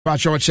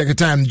Patrol check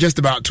time, just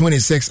about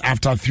 26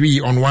 after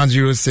 3 on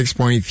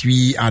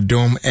 106.3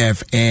 Adom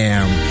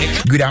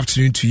FM. Good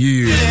afternoon to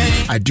you.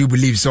 I do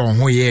believe so. Said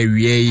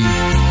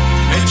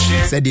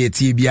the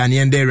TB and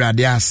Yende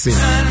Radiasi.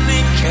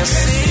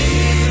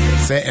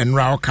 Say and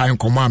Rao Kayan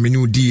Koma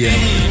Minu dear.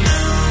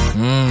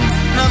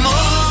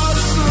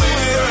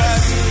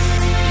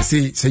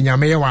 See,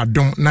 Senyame wa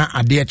Adom na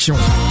Adechon.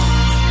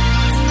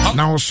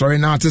 Now, sorry,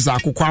 now it is a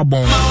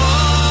Kukwabon.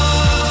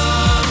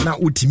 Na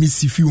utimi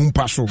sifi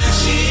umpaso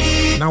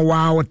na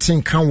wa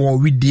tinka wo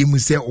widi mu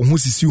se ohun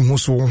sisi ohun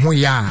so ohun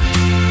ya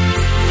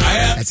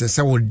ese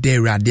se wo de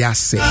rade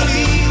ase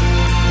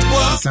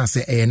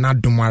sanse e na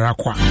domara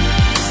kwa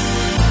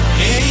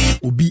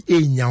obi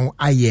enyan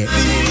aye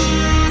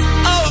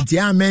ti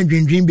amen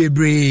dwindwin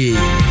bebre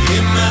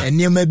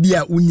enema bi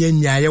a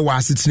unyanya ye wa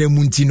asetena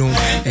mu ntino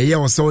eye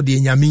wo se wo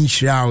de nyame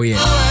nhira wo ye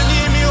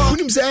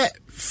unim say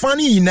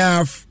funny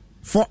enough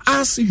for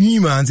us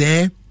humans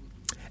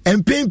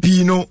and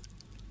Pempino,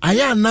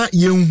 Ayana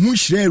Yenhu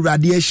Shre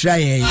Radia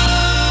Shrayen.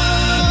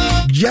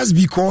 Just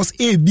because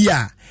a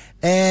beer,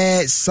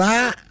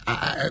 sir,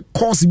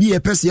 course be a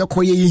person,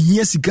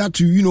 yes, you got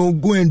to,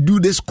 go and do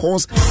this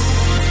course.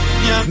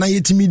 Now,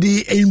 you timid,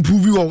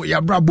 improve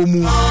your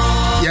brabomu,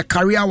 your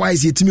career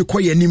wise, you timid,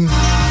 nim.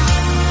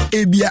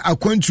 Ebia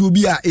akwantu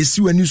bi a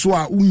esi wani so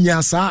a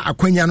unya saa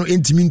akwanya no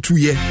entimin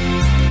tuye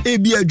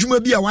ebia dwuma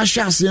bi a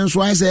wahye ase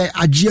nso ayi se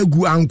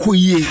agiagu anko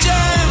yie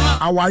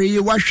aware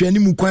wahwe ni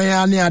mukwan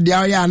ya ne ade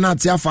ya na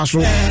ate afa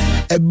so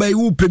ebai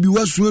wo pebi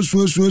wasu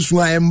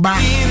a emba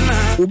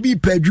obi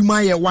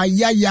padwuma ye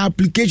waya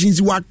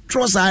applications wa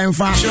trust a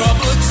emfa.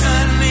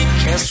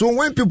 So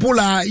when people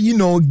are,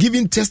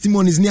 giving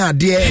testimonies near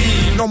there,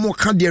 no more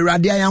can they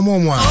radia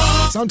yamomwa.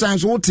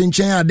 Sometimes what in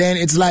China then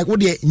it's like what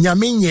the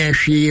nyamenye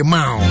she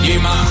mao.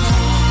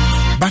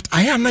 But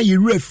I am not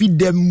you feed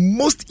the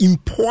most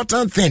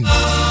important thing,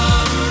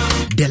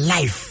 the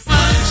life.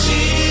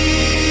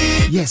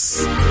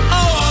 Yes.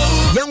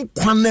 Young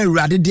kwane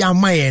radia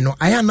mayeno.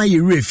 I am not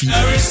you refi.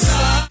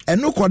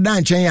 And no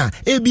kodan China.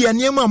 Ebi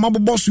anyama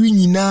mabobosu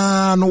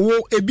nyina no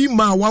ebi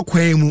ma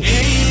wakwemu.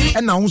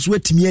 And I was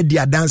waiting here,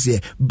 dear dance here.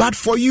 But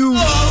for you,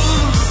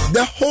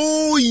 the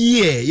whole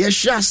year, yes,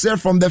 sir,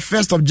 from the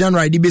 1st of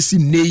January, the the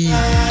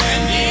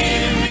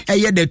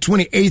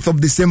 28th of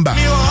December.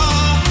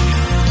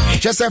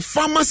 Just a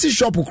pharmacy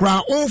shop, cry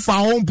on for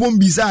on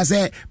Pumbisa,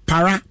 say,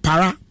 para,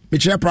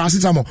 which are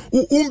paracetamol.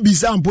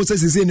 Umbisa and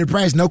processes in the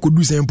price now could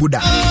do same put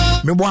that.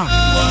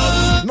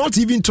 Not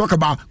even talk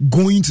about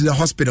going to the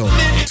hospital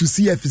to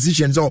see a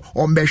physician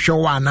or measure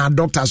one,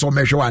 doctors or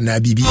measure one,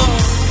 BB.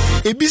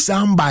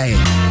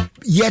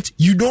 Yet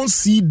you don't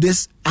see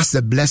this as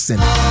a blessing.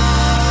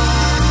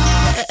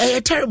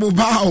 A terrible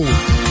vow.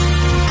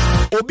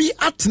 Obi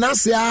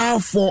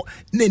atnasia for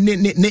the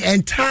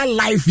entire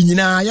life.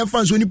 Your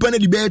fans when you put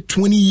it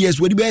 20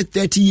 years, when you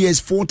 30 years,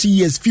 40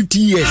 years, 50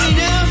 years.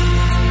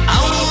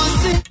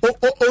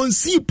 On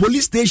see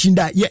police station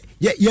that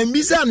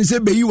misa and say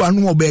be you are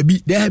no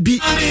baby there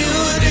be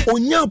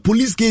on your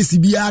police case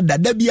be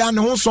that there be an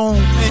song.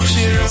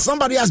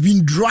 Somebody has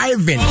been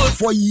driving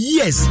for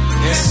years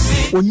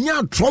on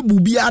your trouble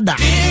be ada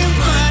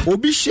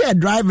obi share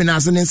driving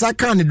as an inside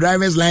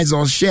driver's license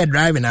or share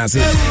driving as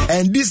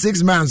and this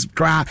 6 months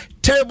cry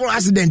terrible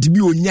accident be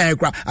on your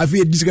cry I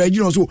feel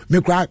discouraging also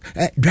me cry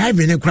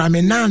driving a crime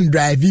and non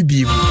drive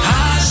be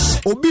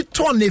Obi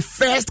turn the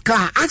first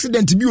car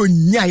accident be on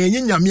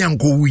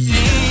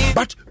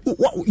but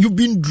you've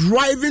been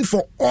driving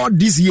for all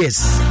these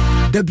years.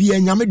 There be a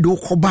nyame do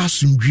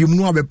kobasum dream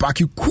no be park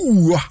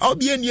cool how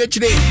be any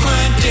today.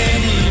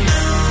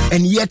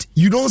 And yet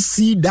you don't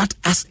see that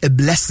as a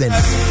blessing.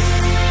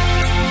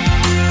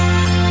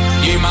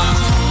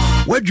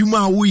 What you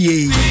ma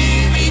we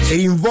it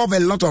involve a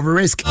lot of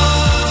risk.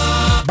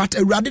 But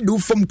a radical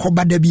from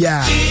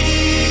Kobadebia.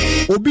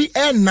 Obi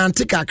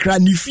nante kakra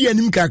ni fie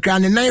anim kakra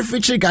ne nan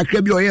fichi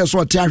kakra bi oye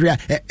so tiahwe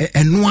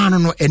eno ano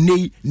no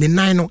ene ne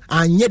nan no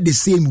anye the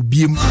same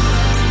biem.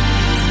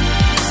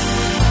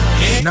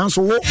 Now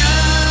so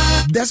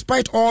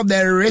despite all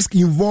the risk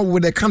involved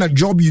with the kind of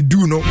job you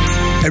do, no,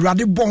 a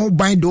radical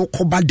bind do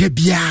koba de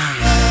bia.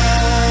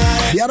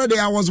 The other day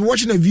I was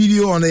watching a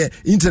video on the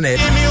internet.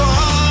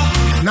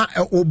 Na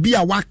obi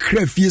a wa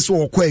kra fie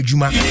so okwa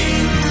adwuma.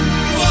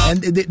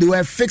 And they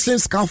were fixing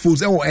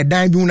scaffolds or a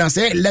dime when I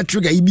say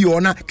electric the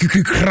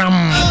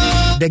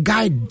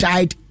guy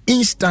died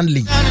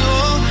instantly.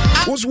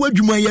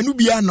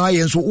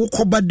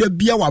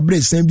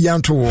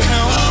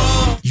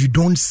 You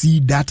don't see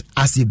that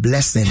as a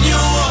blessing.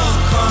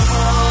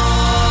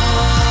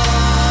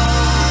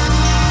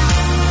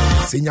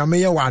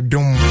 Senyame wa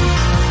dom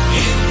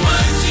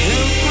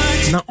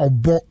na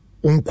obo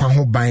onkwa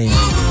ho ban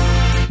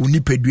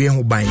onipedue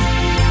ho ban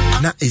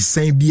na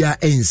esan bia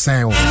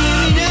ensan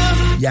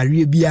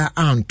yare bia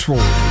anto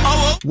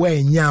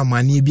wanya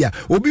amane bia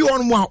obi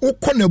won mo a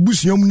ukona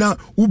busuam na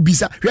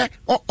ubisa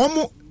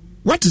omo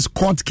what is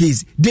court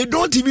case? They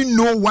don't even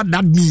know what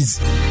that means.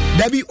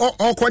 There be or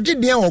court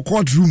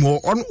courtroom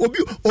or obi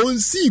on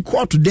see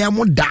court them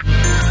da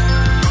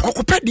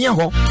okopedie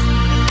ho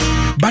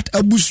but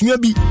abusua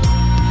bi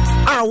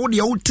wo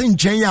de wo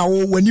tenchen ya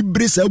wo wani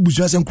bresa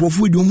abusua se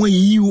nkrofo de omo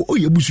yi o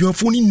abusua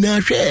fo ni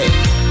na hwe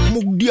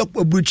mo di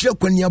abrochire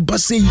kwani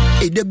abasei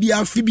eda bia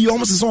afi bi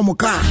omo sese omo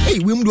ka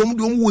we mu de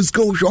omo wo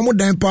ska hwe omo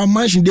dan pa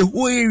mansion the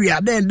whole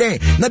area then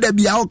na da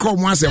bia wo ka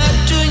omo asem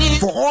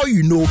for all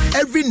you know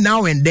every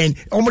now and then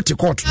omo te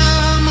court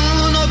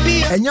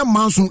enya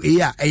manso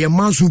eye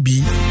manso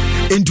bi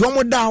enti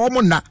omo da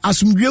omo na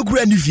asumdwe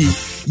kura ni fie.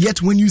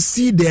 Yet when you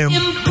see them,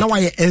 now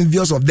I am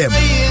envious of them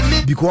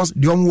because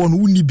the only one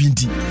who need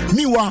binti.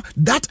 Meanwhile,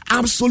 that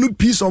absolute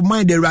peace of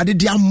mind they rather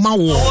their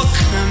mawo.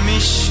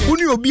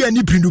 Uni obi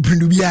ani prindu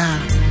biya.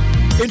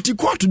 Enti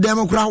kwa to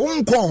them kura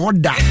unko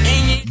hoda.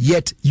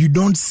 Yet you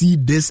don't see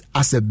this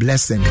as a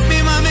blessing.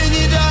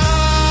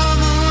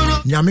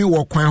 Nyame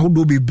wo kwan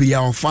hodo bebre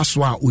a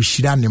ofaso a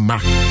ohyira ne ma.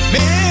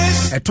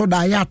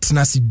 Etoda ya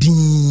tena si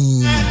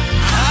din.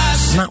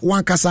 Na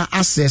wankasa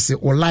access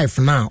o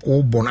life na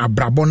o bon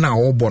abrabo na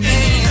o bon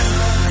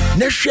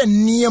na hwe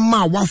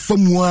niema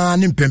wafamu a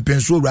ne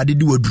mpempenso urade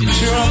di waduru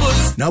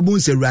na bon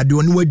se urade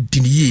oni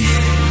wadini yi.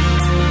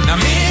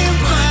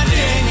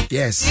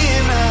 Yes,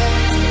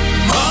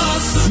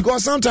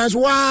 because sometimes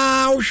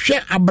wow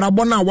hwe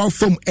abrabo na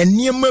wafamu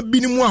eniema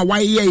binimu a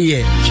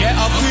wayeye.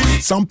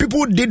 Some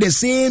people did the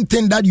same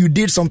thing that you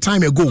did some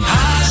time ago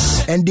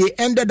and they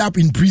ended up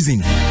in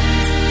prison.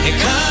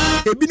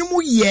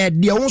 Ebinumu ye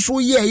de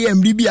wonso ye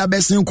mribi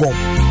abesen ko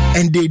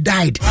and they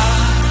died.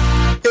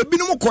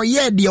 Ebinumu ko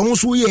ye de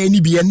wonso ye ni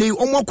bi ene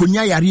omo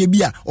konya yare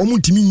bi a omo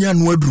ntimi nya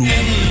no aduru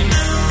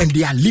and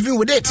they are living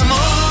with it.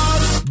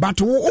 But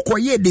wo ko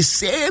ye the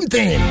same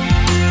thing.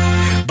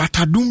 But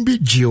adumbi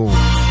jio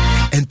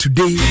and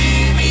today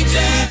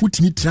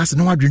utimi trust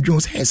no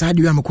adwendwen say sa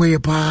de am ko ye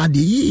pa de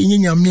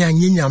nyanyame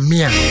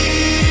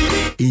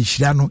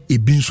enhira no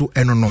ebinso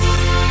eno no.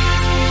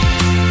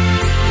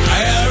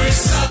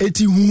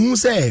 Eti huhu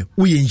se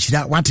uye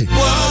nshira wate.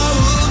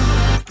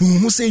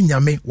 Huhu se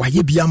nyame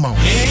waye bia ma.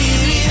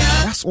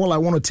 That's all I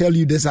want to tell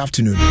you this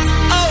afternoon.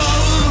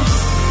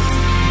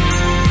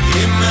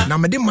 Na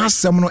me de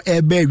masem no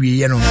ebe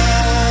wiye no.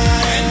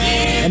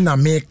 Na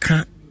me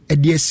ka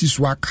ede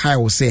asiso aka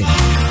wo se.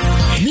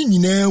 Ni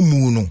nyina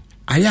mu no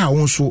aya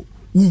wo so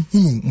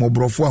uhunu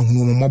mobrofo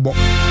ahunu mobo.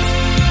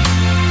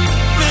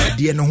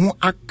 De no ho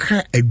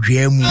aka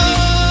adwa mu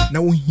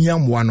na wo hia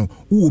moa no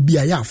wo obi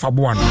aya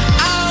afabo no.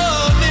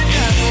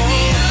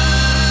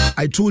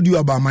 I told you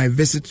about my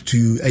visit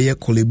to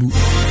Kolebu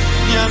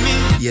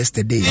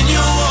yesterday.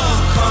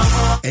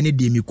 Any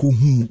day me ko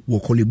hu wo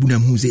Kolebu na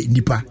hu se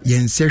nipa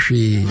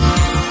yensehwe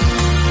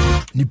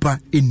nipa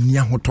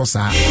enia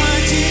hotosa.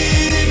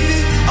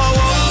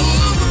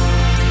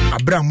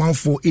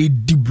 Abramanfo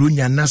edi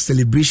bronya na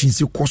celebrations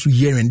se koso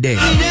here and there.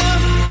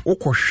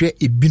 Okohwe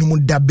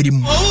ebinum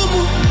dabrim.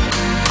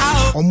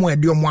 Omo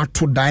ede omo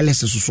ato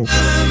dialysis so.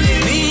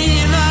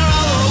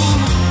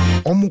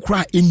 Omo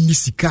kra enni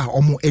sika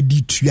omo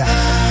edi tua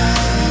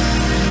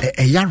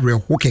eya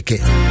reho keke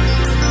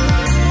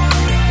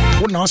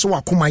wona so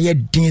wakoma ye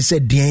din se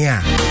din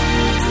a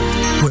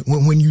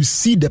when you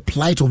see the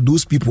plight of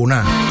those people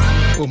now,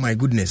 oh my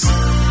goodness,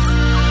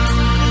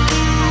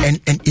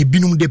 and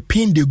ebinum the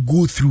pain they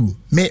go through.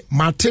 Me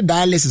mate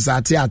dialysis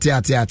ate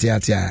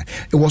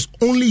it was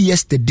only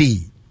yesterday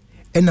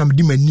and I'm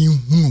di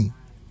mani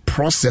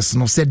process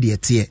no said the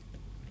tie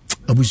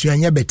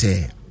abusuanya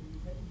bete.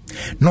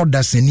 Not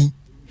that any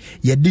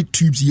ye did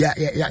tubes ya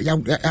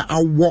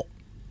awo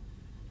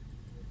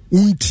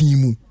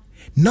untimu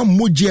na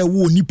moje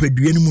wo ni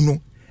pedue mu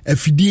no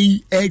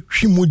afidie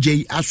etwi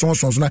moje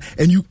asonson na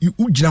and you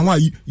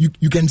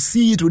you can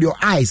see it with your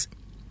eyes.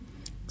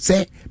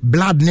 Say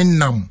blood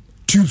nenam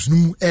tubes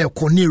nu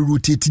corner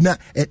rotate na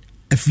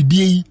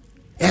afidie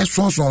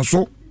asonson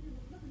so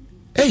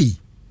hey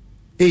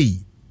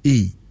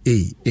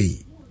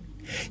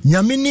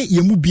nyame ne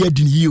yemu bia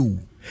din yiu.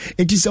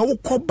 It is a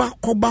koba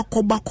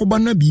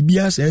na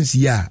bibia sense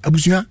ya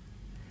abusua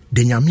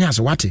de nyame as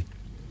wate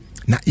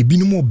na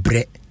ebinumo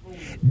bre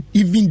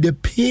even the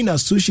pain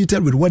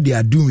associated with what they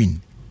are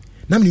doing.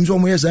 Na mnim so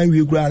mo yesa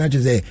wi kura na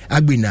che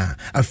agbena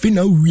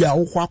afina wi a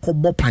wo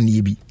akobo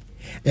pane bi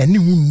ene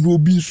hu nro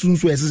bi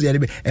nsunso esese ya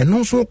de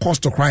eno so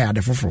cost to cry at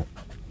the foforo.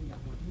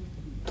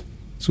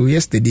 So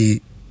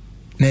yesterday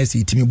na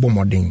see timi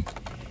bomodin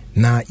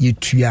na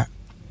yetua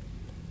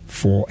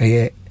for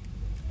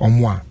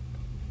omwa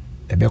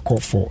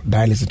ebeko for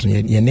dialysis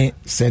ye ne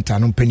center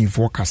no penny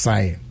for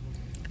kasae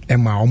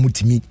ema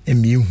omutimi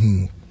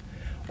emiehu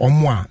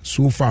omwa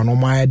so far no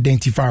ma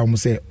identify omo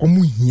say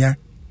omu hia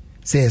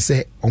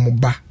say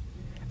omoba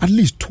at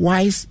least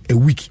twice a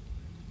week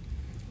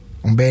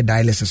on be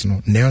dialysis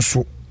no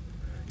nenso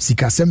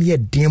sikasem ye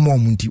demo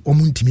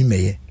omuntimi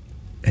meye,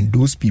 and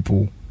those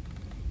people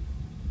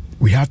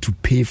we had to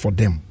pay for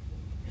them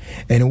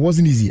and it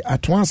wasn't easy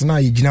at once. Na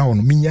yigina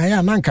on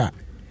minyaya nanka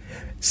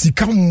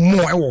sika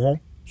mo ewo.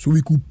 So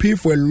we could pay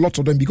for a lot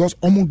of them because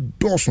almost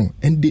dozen.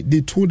 And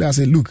they told us,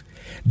 look,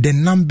 the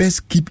numbers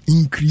keep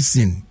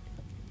increasing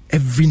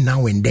every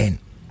now and then.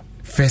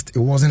 First, it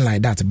wasn't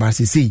like that. But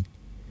they say,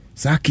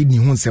 sa kidney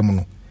ho nsɛm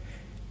no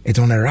it's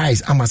on a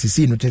rise ama se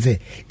say no te say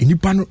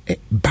enipa no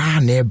ba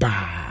na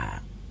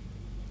ba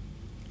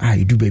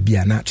edu baby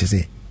ana che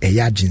say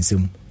eya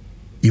ginsem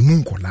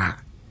emu nkola.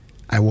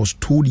 I was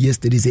told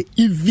yesterday say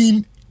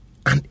even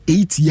an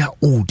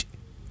 8-year-old,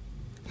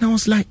 and I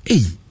was like,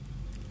 hey,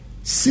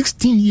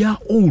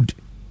 16-year-old.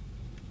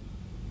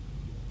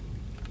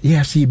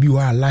 Yeah, see, be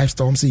our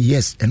lifestyle. Say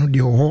yes, and no, the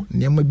whole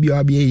never be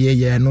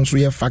yeah, and also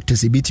your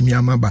factors a bit me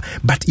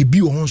but it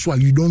be also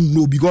you don't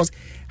know because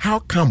how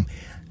come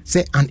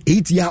say an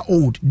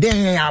 8-year-old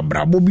then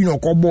abrabo bi no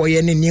ko boy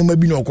and never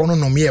be no kono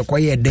no me e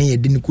koye den ye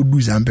den ko do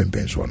zam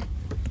pempen so no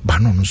ba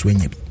no no so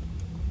anya bi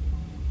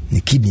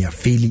the kidney are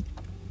failing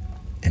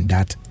and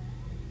that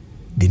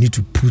they need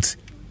to put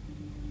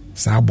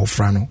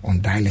Sabofrano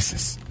on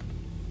dialysis.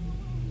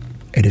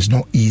 It is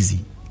not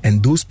easy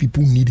and those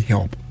people need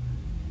help.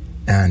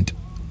 And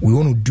we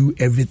want to do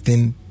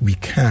everything we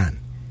can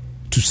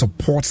to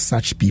support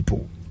such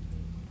people.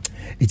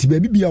 It's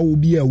baby be a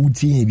be a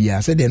wuti be a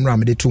said and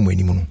ram de to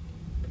many mono.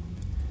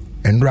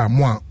 And ram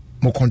more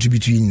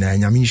contribute in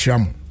Yamin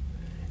Sham.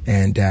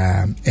 And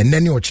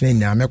then your chain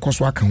now make us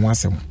work and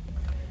wasem.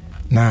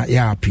 Na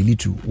ya appeal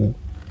to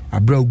a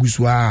bro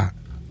guswa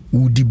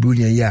udi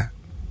brunya ya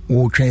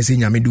o train say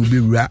nyame do be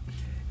ra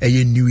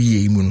eye new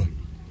year imuno.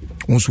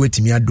 Once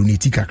wait me a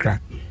donate kakra.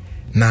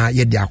 Na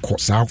ye de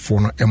akọ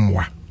for no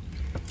emwa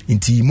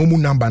nti momu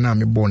number na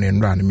me born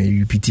and run me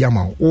repeat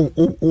ama o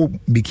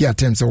beki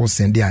attempt say o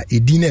send there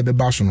edi na ebe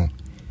ba so no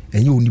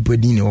enye onipa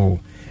din o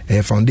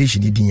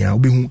foundation din ya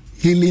obehu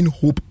Healing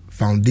Hope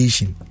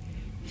Foundation.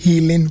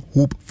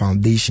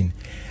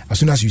 As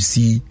soon as you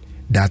see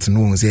that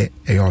no say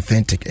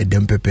authentic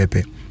edem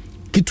pepepe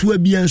kitua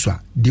bia nso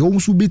a de o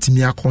so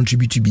betimi a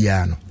contribute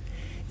bia no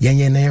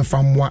yenye na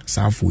yemfa mwa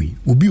safoi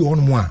obi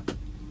on mo a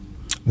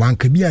wan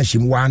ka bi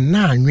ahim wa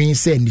na anwen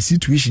say the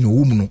situation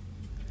wo mu no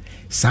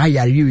sa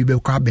yare we be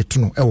kwa beto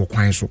no e wo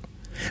kwan so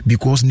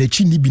because na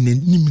chi ni bi na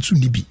nim tu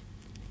ni bi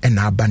e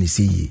na aba ne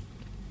say ye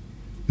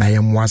na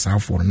yem wa sa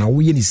afo na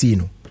wo ye ni say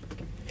no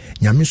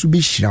nyame so be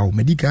hira wo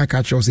medical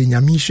catch say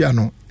nyame hira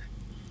no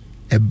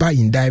e ba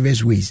in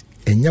diverse ways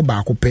enye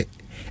ba akopɛ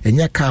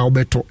enye ka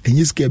obeto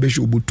enye ska be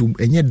hwe obotum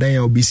enye dan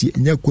a obesi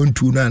enye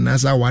kwantu na na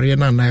sa ware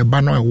na na e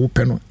ba no a wo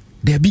pɛ no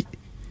da bi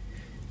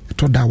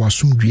to da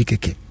wasum due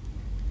keke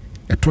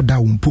eto da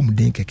wumpum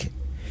den keke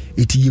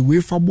eti ye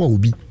we fa bo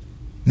obi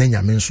na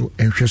nyame nso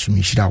enhwe so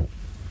mihira wo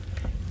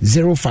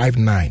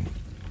 059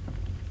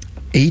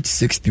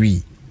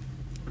 863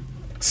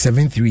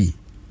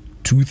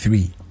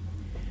 7323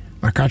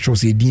 makacho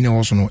se dina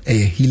also no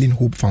Healing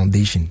Hope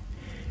Foundation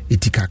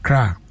eti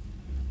kakra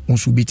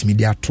onso bitimi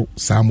de ato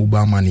sa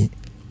mobile money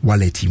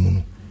wallet mu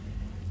no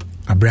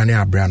abrane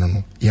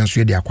no yenso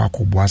ye de akwa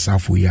akobo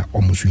asafo ya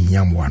omuso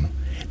hiamwa no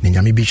na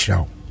nyame bi hira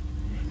wo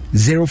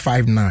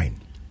 059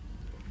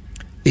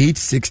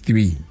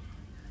 863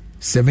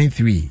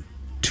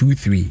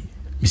 7323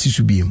 Mrs.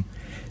 Subium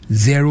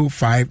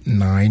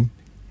 059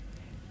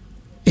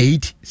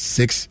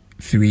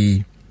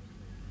 863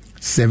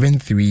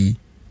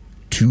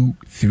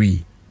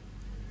 7323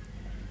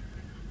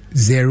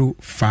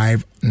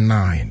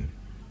 059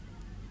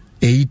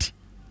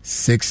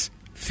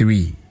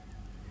 863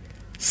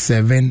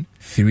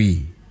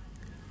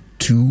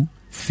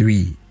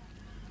 7323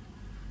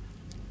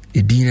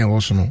 Edina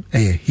also no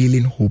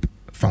Healing Hope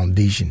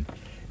Foundation.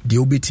 De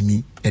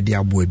obetimi e de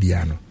abo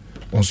bia no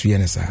onso ye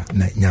ne sa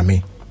na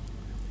nyame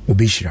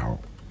obehira wo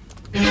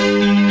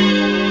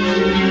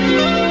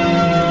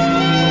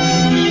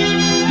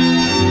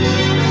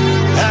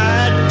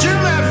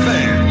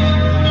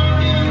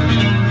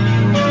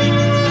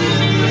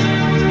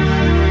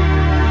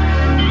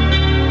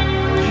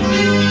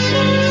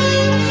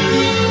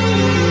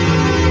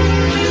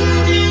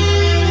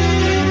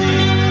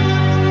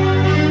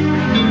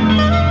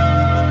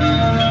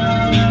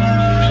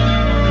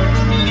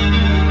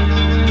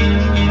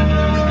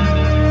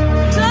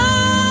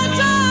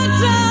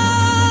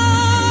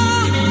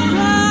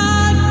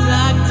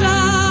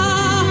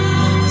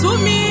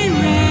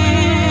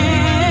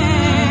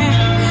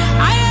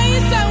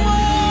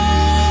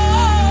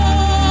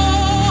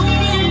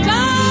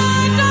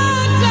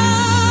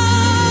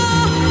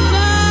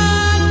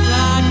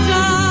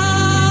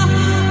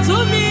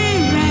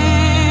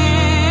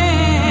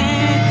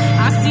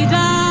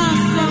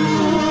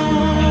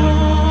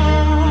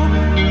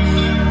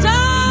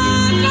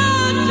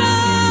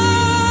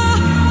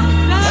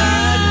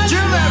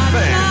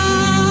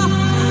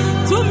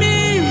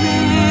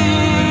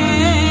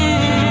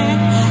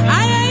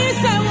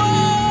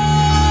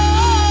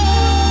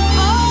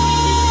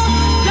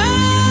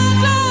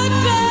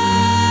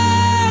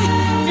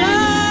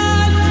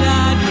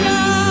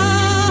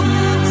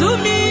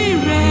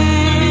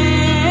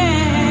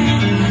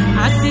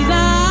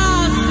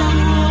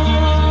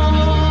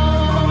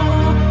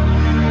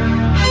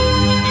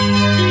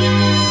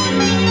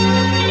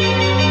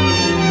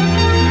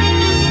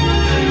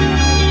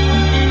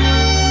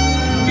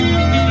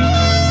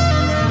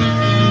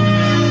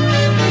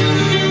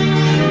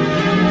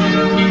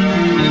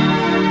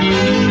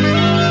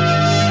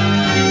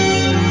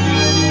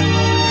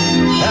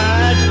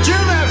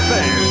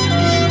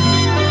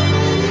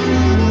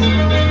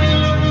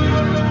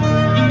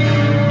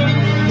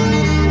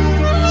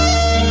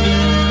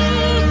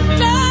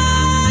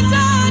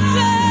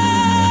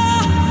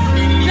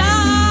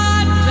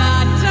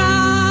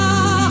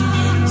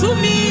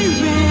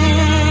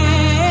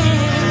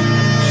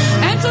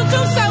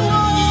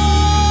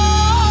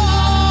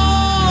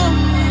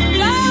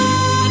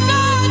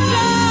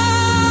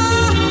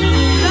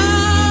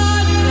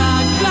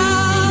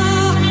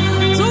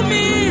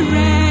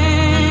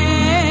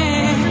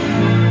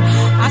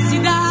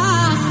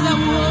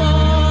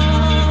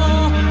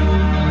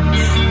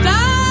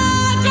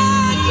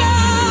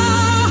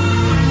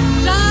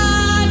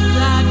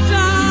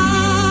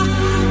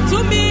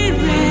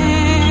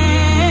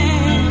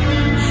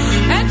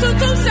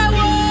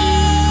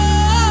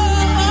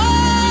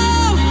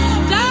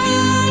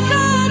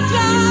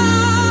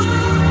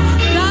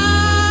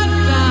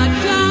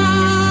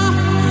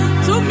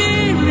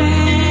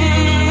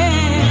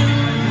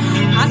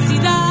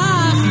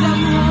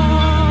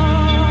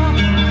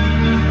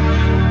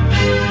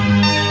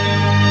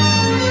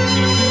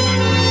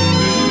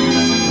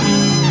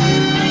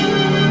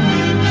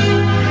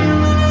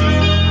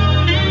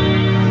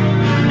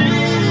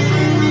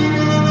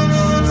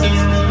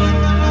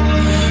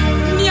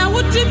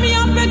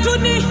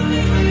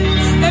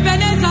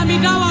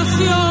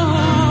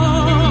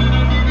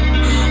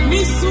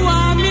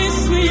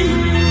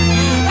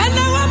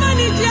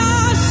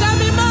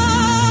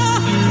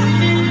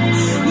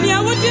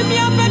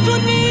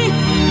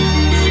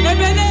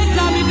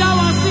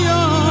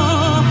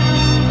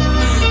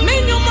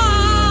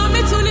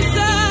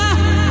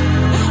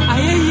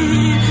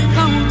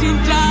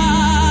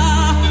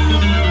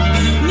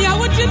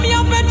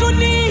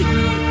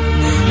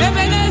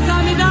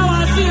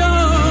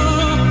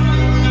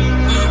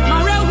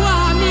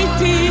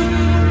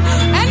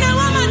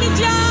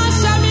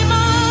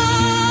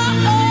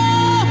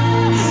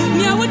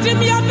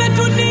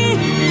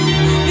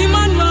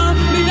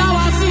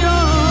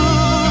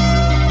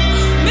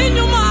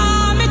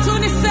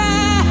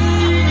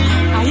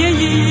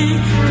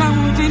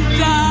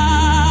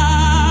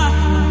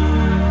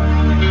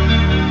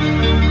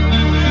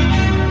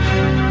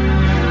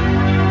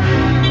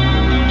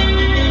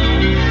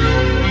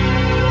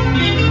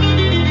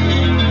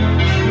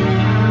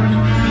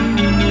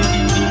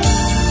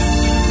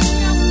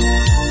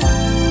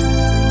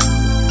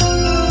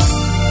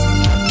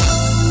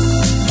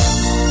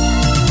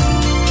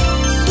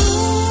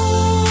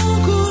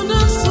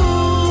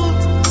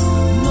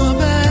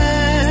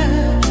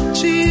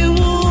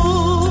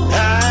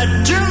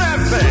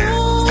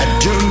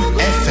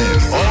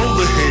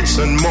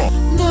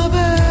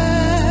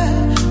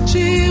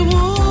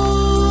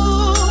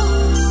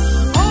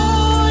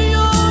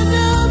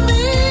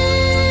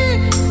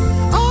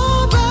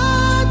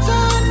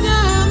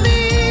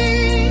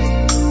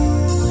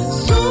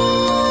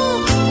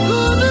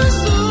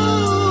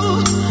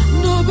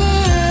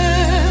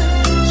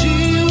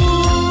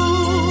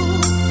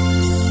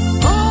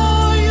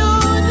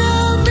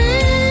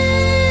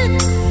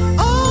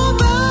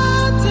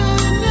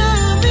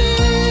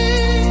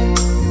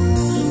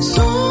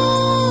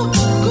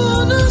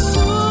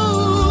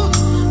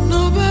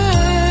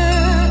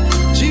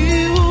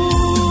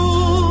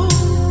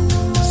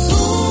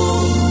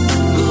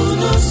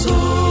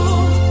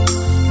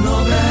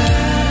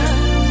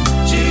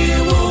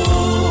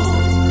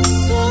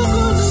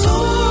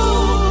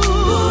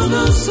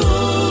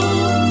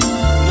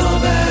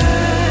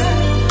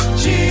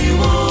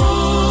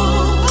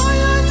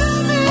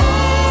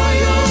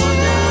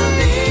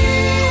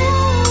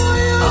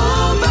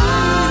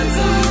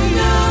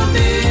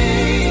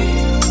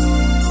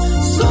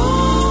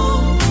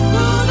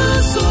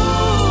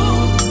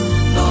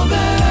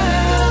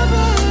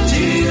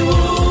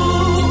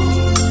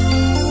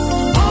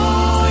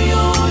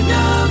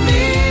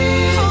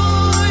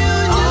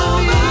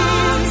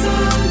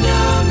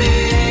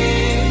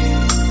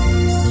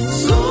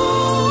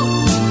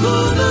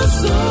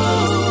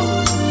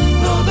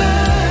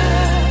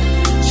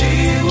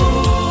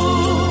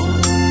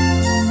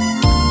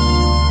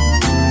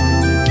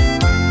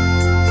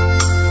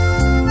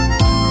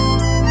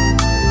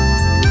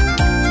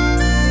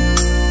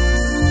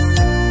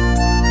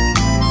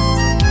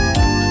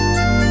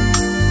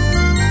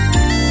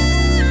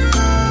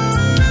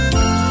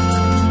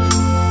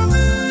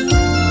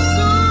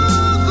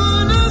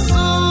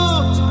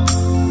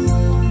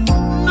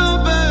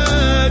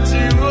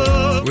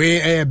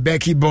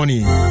Becky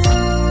Bonnie.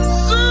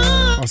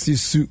 I see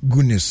Su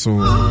goodness so.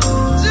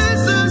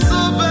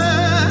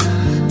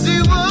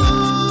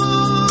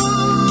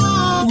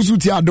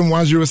 Uzuti Adom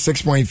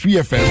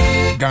 106.3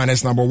 FM,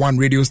 Ghana's #1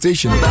 radio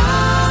station.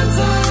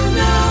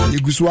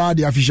 Iguswa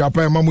the official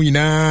pa mamu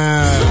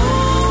ina.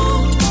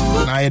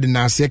 Na yede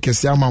na se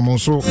kese amamu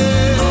so.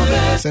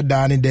 Said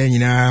Danny den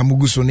ina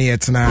muguso ne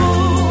yetna.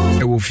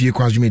 E wo fie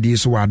kwazumedi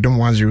so Adom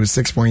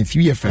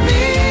 106.3 FM.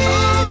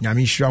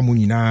 Nyami shira mu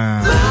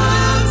ina.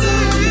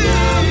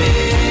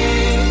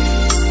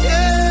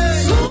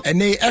 And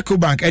the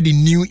EcoBank had the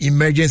new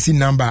emergency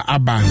number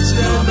ABA.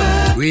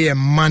 We a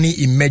money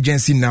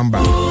emergency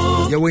number.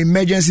 Your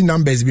emergency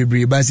numbers be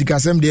brave, but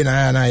because some day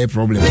na a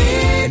problem.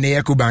 And the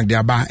EcoBank the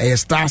ABA a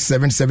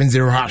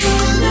 *770#.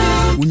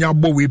 Unya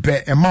bo we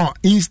pay amount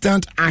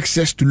instant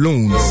access to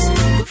loans,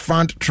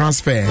 fund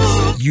transfers,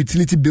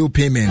 utility bill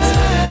payments,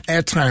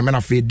 airtime and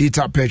after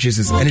data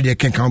purchases. Any day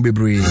can be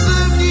brave.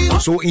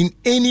 So in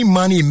any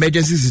money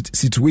emergency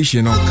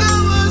situation,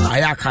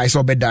 I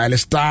saw be dial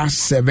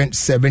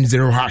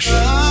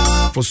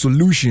 *770# for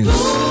solutions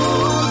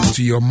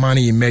to your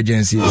money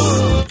emergencies.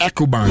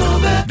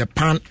 EcoBank, the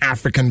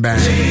Pan-African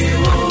Bank.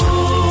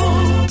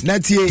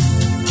 Netie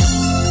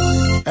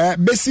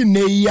besi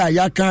ne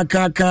ya ka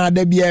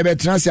da bia be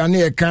transfer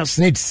na e ka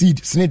snake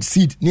seed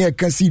na e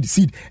ka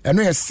seed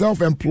eno e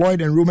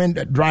self-employed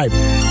enrollment drive.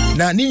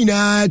 Na ni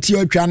na ti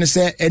otwa ne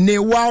se ene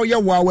wow ye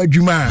wow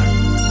adwuma.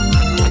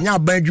 Nya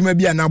ba adwuma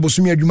bia na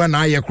abosumi adwuma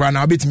na aye kra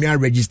na obetimi a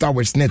register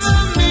with SNET.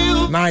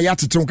 Na ya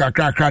teton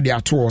kakra de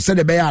ato se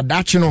de be ya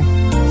dache no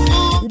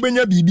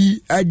ubenya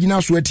bibi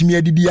agina so atimi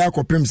adidi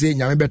akopem se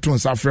nyame beto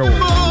nsa frɛ wo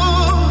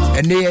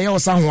ene ye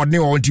osa hoɔden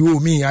wo nti wo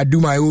mi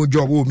adu my own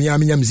job wo mi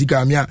amenya musika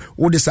amia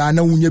wo de sa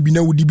na wunya bi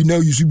na wudi bi na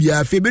yusu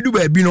bia fe bedu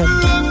ba bi no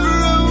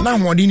na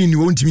hoɔden ni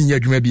wo ntimi nya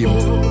adwuma bi o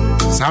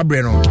sa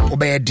bre no wo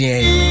be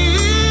den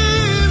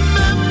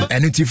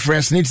Annuity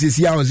fresh needs is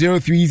here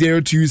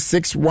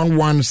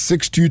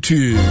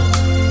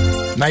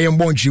 0302611622. Na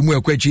yembo nchimu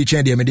ekwechi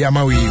chende media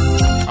mawi.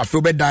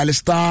 Afobe dial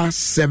star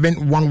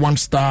 711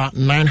 star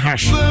 9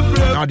 hash.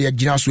 Now the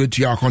gina so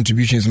to your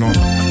contributions no.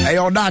 Hey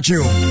all that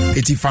you.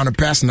 It's found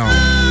personal.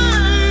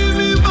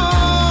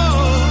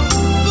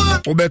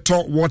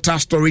 Obeto water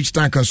storage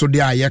tank and so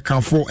there you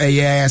can for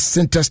a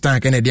synthesis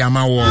tank and a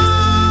diama wall.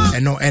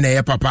 And no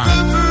NA papa.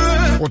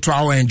 What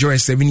to enjoy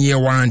 7-year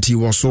warranty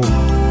or so.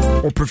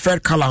 Or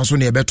preferred colors on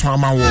the better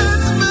ama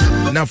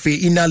wall. Now for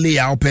inner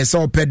layer or per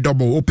so per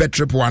double or per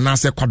triple and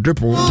answer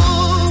quadruple.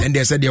 And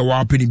they said they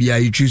were pretty be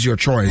you choose your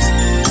choice.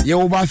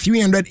 You over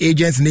 300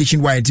 agents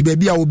nationwide. To be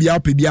will be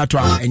up and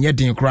yet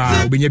in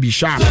cry will be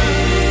sharp.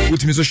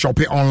 Which means to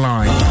shop it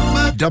online.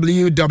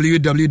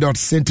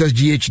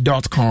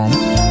 www.centersgh.com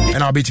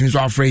and I'll be to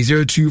our phrase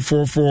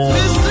 0244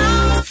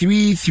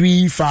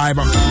 335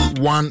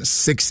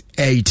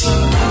 168.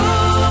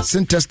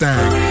 Centers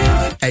Tank,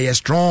 a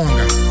strong,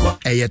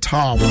 a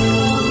top.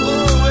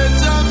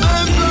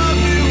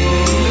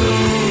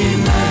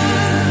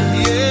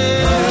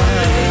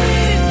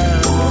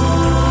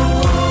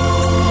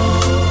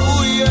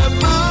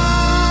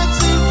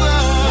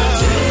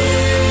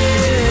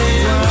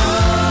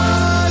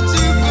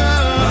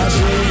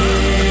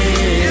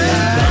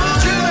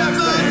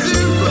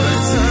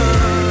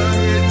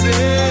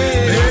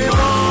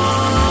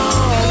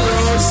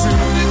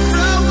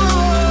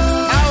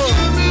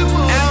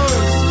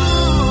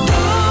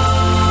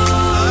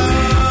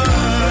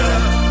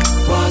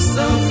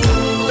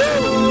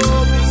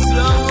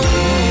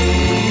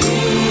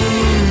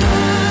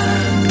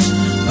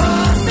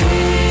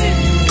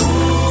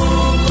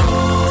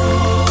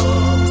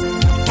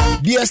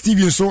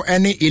 DSTV so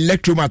any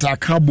electromatter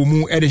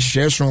kabumu ede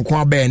shares from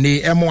kwa be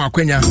ne emo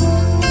akwenya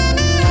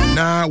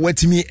na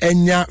wetimi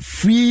enya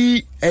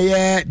free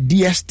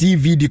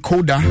DSTV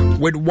decoder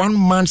with 1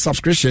 month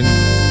subscription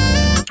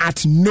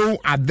at no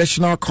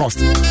additional cost.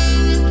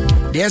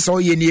 There's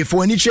all you need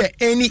for any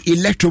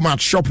electromat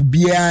shop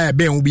bia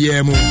ben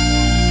biemu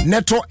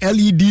Neto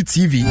LED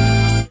TV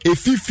a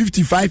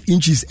 55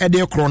 inches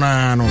ede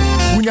krona no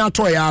unya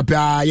to ya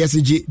pa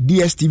yesg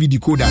DSTV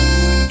decoder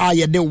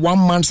aye de 1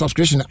 month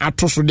subscription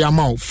atoso de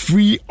amount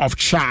free of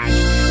charge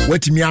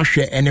wetimi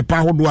ahwe ene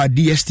pa hodo a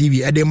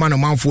DSTV ede man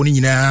manfo ni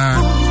nyina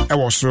e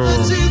wo so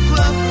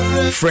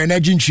for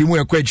energy nchimu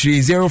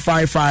ekwetri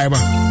 055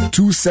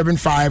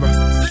 275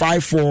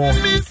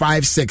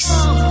 5456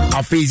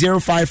 afi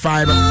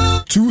 055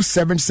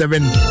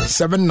 277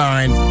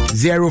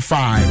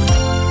 7905.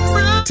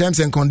 Terms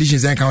and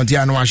conditions and county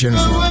and Washington.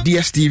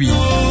 DSTV.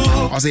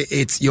 I say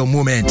it's your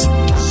moment.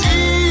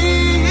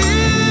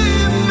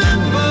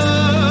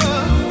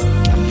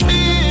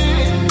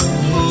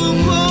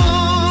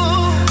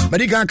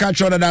 But you can't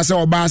catch on that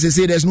our boss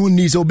say there's no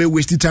need to be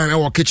wasting time in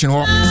our kitchen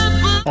or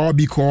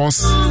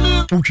because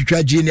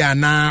uchicha genie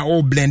na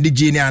or blended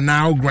genie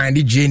na or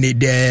grinded genie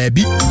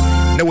debi.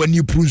 Now when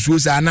you prune so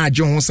na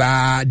Jones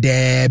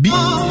debi.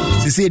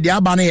 They say the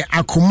abane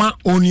akoma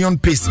onion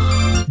paste.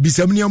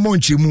 Bisamnia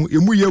monchimu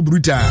emu ye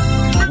bruta.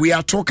 We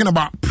are talking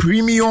about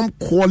premium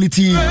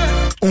quality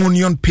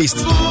onion paste.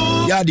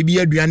 Ya di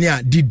biya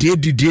duania di day.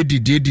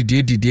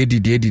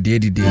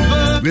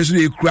 We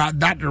should create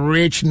that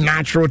rich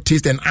natural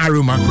taste and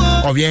aroma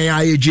of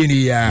yenya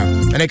genie.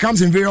 And it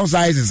comes in various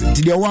sizes.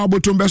 Today wa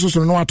bottom beso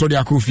so no ato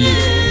dia kofi.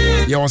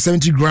 You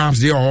 70 grams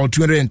there or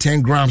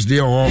 210 grams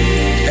there or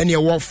any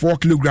what 4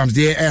 kilograms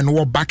there and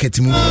what bucket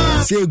mu.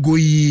 Say go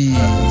yi.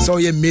 So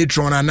ye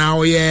matron and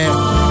now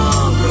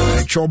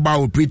choba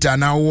o prita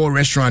na wo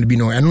restaurant bi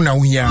no eno na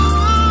wo hia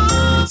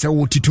se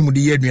wo titum de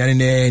ye aduane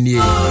na ni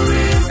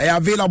e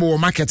available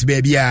market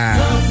baby a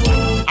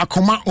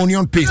akoma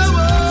onion paste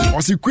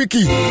osi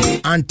quickie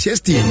and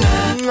tasty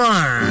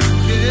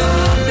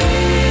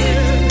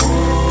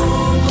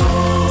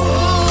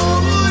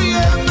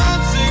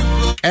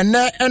and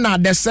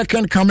the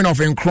second coming of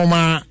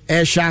Nkrumah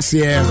Airshas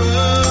here.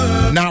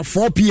 Now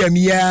 4 p.m.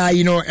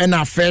 and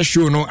our first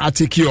show no I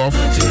take you off.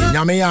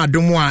 Nyame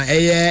Adom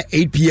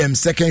 8 p.m.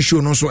 second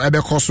show no so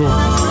ebekoso.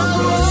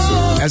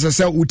 As I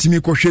said utimi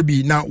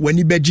kohwebi na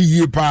wani beji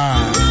ye pa.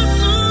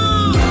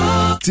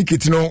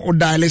 Ticket no o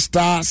dial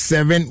star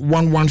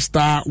 711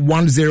 star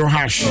 10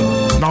 hash.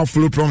 Now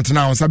follow prompt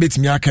now sabit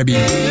mi akabi.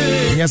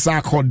 Yes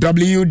I call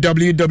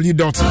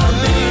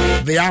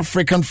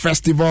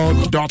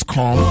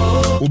www.theafricanfestival.com.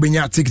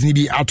 Ubinya ticket ni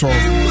bi ato.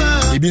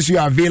 It you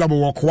are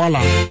available at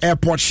Kuala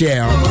Airport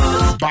Share,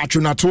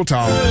 Bachuna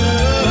Total,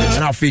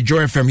 and I'll feed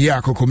Joy FM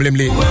here.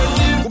 Kokomlemle.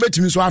 Bet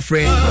me so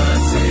afraid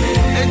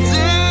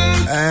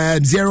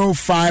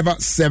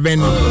 057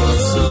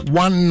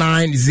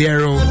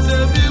 190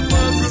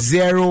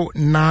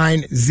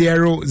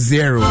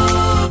 0900.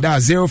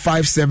 That's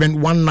 057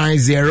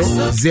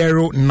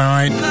 190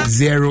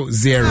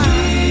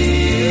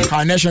 0900.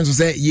 Carnations will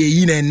say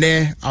ye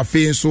ne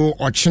afi so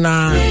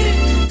ochina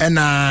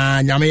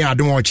ena nyame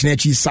adom ochina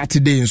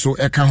Saturday so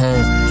eka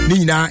ho ni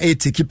nyina e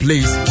take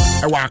place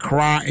e wa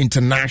Accra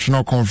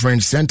International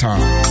Conference Center.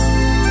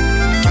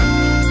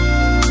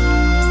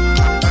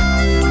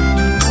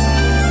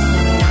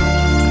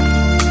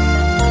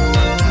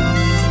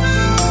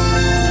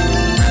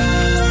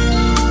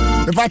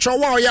 Mepacho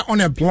wa ya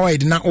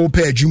unemployed na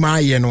ope adwuma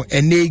ye no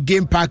ene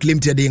Game Park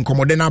Limited in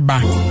Komodena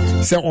ba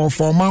say all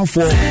for man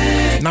for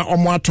na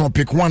omo aton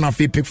pick 1 and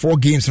pick 4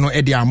 games no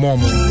e dey amom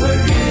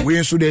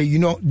we so there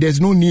there's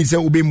no need say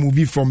we be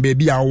movie from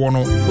baby awo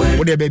no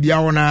wo dey baby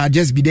awo na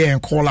just be there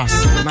and call us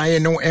na you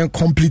know and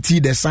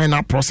complete the sign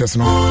up process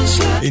no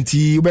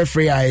enti we be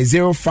free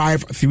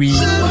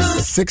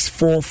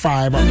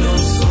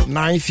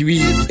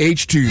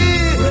 053-645-9382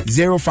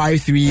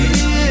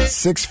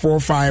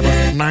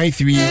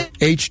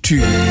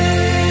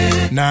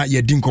 053-645-9382 na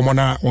yedin komo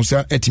na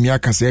onsa etimi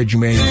aka say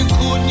adwuma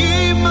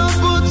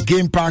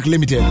Game Park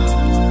Limited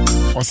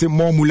or say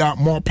more mula,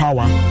 more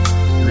power,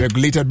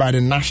 regulated by the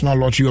National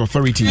Lottery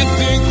Authority.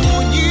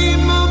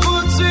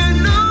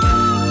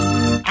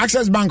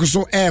 Access Bank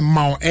so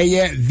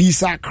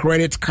Visa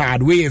credit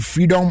card where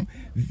Freedom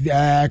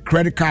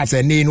credit cards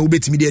and no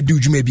bit media do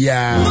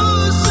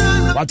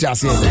what I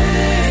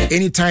say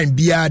anytime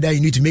bia that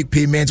you need to make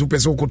payments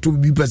person to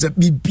be bia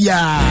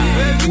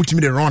put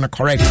me the wrong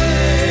correct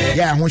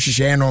yeah won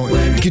share no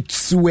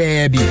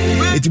kitsue bi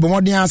eti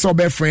bomodin answer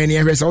be friend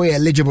here so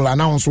eligible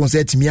announce one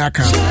say me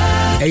account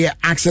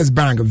Access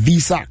Bank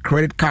Visa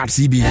credit card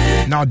CB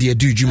now they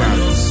do juma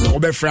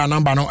obe friend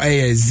number no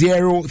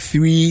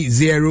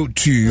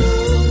 0302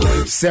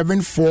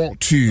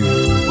 742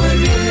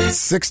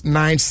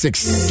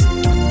 696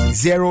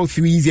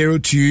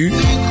 0302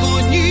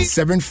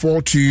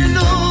 742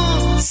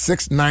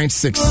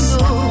 696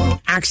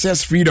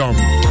 Access Freedom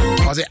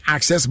or say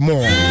Access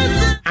More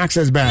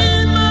Access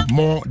Bank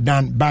more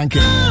than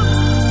banking.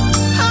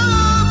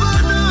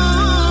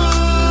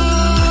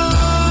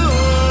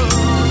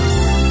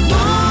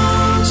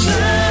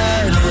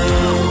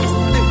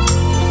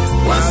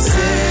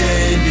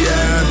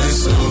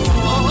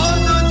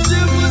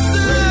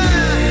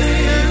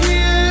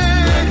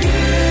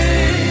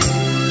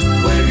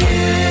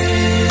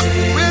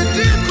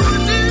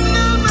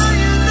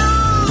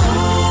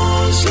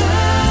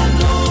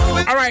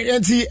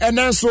 And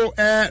also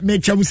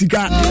make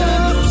chamusika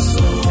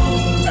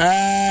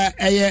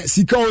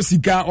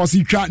sika or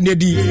sika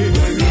nedi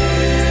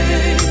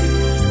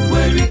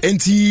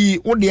enti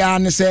odia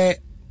ne say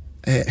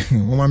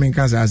mama men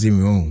kan say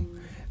me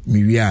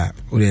wi a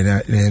ode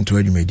na to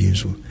adwumadi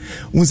so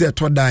un say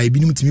to da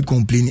ebinim timi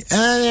complain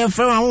friend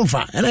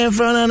wonfa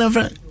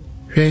friend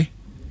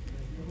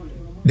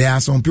there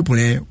are some people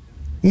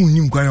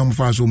unnim kwan am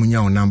fa so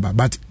munya on number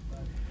but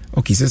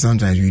okay so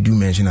sometimes we do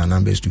mention our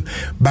numbers too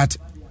but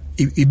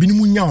ebinim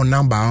nya on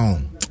number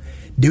on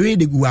the way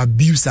they go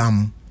abuse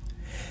am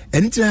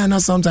anytime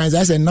sometimes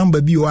I say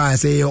number bi I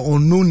say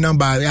unknown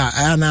number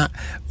na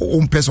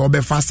on person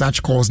be fast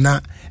search calls na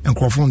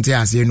enkrofon te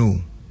ase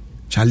no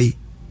Charlie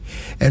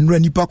enro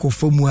nipa ko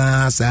famu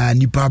asa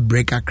nipa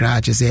break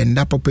akra che say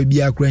nda papa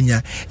bi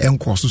akranya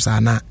enkoso sa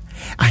na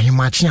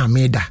ahemachi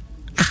ameda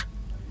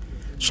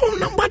so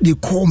number they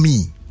call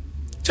me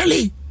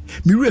Charlie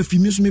me refi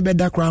me so me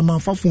beda kra man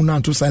fa phone na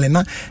to silent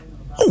na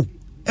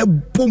e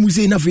bomu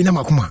say na fe na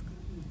makoma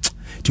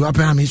to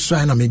appear me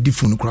so na me di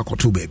phone kra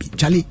koto baby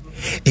Charlie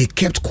it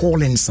kept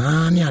calling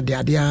sani ade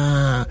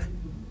and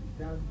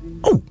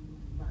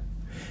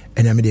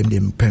I made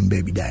them pen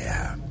baby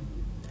die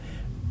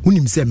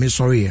unim say me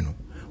sorry no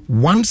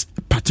once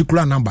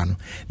particular number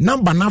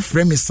na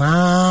frame is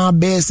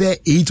be say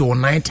 8 or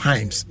 9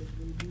 times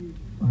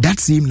that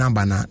same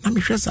number na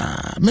me hwe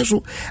sa me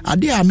so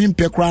ade a me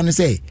mpe kra ne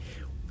say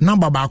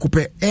number ba ko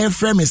pe e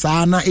frame is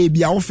na e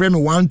bia wo frame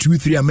 1 2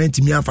 3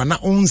 amantimi afa na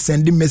on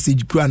send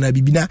message kra na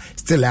bibina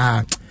still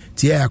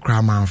tie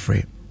kra man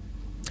frame.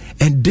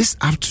 And this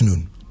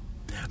afternoon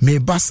me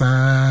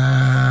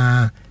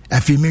basa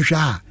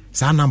afirmation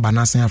sa number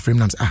na say frame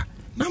nams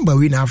number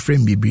we na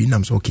frame baby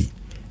nams okay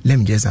let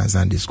me just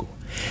answer this go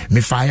me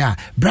fire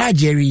bra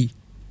Jerry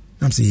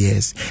nam say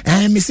yes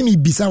and me see me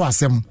bisa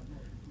wasem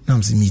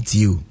nam say meet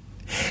you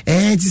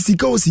and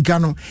sika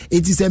no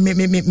it is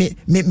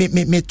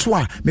me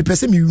toa me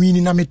pese me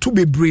win na me to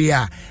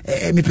bebre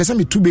me pese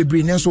me to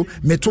bebre nanso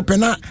me to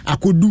pena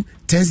akodu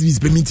 10 series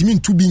pe mintimi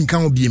to bi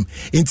nkan obiem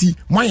enti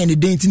moye ne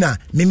denti na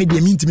me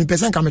de mintimi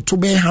pese nka me to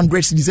be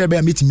 100 series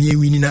be metimi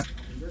win na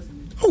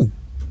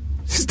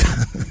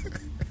sister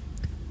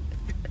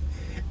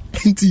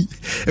enti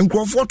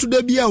enkrofo to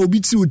da bia obi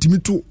ti otimi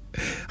to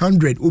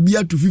 100 obi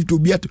to 50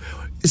 obi to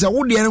is a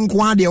wo de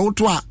nko ade wo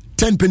to a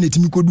 10 penny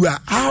timi kodua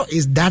how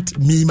is that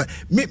me na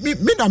me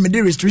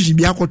the restriction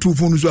be akoto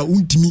phone so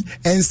untimi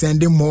and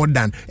spending more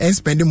than 10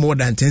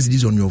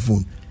 cedis on your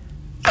phone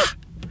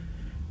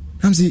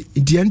I'm say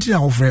the entry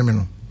of frame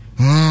no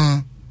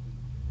I'm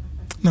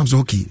say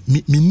okay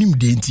me nim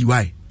de nti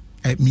why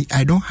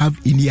I don't have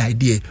any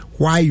idea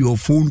why your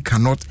phone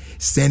cannot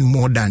send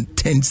more than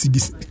 10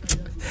 cedis.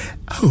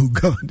 Oh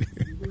God.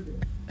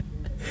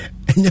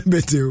 Enya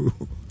better.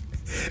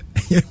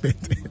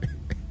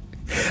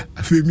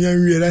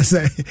 Femian realize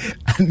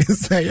and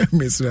say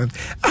miss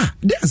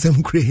there's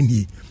some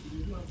cranny.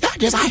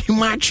 Just I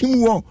match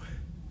him wo.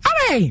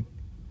 Alright.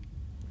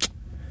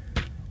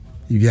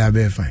 You are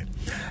very fine.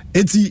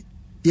 Eti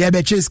ye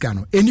be chase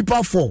cano. Any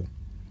pa 4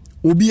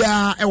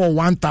 Obia ewo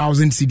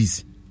 1,000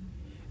 cedis.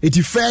 It's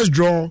first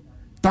draw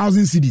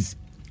 1,000 cedis,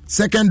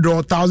 second draw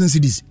 1,000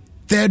 cedis,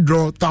 third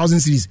draw 1,000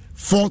 cedis,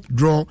 fourth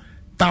draw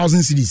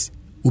 1,000 cedis.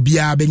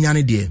 Obia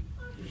benyane de.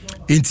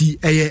 Enti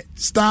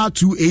star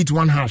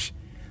 281 hash.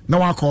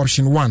 Now I call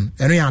option 1.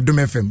 Eno ya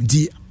Adom FM.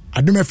 Di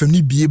Adom FM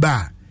ni bie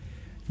ba.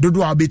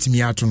 Dodo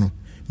abetimi ato no.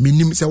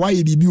 Minim se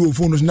why bibi wo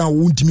phone no na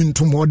wontimi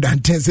nto more than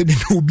 10 say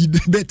no bi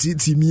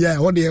betiti mi ya.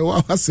 O de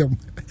wasem.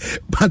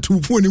 But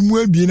phone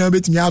mu abie na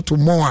betimi ato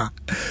more.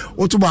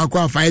 Oto ba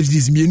akwa 5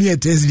 series, mienu ya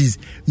 10 series,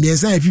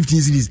 miensa ya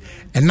 15 series,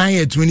 and 9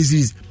 ya 20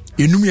 series,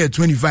 enum ya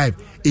 25,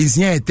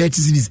 ensia ya 30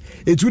 series.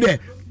 Etu de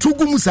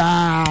tukum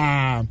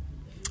sa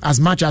as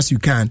much as you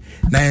can.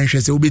 Na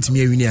enhwe se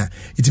obetimi awini a.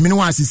 It mean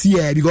one see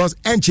here because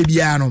enche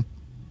bia no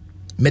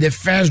me the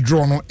first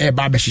draw no e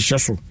ba be hihye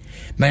so.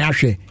 Na ya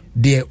hwe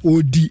the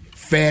OD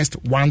first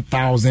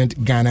 1,000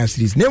 Ghana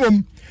cedis.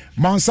 Nemom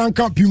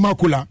Mansanka Puma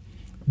Cola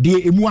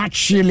the emu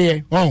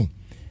achile. Oh.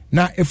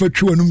 Na if a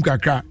true num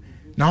kakra.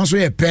 Now also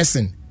a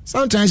person.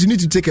 Sometimes you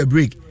need to take a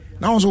break.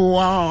 Now also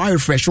I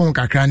refresh on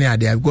kakra near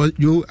there because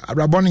you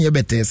are born in your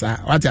better.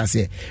 What I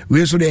say,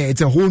 we so there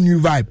it's a whole new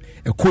vibe.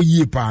 A cool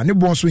year pa. Ne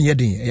bon so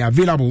yedin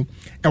available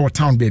our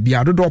town baby.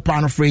 I do door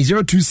pan of phrase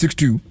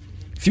 0262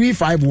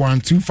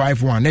 351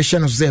 251.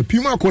 Nation say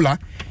Puma Cola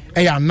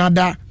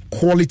another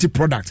quality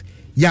product.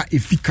 Ya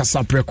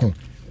Efikasa Precon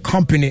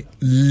Company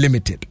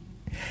Limited.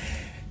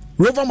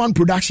 Roverman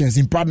Productions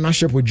in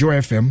partnership with Joy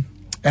FM.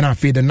 And I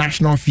feel the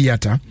National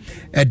Theatre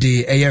at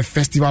the AF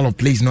Festival of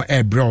Plays no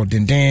air broad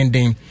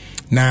ding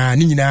na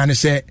ni nyina ne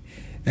say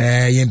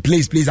in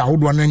place I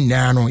hold one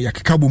na no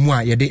yakakabu mu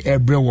a ye de air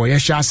broad ye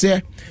sha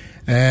say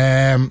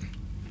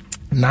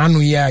na no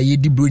ya ye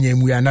di bronya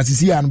mu ya na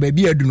sisi ya no ba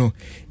bi adu no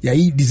ya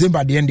yi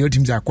December de end the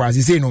ultimate akwa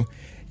sisi no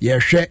ye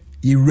hwe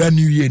ye run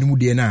new year no mu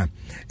de na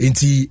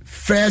enti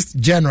 1st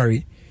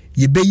January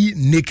ye be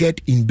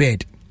naked in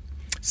bed.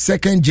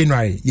 2nd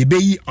January, ye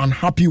be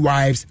unhappy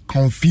wives,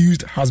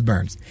 confused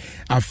husbands.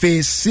 Afe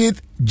 6th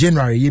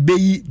January, ye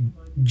be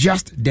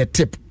just the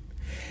tip.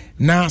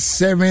 Now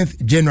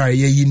 7th January,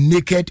 ye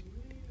naked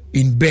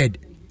in bed.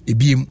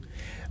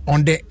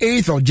 On the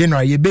 8th of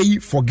January, ye be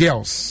for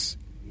girls,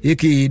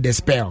 aka the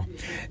spell.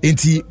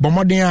 Enti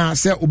bomodenya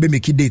se obe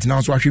make date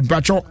now so ahwe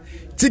pacho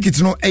ticket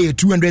no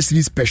 200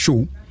 cedis per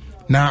show.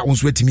 Na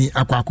unswetimi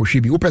akwa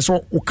akohwe bi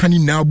opeso okani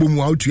na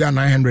bomu autu ya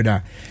 900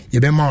 a ye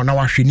be ma na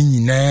wahwe ni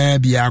nyina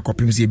bia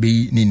akopem se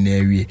be ni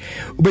na wie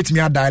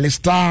obetimi dial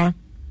star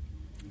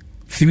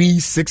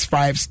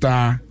 365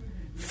 star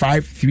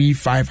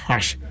 535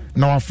 hash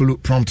na follow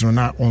prompt no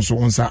na onso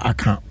onsa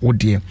aka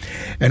wode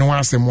eno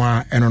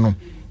wasemwa eno no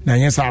na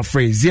yesa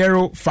phrase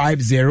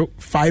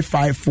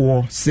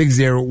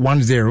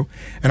 050-554-6010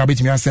 and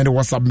obetimi send a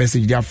WhatsApp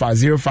message there for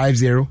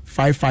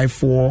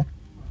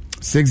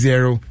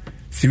 050-554-6030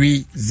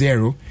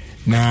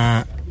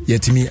 na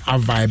yetimi a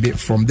vibe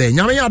from there.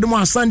 Nyame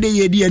Adom Sunday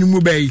yedi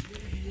animu bay.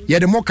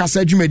 Yede mo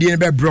kasa dwumadi ne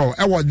be bro.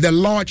 E was the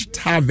Lodge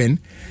Tavern.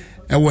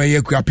 E wo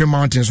ye Kuape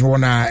Mountains wo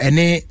na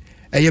ene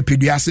eye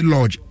Peduase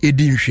Lodge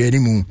edi nhwe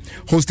mu.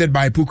 Hosted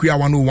by Pukuya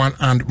 101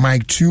 and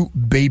Mike 2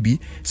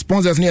 Baby.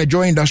 Sponsors near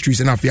Joy Industries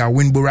and afia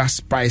Winbora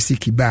Spicy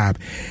Kebab.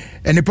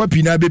 And the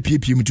puppy na be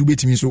PPM to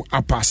betimi so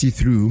pass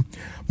through.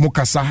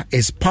 Mokasa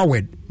is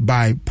powered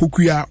by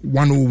Pukuya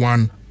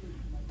 101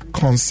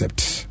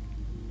 concept.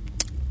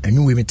 And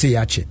you will tell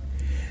yache.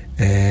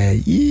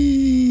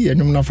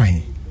 And I'm not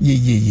fine.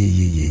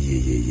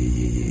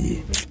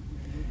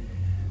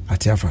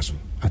 Atiafaso.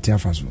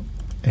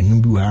 And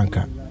you do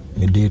anchor.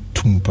 Me de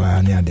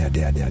tumpa near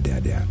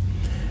there.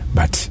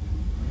 But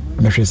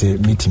I should say,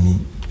 meet me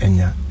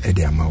enya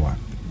ediamawa.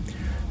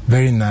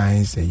 Very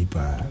nice.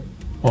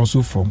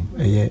 Also from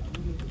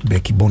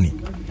Becky Bonnie.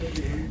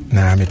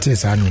 Now, I tell you,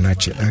 I know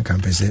not I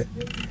can say,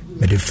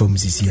 me the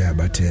films this year,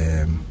 but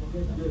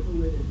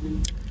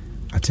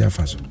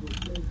Atiafaso.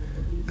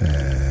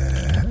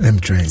 Let me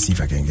try and see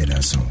if I can get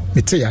that song.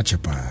 Me tell you,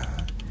 Achepa.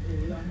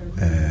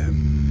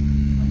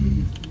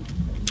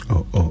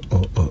 Oh.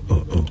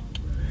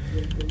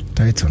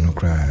 Title no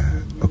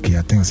cry. Okay,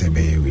 I think say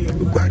be we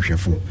go and share.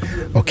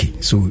 Okay,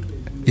 so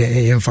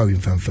yeah,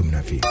 film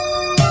na fi.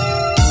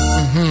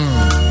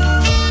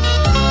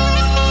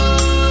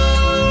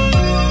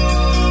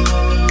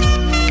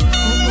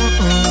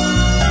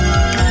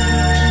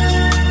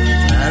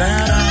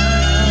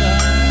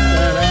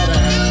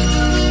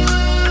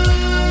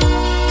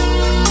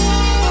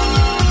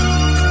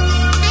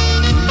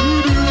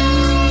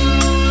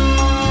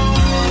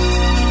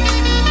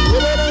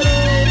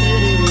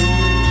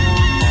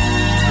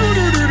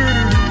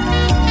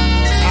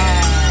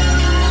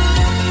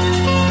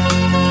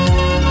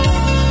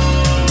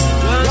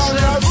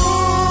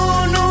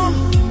 No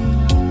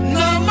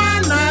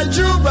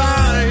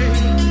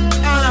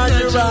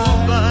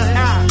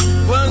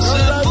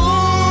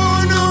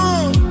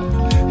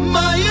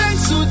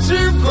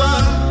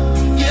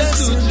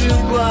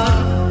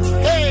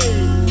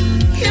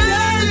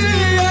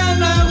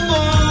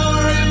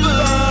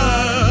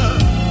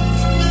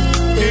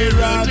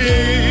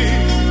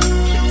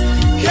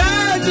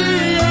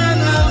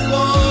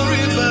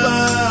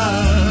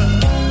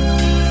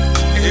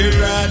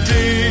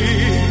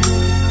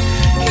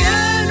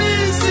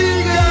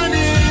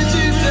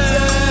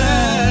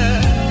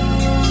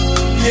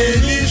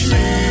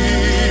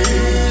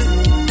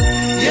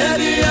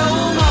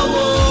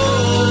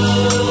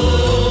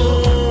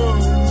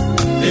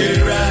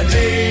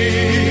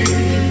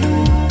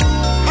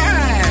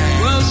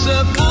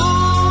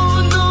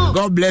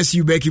God bless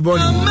you, Becky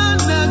Bonnie.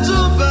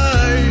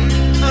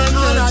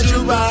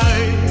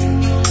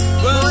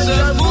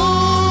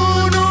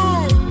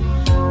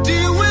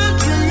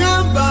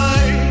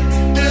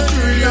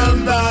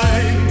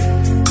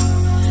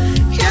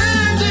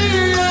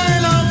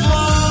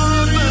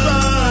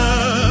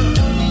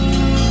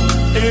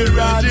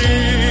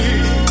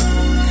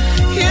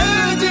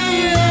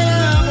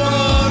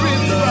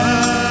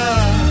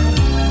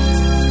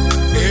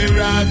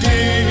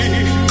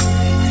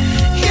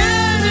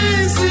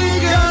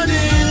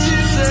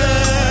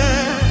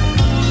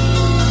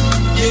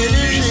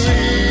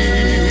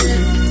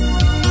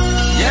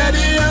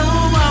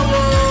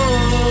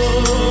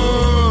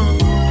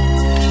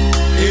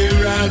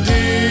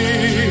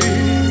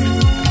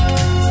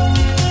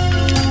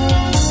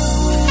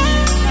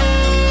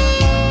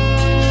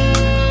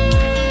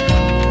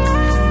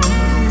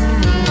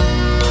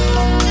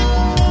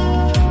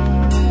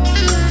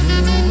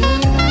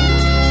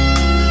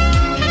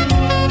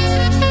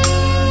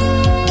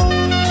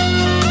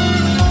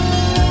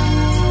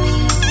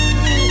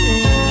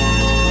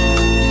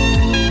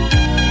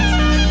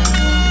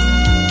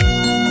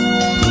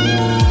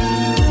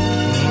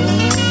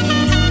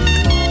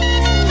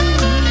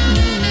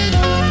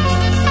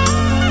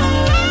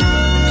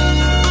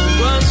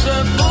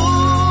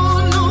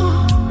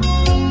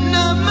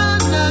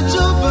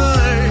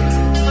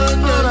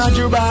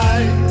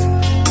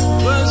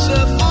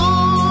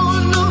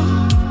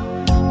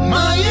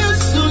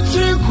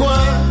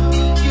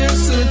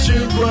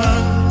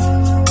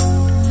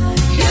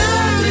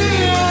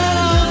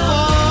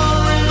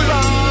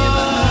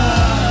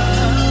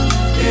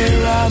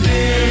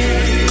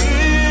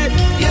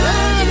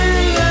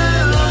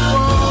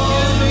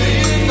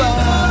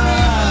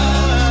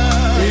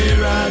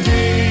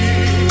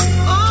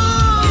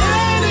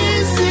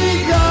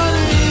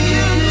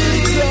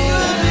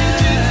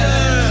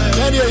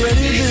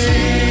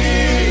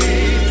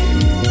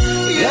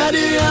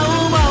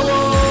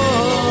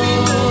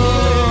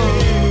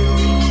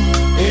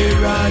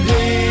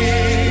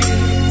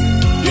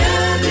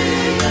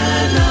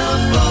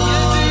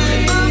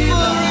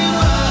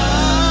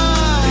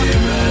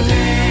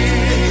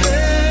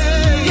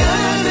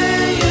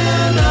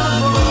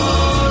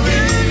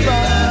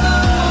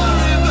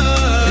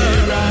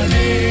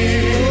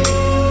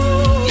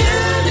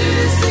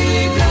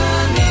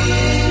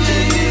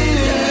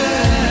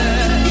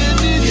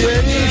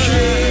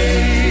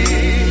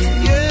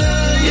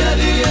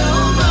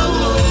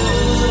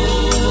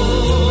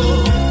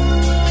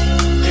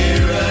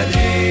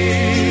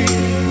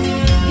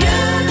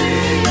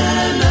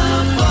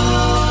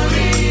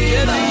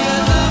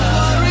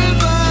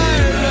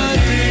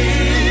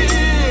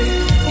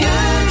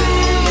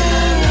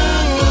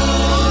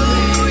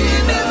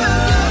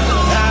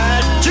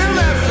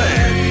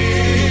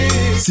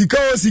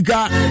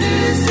 Sika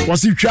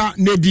wasitwa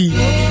nedi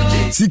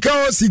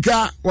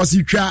sika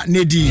wasitwa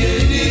nedi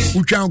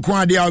utwa nko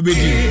ade a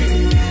obedi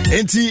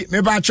enti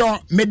me ba cho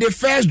me the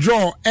first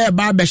draw e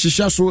ba be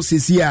hihye so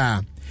sesi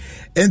a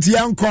enti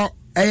yanko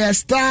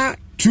star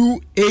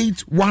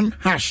 281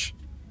 hash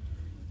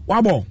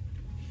wabo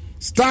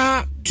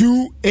star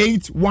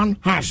 281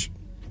 hash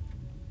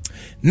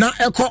na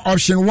echo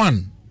option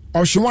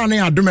 1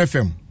 na Adom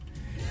FM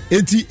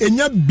enti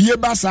enya bie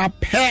ba sa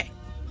pe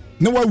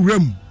na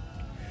wawuram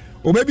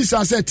o baby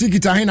sa say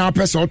ticket ahin na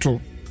pesa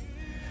auto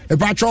e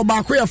pa cho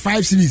ba ko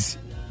 5 series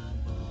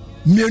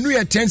mienu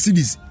ye 10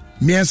 series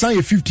miensan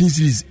ye 15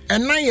 series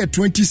and 9 ye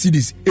 20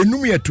 series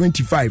enum ye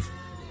 25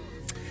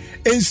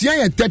 ensia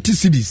ye 30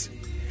 series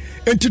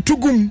enti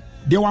tugum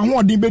de wa ho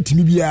odin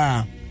betimi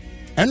bia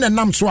and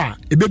nam so a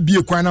e be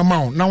bie kwan na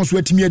mawo na so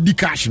atimi adi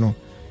cash no,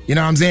 you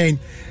know what I'm saying.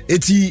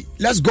 Eti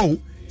let's go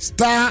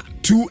star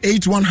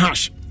 281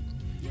 hash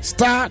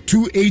star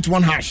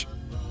 281 hash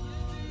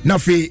na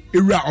fe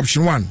ewura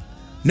option 1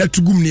 na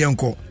tugum ne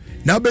enko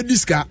na be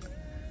diska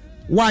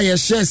why ye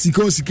share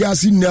sika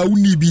si na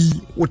uni bi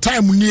wo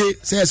time nie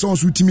say so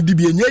so timi di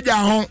bi enyeja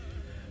ho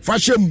fa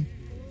hwem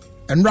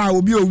enra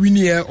obi o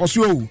wini e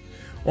oso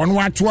ono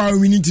ato a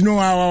wini ti no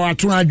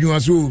ato adwun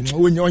so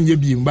onye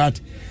bi but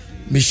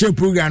me share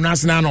program na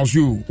na no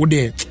so wo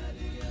de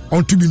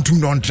on to be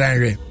ntum don try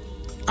re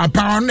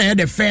apparently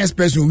the first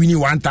person winning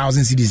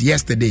 1,000 cedis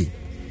yesterday.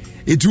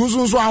 It was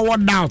also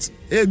award out.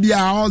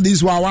 All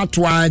this wa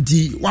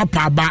 20 wa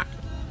paba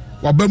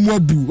wa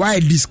bemwabu why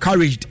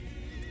discouraged.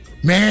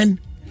 Man,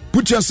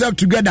 put yourself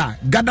together,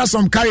 gather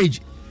some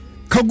courage.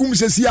 Kagum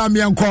se si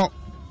ami anko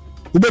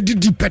ubedi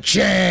di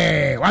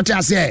peche. What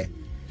I say?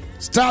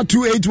 Star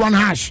 281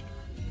 hash.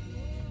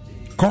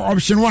 Call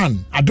option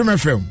 1 Adom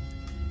FM.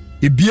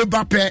 Ebie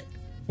bape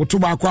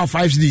otoba kwa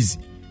 5 cedis.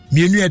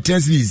 Mienu 10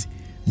 cedis.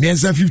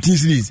 Miensa 15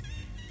 series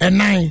and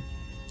 9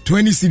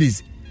 20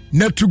 series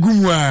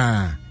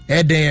netugumwa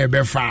eden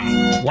befa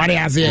what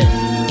I say.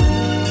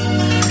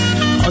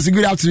 Also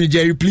good afternoon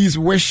Jerry, please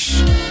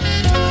wish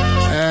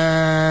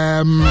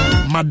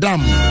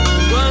Madam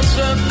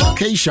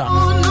Keisha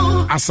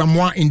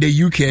Asamoah in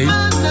the UK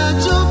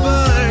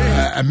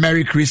a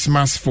Merry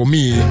Christmas for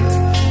me.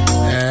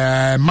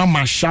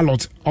 Mama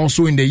Charlotte,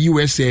 also in the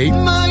USA,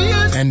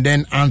 and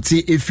then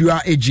Auntie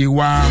Ifua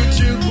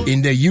Ejewa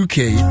in the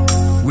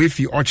UK, with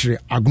the Ochre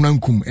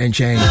Agunankum and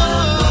Chain.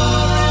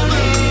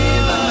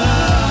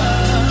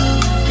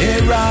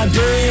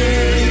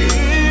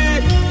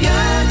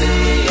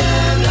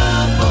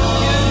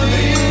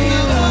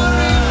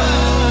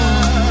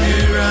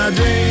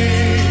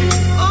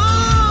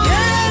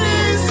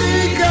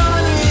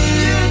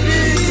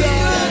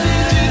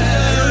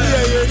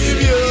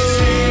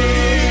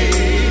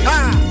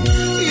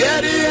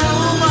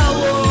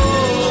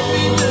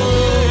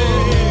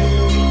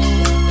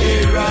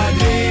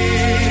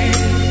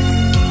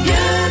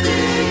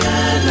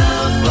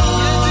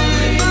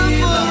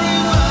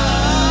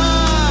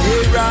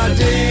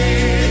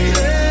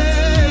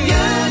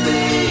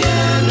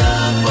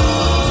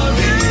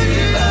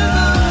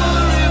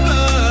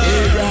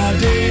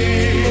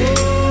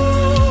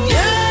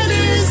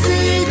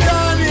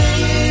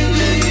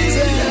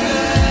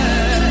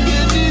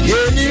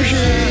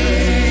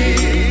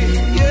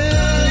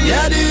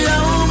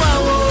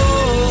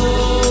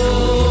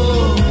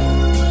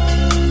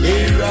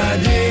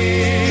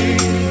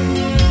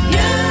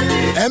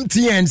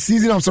 MTN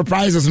season of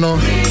surprises, no.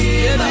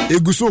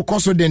 Eguso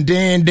koso den.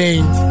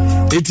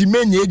 Eti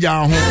menye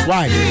ja ho.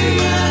 Why?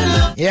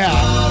 Yeah.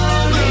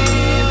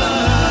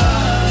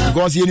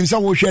 Because you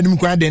himself will share them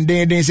kwa den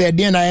say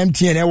den na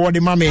MTN e wo de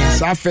mame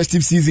sa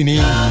festive season e.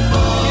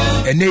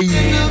 And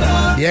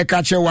they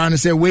catch one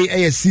say we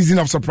a season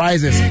of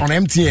surprises on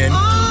MTN.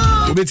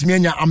 Obet me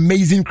anya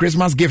amazing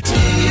Christmas gift.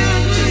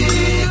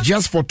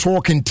 Just for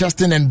talking,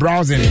 testing, and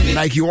browsing,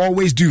 like you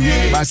always do.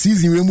 But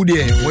season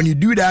when you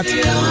do that,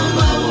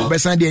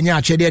 what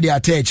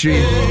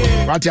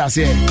I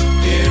say,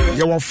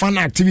 your fun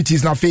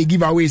activities now,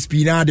 giveaways,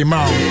 the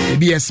mouth,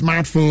 maybe a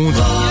smartphone,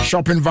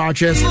 shopping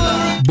vouchers,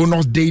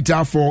 bonus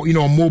data for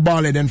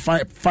mobile and then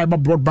fiber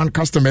broadband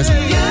customers,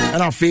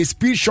 and our face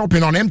speed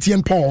shopping on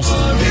MTN Pulse.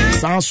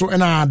 Also,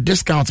 and our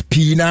discount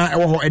pina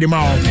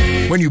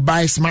when you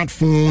buy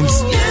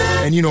smartphones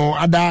and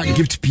other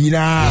gift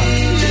pina.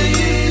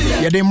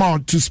 Yeah, they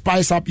want to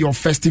spice up your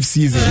festive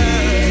season.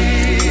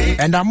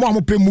 And I'm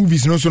more pay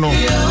movies, and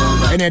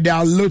there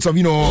are lots of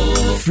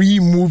free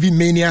movie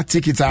mania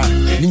tickets.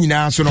 Obey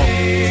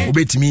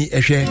me,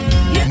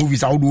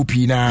 movies out do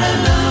pina.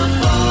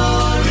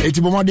 It's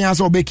more than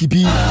so be keep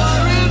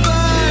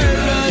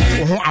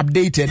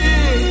updated.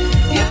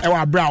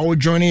 Our brow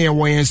journey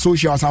and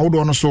socials. I would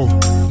want to so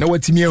now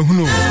what me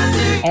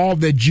all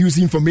the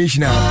juicy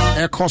information.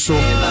 Ekoso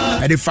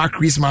at the fact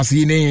Christmas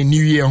in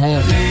New Year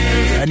home.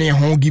 Any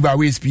home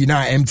giveaways be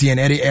now MTN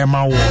Eddie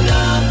Emma.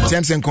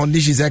 Terms and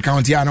conditions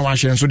account here no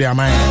share so they are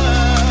mine.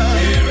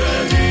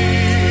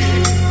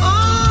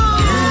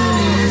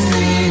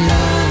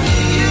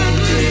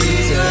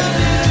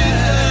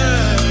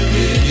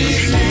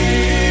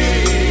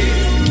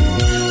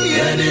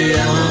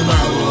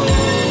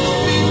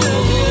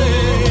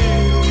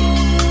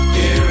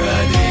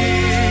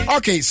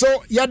 Okay, so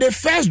you're the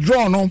first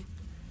draw no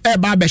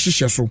eba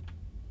beshishe so.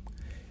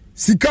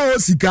 Sika o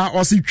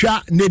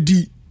sitwa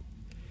nedi.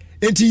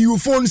 Enti you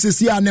phone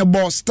sesi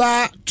anebo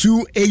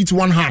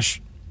 *281#.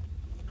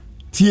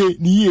 Tie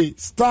niye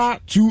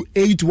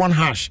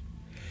 *281#.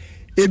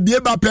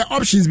 Ebieba per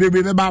options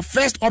baby ba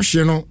first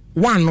option no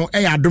one no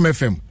Adom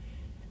FM.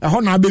 Ho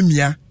na be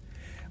mia.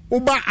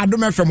 Oba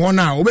Adom FM ho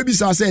na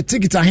obebisa say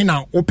ticket ahe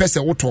na wo pese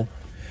woto.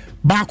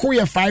 Baako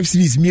ye 5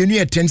 series, mienu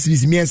ye 10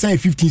 series, miensa ye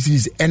 15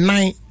 series, and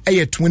 9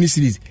 ye 20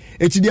 series.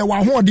 Eti de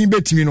wa ho odin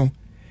betimi no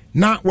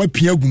na wa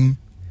pia gum.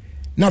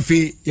 Na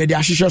fe ye de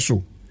ahihye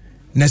so.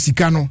 Na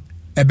sika no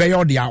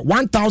ebeyo de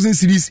 1000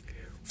 series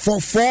for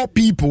 4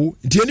 people.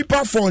 Ti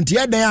enipa 4 nti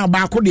e den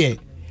abaako de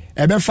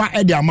ebefa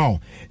e de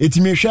amount.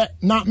 Eti me hwe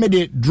na me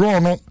de draw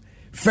no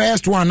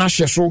first one na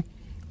hye so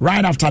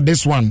right after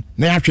this one.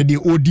 Na ahwe de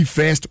OD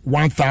first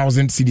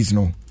 1000 series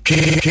no.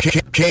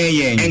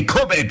 And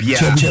Kobe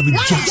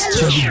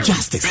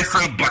Justice.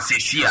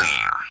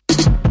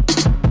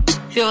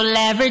 Feel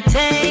every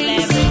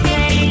taste,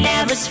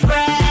 never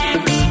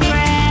spread.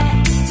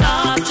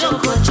 Top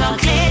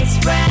chocolate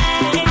spread.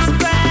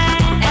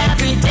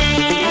 Every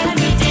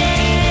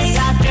day,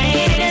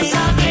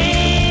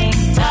 something.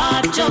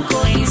 Top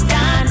choco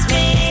instant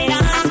mix.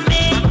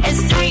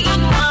 It's 3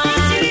 in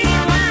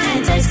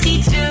 1, tasty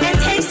too.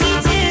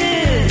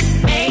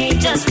 Made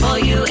just for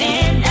you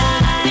and I.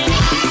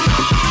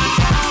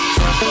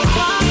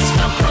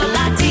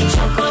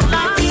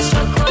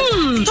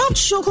 Top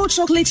Choco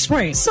chocolate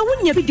spread. So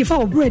when you big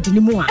for bread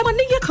anymore, I'm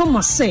gonna come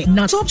must say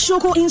now Top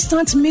Choco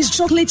instant mixed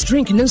chocolate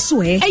drink no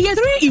sway. A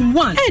 3 in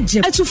 1. Edge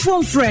to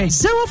phone friend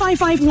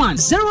 0551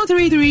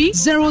 033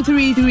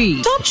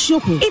 033. Top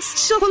Choco.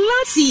 It's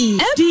chocolatey.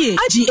 FDA.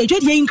 Aji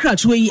ejedi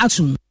incrat way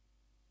atum.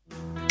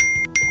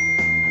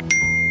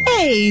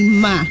 Hey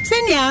ma,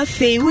 senya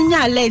fe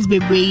wunya let's be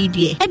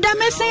brave.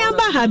 Edamesen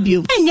aba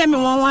habio. Enya me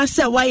wan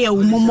say why you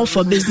momo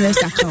for business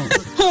account.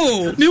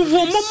 Oh, me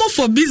momo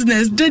for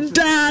business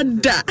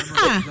dada.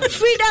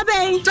 Frida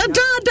Bay.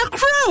 Dada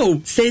crow.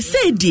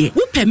 Say dear,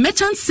 we pay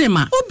merchant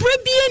sema.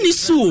 Obrebi any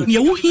so. Ye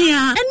wo here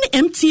any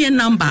MTN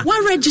number.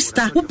 One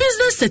register. Wo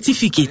business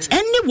certificate.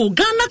 Any wo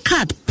Ghana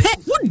card. Pay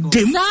wo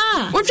dem.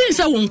 What is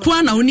a one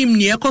kwana unim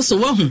near koso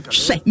wahu.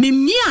 She me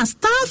mia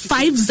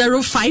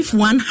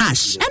 *5051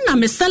 hash. And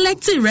I'm a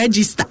selected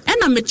register.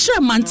 And I'm a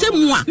chairman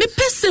temwa. Me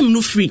pesem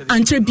no free.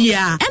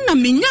 Antrebia. And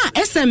I'm a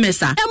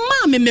SMS. And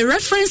ma me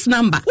reference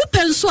number. Wo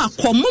penso a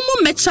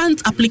momo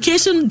merchant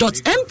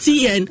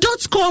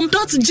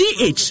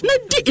application.mtn.com.gh. Na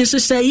di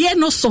insese ye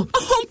no so.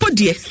 Hompo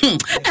die.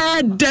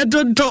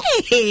 Dedodo.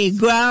 Hey,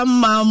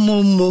 grandma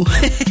momo.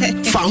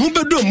 Fa ho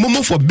bedo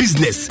momo for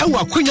business. E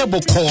wa kwanya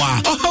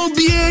bokoa. How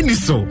be any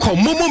so.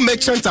 Momo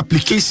merchant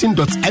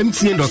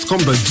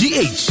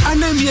application.mtn.com.gh.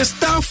 And then me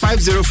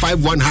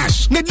 *5051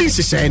 hash. Na di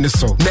insese no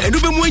so. Na edu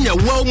be mo nya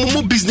wow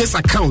momo business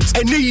account.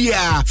 And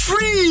yeah,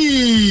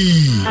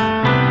 free.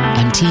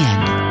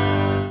 MTN.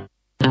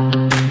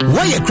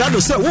 Why a crowd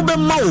of Uber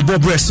Mao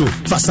Bobresso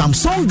for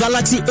Samsung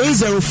Galaxy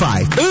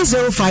A05,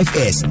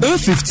 A05s,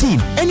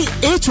 A15, any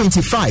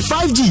A25,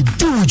 5G,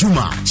 do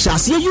Juma.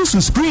 Shasia use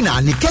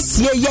screener,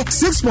 Nikasia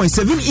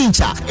 6.7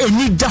 incher, and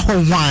need the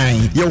whole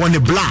wine. You want a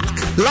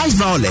black, light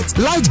violet,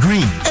 light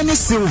green, and a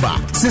silver.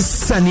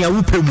 Sisania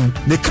Upemu.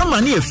 The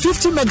Kamani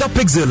 50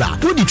 megapixel.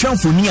 Would the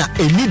Tramfonia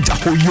and need the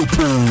whole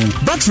yopo.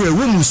 Battery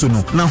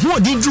Rumusuno. Now who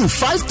did you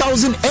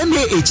 5,000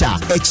 mAh?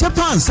 A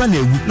Chepa and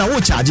Sunday. Now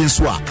charging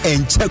swap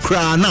and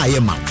checkra na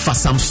yema. For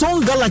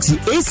Samsung Galaxy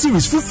A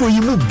series fufu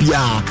yimu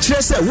bia.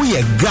 Chese we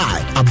a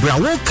guy.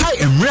 Abrawo kai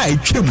emra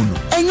etwemu.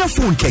 Enya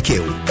phone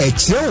kekeo.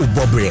 Echeo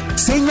bobre.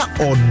 Senya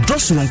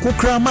odosu nko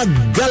krama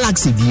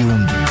Galaxy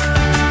view.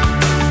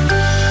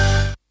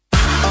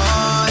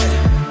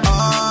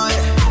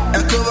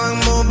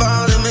 EcoBank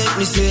Mobile to make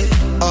me say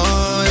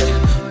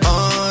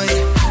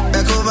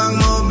EcoBank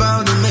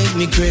Mobile to make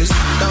me crazy.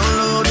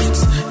 Download it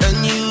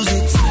and use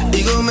it.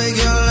 It gon' make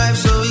your life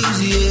so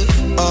easy.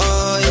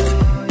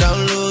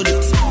 Download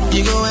it.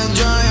 You go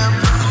enjoy it.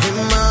 In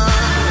my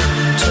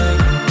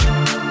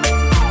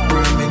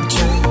branding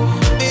check.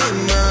 In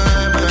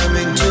my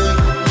branding check.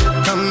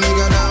 Come make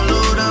a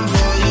download them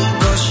for you.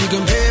 Cause you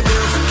can pay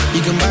bills,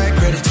 you can buy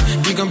credit,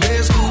 you can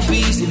pay school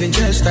fees, even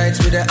just starts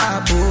with the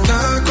Apple.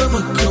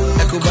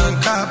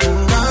 EcoBank Apple.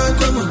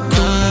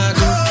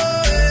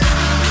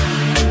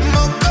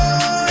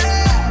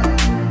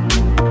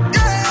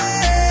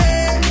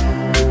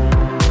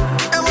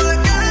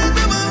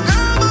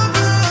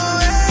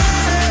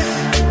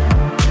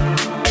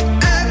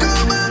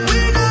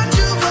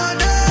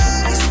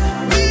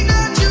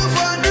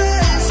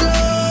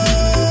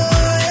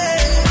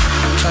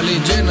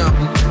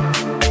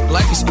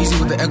 Life is easy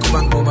with the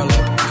EcoBank mobile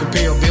app. You can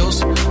pay your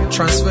bills,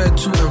 transfer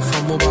to and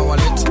from mobile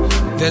wallet,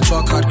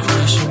 virtual card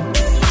creation,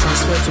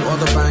 transfer to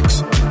other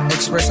banks,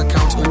 express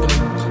account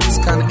opening,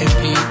 scan and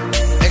pay,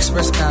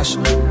 express cash,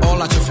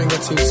 all at your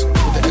fingertips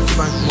with the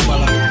EcoBank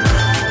mobile app.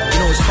 You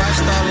know it's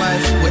 5-star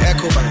life with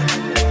EcoBank.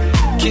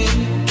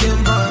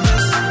 Kim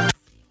promise.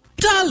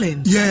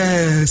 Darling.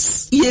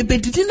 Yes. Ye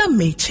bedidina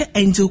meche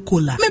Angel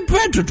Cola. Me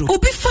bread do.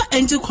 Obi fa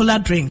Angel Cola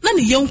drink. Na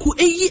ni yonku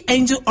eyi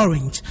Angel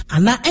Orange.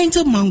 Ana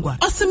Angel Mango.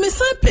 Ose me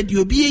san pedi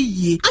obi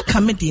eyi.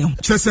 Aka me de.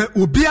 Chese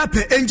obi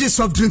ape Angel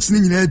soft drinks ni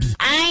nyina bi.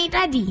 Ai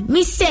daddy,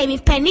 me say me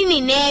penny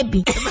ni na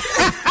bi.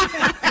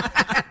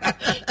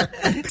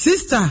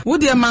 Sister, wo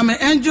de mama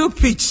Angel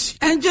Peach,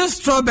 Angel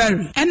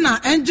Strawberry, and na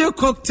Angel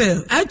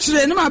Cocktail.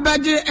 Actually, no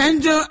mabaje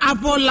Angel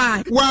Apple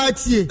Lime.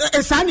 What ye?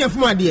 Esanya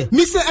fuma de.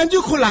 Me say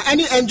Angel Cola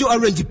any Angel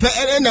Orange pe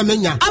na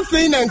menya.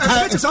 Afei na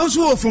nka. It's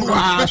also from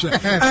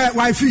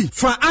wifey.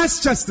 For us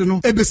just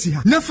no ebesi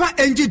ha. Nefa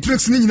Angel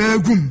drinks ni nyina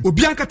agum.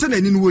 Obi akata na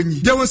ni no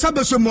wonyi. De won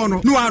sabe so mo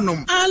no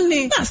anom.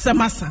 Ani, na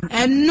samasa.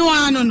 En no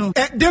ano no.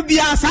 De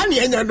bia sa na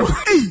enya no.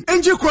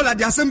 Angel Cola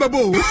de asemba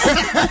bo.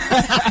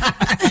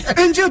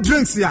 Angel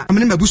drinks ya.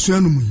 Amene mabusu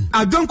anu mu.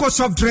 Adom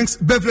Soft Drinks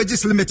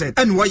Beverages Limited.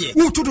 And why?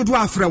 Who to do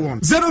afre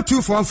one?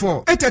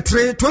 0244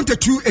 83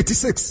 22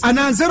 86 and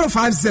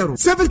 050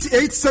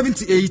 78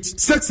 78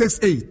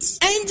 668.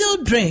 Angel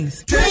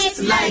Drinks.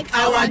 Taste like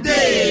our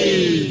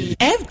day.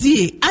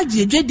 FDA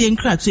ajeje den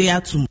kratwe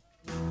atum.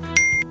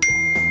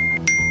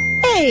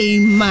 Hey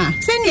ma,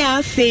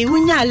 senya fe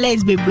wunya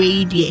legs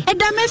bebre die.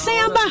 Eda mesen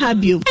aba ha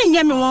bio.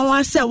 Enye me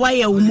wan say why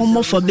you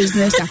momo for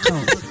business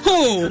account.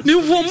 Oh, me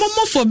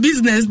momo for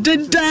business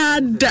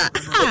dada.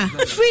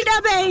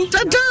 Frida Bay.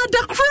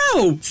 Dada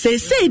crow.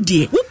 Say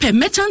dear, we pay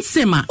merchant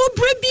sema.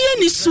 Obrebi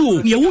any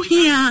so. Ye wo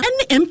here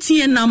any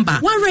MTN number.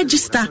 One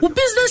register. We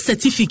business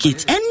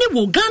certificate. Any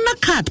wo Ghana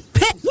card.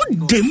 Pay wo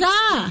dem.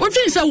 What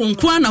is a one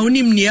kwana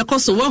unim near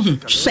koso wahu.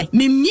 She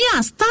me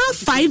mia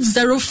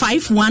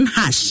 *5051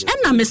 hash.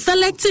 And I'm a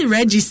selected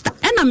register.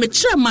 And ɛna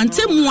mekyerɛ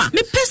mantemu a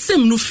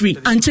mepɛsɛm no free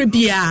ankyerɛ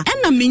biara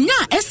ɛna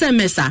menya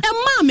SMS a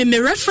ɛma me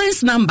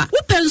reference number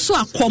wopɛ nso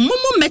a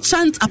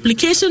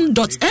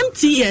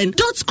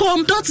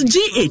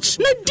komomomerchant.application.mtn.com.gh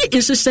na di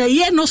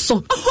nhyehyɛeɛ no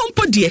so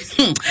ɔhompo deɛ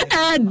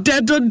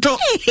ɛdɛdodo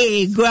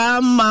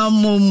grandma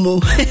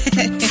momo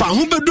fa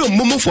ho bedo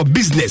momo for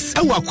business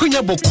ɛwɔ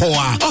akonya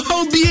bɔkɔa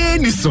ɔhaw biara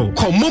ni so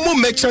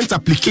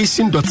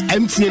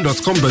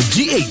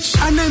komomomerchant.application.mtn.com.gh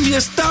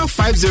anamia star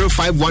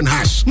 5051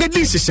 hash na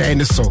di nhyehyɛeɛ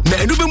no so na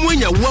ɛno bɛmu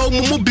anya wow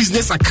momo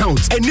business account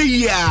ɛne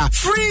yia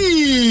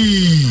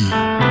free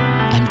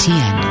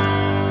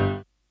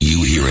MTN.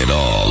 You hear it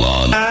all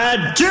on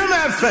Adom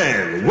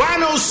FM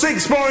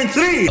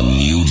 106.3.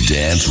 New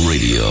Dance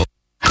Radio.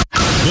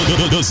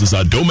 This is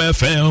Adom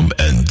FM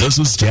and this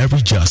is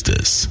Jerry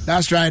Justice.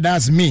 That's right,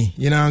 that's me.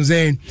 You know what I'm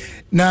saying?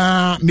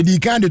 Now,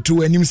 Medicande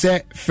to and him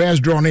say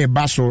first draw a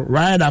basel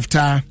right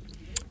after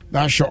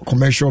that short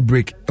commercial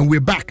break. And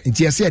we're back. And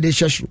you say this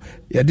show.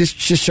 Yeah, this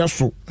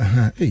show.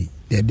 Hey,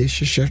 yeah, this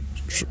show.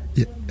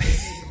 Yeah.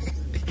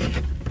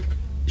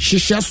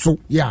 Shisha so,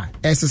 yeah.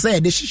 As I say,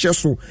 this shisha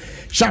so.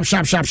 Sharp.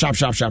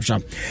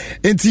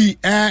 Enti,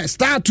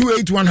 star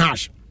 281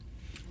 hash.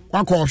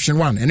 Wako option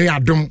 1. And we are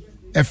Adom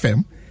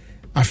FM.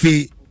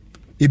 Afe,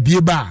 a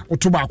beer bar.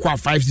 Otoba kwa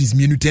 5 cities,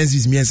 minu 10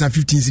 cities, minu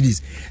 15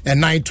 cities,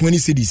 and 9, 20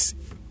 cities.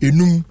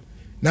 Enum,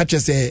 not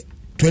just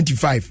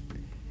 25.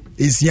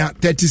 Is ya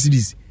 30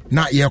 cities.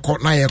 Na ye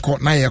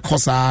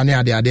kosa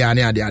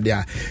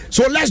ne.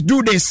 So let's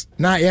do this.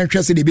 Na ye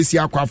interested in BC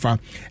Aquafa.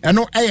 And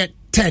no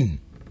 10,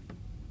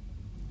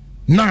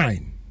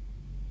 9,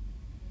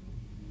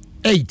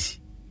 8,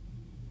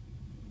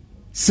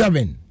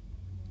 7,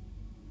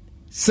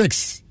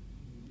 6,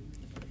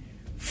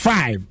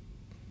 5,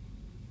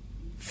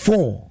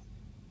 4,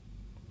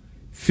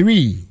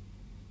 3,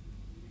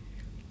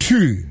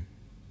 2,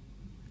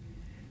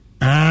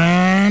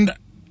 and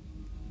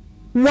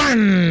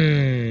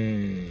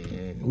 1.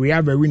 We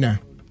have a winner.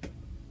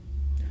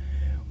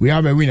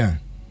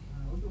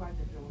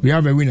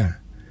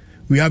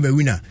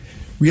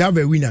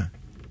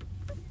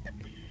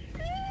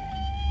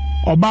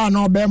 Oba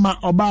no bema.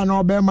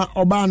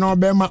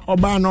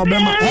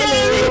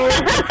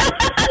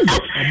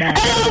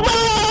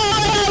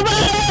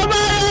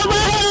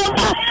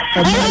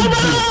 Hello.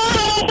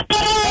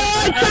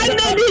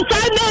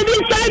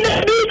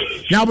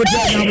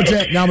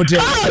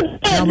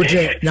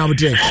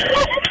 Nyabute.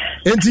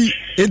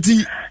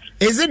 Enti,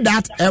 is it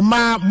that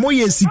Emma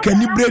moye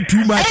sikani break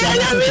too much?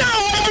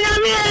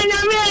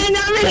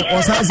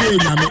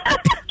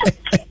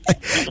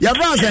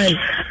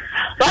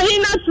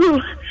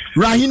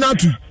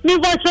 Rahinatu.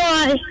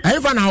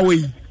 Evan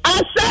away.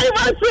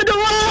 Assignment to the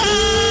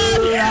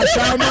world.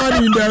 Assignment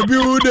in the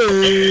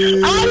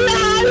building.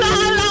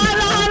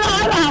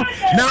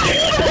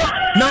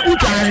 Now,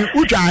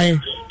 Utai.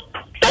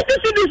 30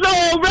 cities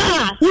over.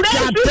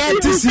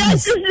 30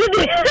 cities.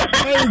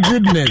 Oh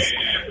goodness.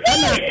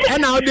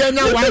 And out there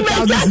now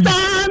 1,000 cities.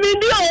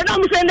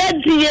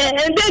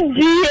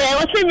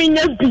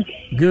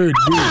 Good.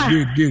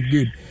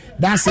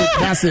 That's it.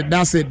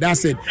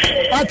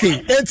 Okay,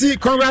 Eti,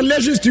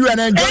 congratulations to you and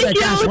enjoy the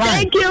cash.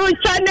 Thank you.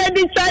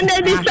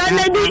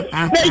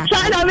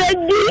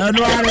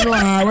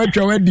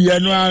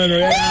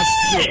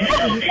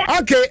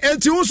 Okay,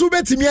 Eti, also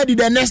bet me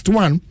the next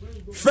one.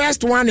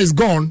 First one is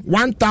gone,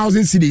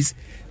 1,000 cities.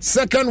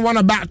 Second one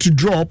about to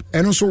drop,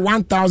 and also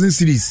 1,000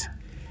 cities.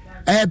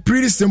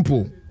 Pretty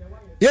simple.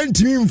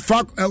 In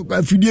fact,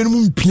 if you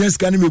didn't PS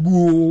can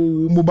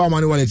mobile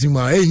money wallet,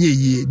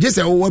 just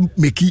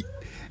make it.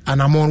 And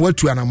I'm on what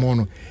to and I'm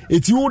on.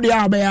 It's you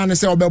there by and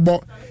say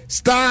about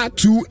star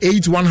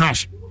 281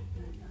 hash.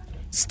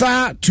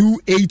 Star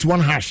 281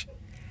 hash.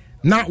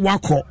 Now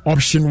wako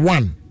option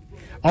 1.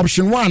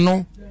 Option 1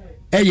 no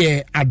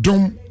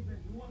Adom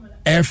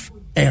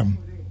FM.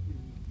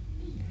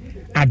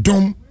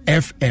 Adom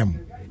FM.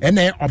 And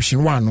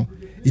option 1 no.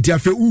 It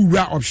have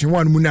option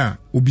 1 muna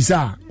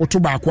obisa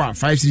otoba kwa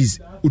 5 series,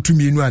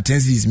 utumi nu 10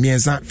 series,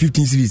 miensa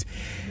 15 series,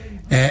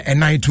 and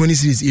 9 20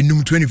 series,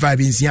 inum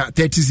 25 in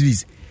 30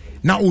 series.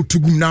 Now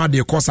utugum now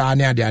the course are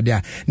near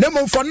there.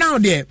 Nemo for now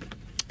there.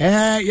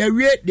 You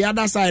read the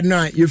other side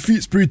now. You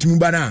feel spirit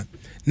mubana.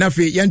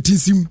 Nafi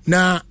yantisim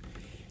na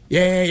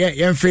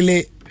feel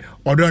it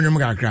or don't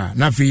remember.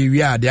 Nafi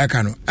we are the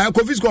akano.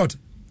 Coffee Scott.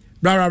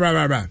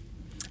 Bra.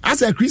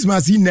 As a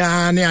Christmas in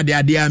near the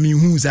idea me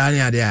who's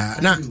near there.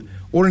 Now,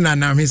 all na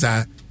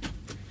hisa.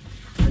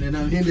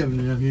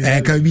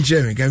 Can be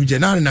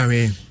now.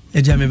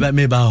 Ejame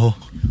me baho.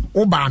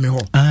 Oba me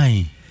ho.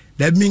 Aye.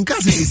 That mean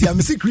kasi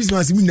I'm say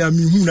Christmas mean na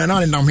me hu na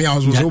na me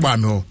house so ba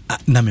me ho.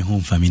 Na me home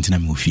family na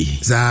me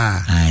ofie.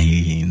 Sa.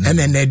 Aye. And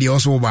then they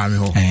also ba me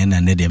ho. Na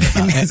ne dem.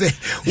 Say,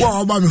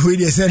 "Wa ba me ho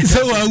dey say."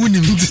 So wa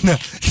wuni mintina.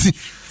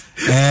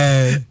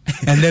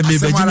 And then me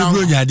beji me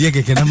bro nya de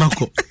keke na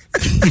mako.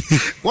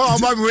 Wa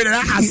ba me ho dey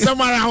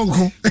asamara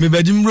ho. Me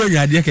beji me bro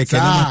nya de keke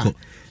na mako.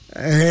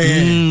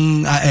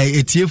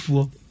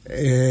 Etiefuo.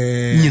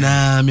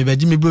 nyina me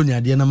baji me bro ni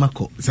ade na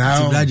mako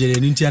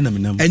gradually ni ntia na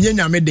menam enye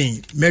nyame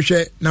den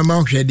mehwe na ma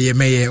hwe de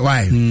meye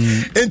why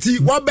enti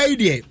what by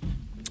there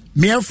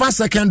me emfa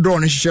second draw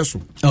no hye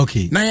so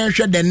okay na yen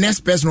hwe the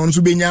next person on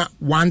so benya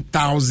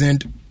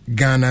 1000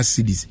 Ghana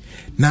cedis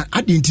na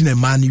adenti na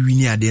man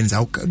wini ade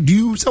nza do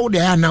you say what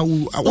they na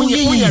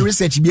when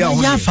research bia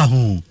o ya fa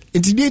ho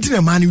enti denti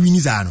na man wini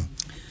za no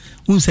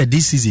who said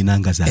this season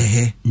angasa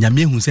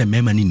nyame hu say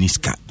mema ni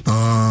niska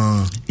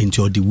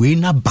into the way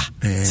na ba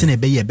se na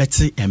be ye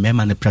beti e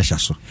mema ne pressure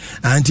so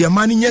anti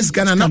amani nyes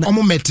kana na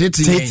omo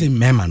metete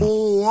mema no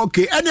oh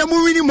okay ene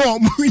mo wini mo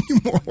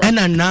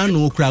ena na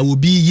no kra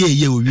obi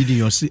ye o reading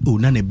your say oh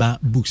na ne ba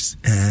books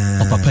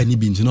o papa ni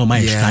bi no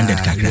my standard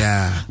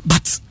kakra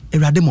but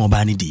erade mo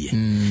ba ni die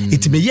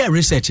it be ye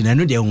research na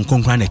no de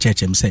nkonkran na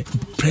church em say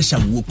pressure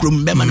wo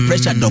krom be man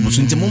pressure double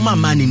so nti mo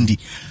mama ni ndi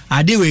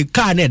ade we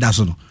car na da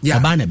so no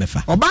oba na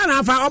befa oba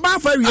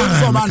fa wi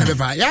so oba na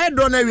befa ya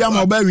do na wi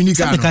ama oba wi ni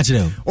car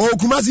o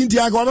kuma sinti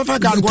aka oba fa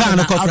car ko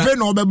afa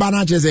na oba ba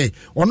na che say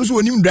ono so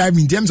onim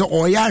driving dem say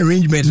o ya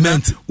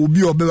arrangement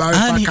obi oba ba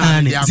fa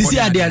car ya sisi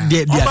ade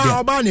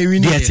oba na wi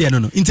ni no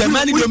no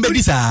intermani do be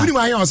this uni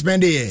wa ya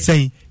spend here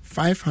say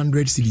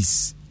 500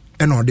 cedis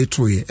and or the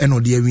toy and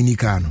or the winning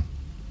car no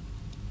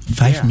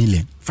 5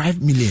 million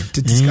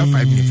to discuss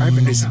 5 million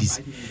 500 cedis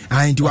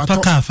and you are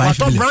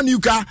talking brand new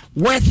car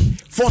worth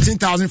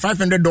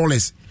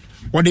 $14,500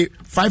 or the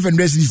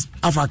 500 cedis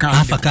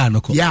Africa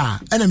no yeah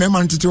and a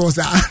man to was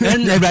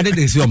and everybody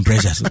they see on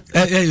pressure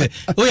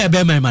oh yeah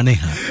bear my money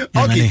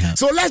okay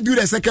so let's do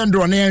the second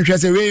draw and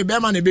say we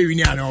bear money be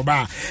winning and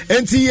oba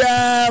and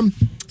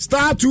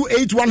star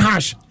 281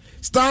 hash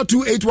star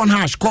 281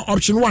 hash call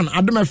option 1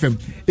 Adom FM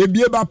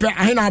ebie ba pe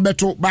ahena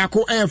abeto ba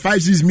ko 5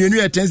 series mienu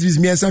 10 series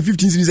miensa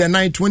 15 series and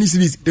 9 20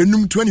 series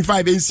enum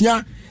 25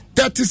 ensia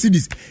 30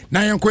 series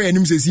na yenko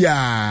enum sesi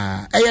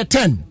a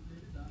 10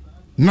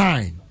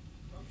 9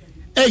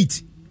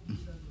 8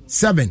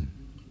 7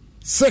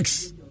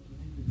 6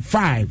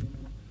 5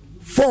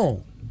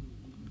 4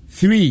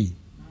 3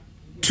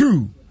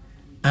 2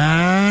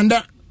 and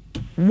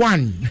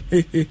 1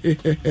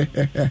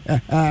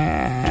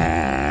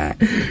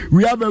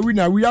 we have a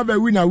winner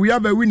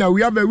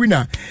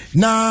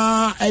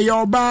na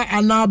eyoba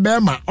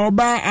anabema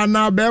oba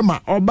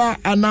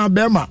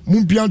anabema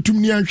mumpiantum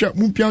ni anhwe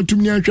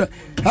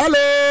hello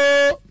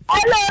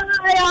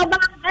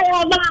eyoba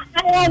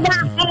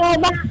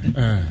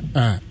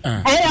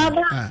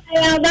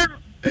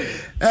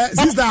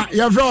sister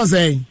your friend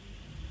say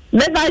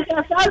me ba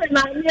sorry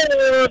my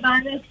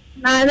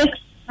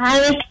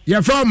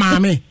you're from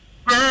mommy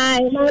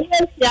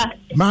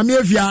Mami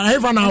Efia,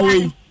 have an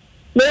away.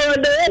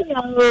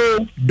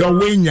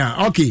 Dowenya,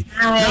 okay.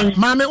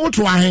 Mami, what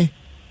do I?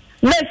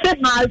 Let's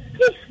my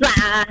sister.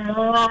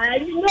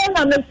 You know,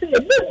 I'm a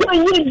sister. Look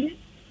on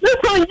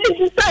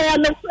you, say,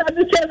 I'm a friend.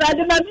 I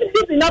didn't be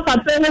enough of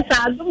parents. I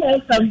don't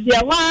have the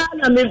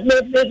one. I'm a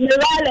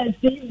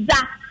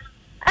that.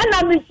 And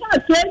I'm in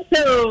charge,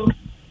 too.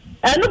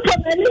 And look at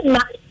me,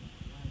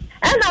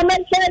 and I'm a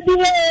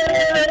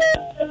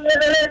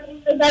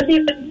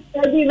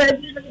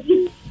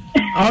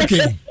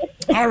okay.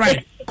 All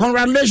right.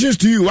 Congratulations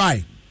to you.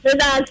 Why?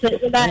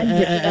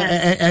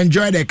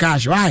 Enjoy the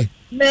cash. Why?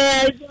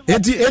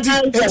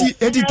 80,000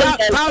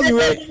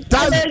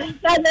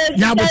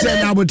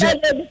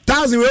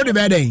 the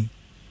bedding.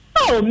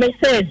 Oh, me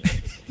said.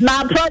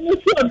 My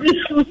promise to be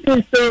school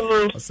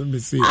so.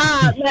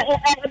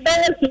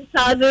 Better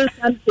 2,000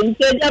 something.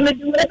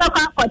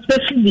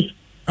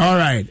 All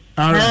right.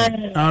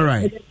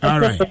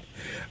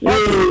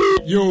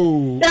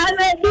 Yo.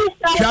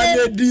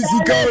 Kennedy,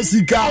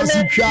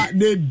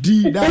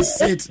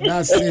 that's it.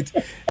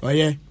 Oh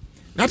yeah.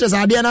 That is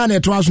idea na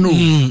it was no.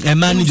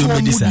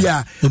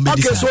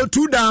 Okay, so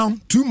 2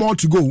 down, 2 more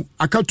to go.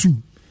 Aka 2.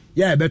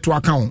 Yeah, better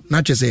account.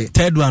 Not just say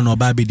third one or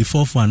baby the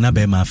fourth one na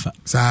be mafa.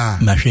 Sa.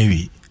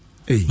 Mahwewi.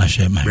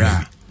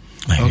 Mahwewi.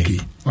 Okay.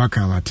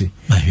 Wakamati.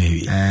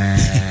 Mahwewi.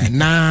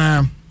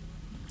 Na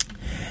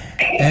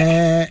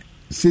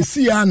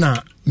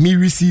Ceciana me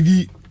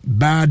receive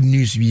bad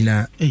news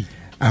bina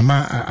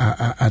ama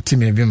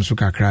atime vim so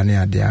kakra ne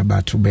ade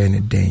aba to be ne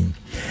den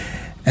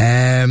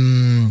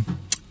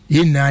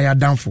yina ya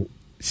danfo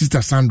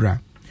sister Sandra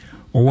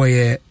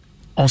owoye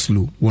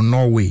Oslo wo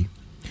Norway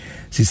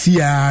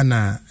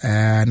Ceciana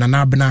na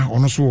nabna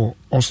ono so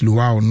Oslo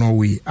wa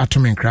Norway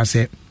atome nkra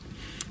se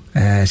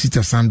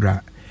sister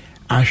Sandra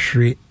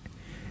ahwe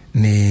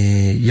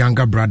ne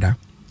younger brother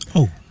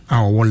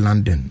our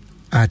London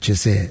I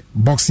say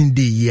Boxing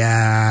Day,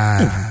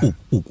 yeah,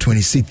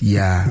 26th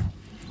year,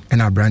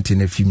 and I brand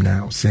in a film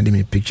now, sending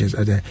me pictures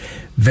of a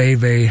very,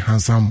 very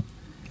handsome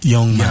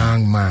young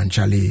man,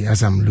 Charlie,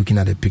 as I'm looking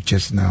at the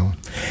pictures now.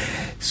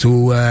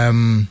 So,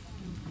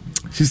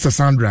 Sister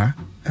Sandra,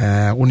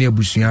 only a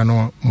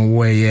Busiano,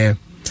 Mowe,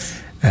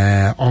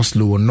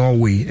 Oslo,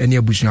 Norway, any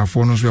a Busiano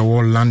phones were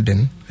all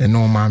London, and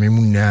no mammy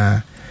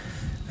Muna,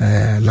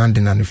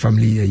 London and the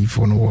family, if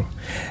on all.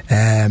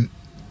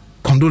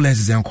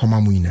 Condolences and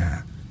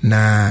Komamina.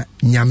 na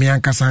nyame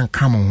ankasa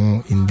come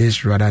on in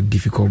this rather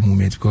difficult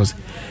moment because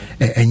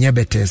enye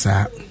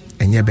betesa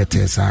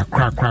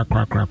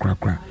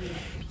cra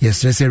yes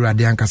say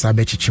rade ankasa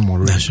be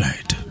chichimoro. That's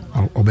right.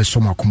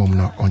 Obesoma komom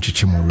no on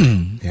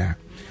chichimoro. Yeah.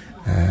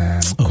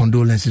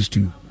 Condolences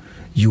to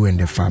you and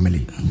the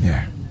family.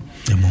 Yeah.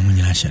 The moment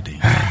you shade.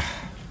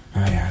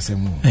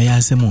 Ayasem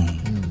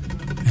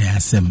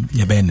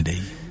ya ben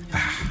day.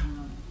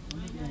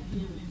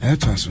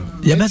 Etaso.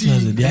 Ya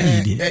beto dia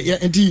idea.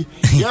 Enti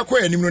ya kwa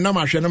anim no na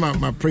ma hwe na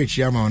ma preach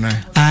ya ma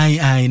ona.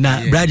 Ai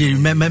na brother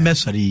me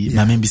sorry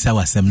ma me bisa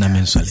wasem na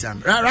me sorry.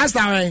 Rasta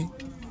way.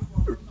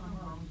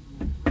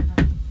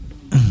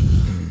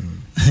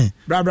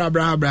 Bra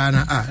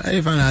na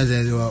I find as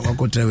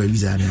wakotra we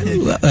visa na.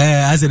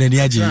 Ase na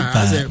dia ji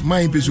pa. Ase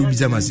my peso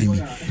visa masimi.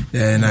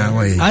 Na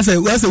way.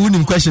 Ase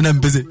wunim question na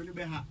mpese.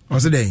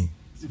 Ose dey.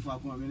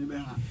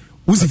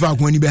 Usifa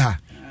akwan ni be ha.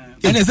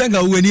 Ene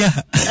senga uweni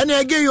ha. Ene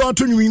age yo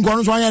to nwi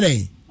nkon so anya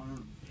dey.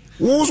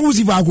 Wo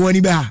usifa akwan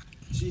ni be ha.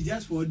 She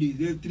just 4 days.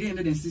 They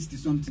 360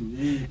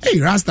 something. Hey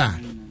Rasta.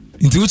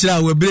 Into which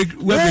we break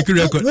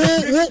record. We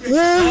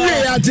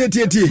ya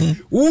tete.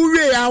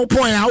 We ya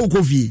point ya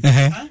ukofie.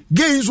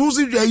 Gains who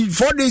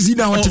 4 days in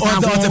now to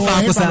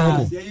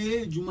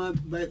Juma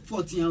by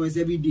 14 hours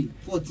every day.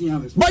 14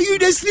 hours. But you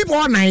they sleep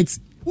all night.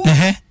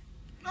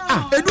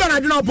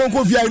 Eduana do not pon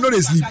kofie, you know they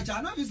sleep.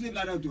 I not sleep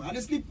like that too. I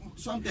sleep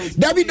sometimes.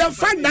 There be the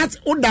fact that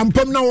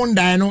odampam na one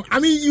die no. I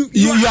mean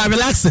you are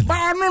relaxing.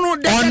 But no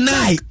all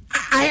night.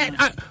 I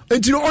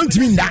you know on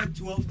mean that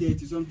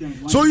 12:30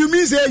 sometimes. So you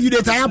mean say you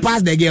dey tire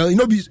pass the girl, you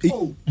know be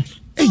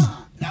hey.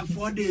 That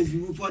 4 days.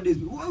 What do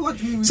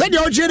you mean? Say the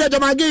old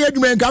that my gay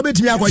adwuma nka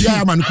betimi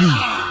akwaja man ku.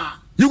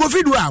 You go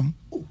feed am.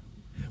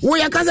 Wo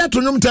ya kaza to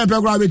nyum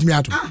tempe kwa betimi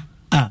ato.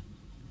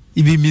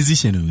 You be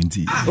musician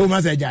indeed. Oh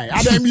my say jai.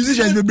 Other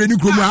musicians be brand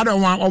new I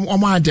don't want on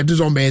my attempt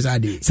on base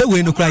ade. Say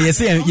we no cry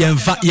say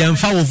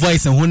yemfa wo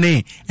voice ho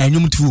ne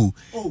enwum tu.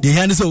 The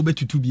hand say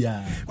obetutu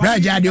bia. Bra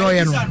jai de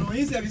oye no.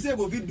 He say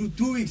go fit do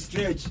 2 weeks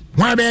stretch.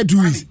 Why be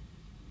 2 weeks?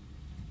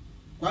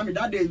 Kwame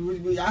that day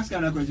we ask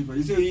another question for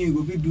you say you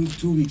go fit do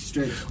 2 weeks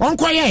stretch.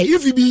 Unko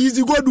if you be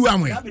easy go do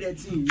am we.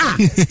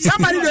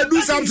 Somebody dey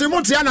do something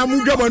mo tia na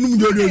mu dwaba num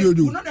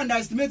do. You not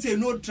underestimate say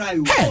no try.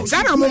 Hey,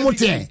 sana mo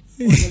tia.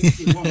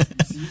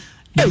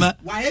 Mama,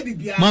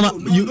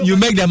 you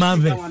make the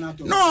man vex.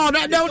 No,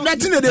 that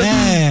thing they do.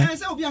 I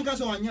say Obianka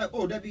so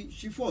on that be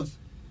she force.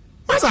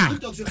 Masa,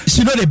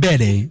 she know the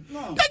bed eh.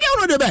 No. That girl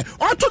know the bed.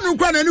 Oto nu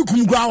kwa na ni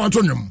kum kwa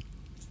oto num.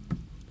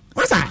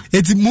 Masa,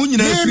 eti mu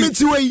nyina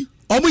free.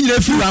 Omo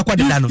nyina free akwa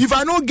de da no. If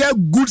I don't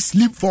get good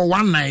sleep for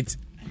one night,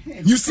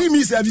 you see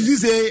me say you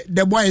say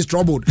the boy is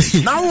troubled.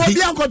 Now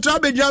Obianka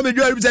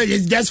trouble say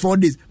it's just 4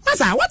 days.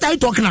 Masa, what are you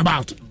talking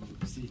about?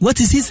 What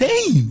is he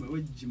saying?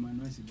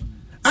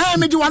 I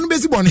am one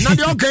busy born. Now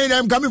they okay.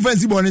 I'm coming from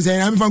Sibon and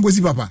saying I'm from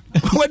Gosi Papa.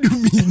 What do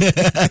you mean?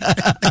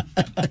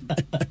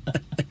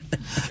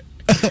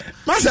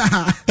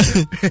 Masa,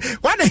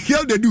 what the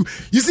hell they do?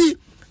 You see,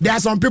 there are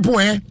some people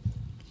if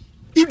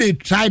they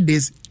try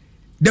this,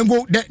 then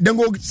go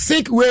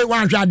sick way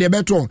one try the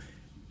better.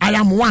 I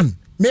am one.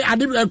 May I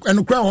did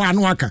and cry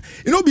one worker.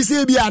 You know, be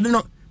say be I don't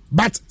know.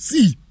 But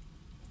see,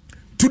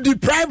 to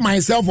deprive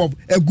myself of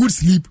a good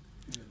sleep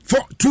for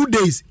 2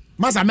 days,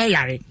 Masa me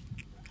yare.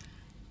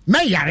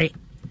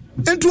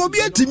 Enti obi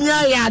atimi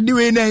ya de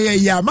we na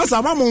ya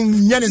Masa mama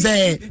nya ne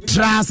say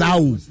trust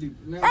how.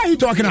 What are you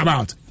talking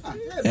about?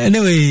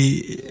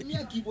 Anyway,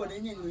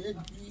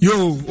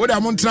 yo, what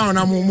am on town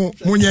na mo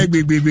nya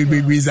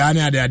gbegbegbegbe za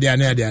na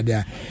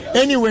ade.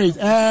 Anyways,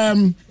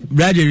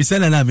 brother you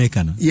send an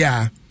American.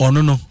 Yeah.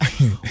 Ono no.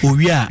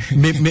 Owi a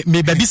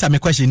me baby sa me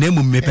question na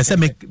mu me pese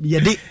me ye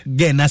de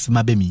get na se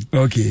mabe mi.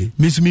 Okay.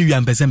 Me so me wi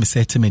am pese me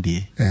set me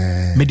de.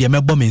 Me de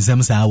me bo me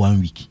nsam sa 1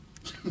 week.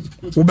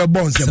 We be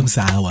born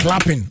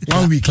clapping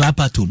 1 week.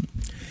 Clapperton.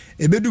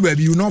 Ebedu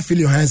baby, you not feel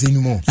your hands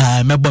anymore.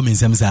 Me bo me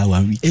nsam sa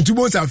 1 week. Into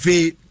both are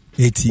fe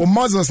 80. O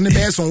muscles ne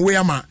be some way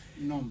am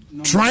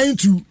trying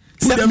to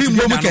put them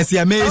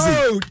together.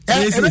 Amazing.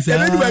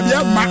 Ebedu baby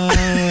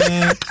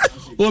am.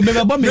 Oh, me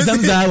bo me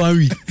nsam sa 1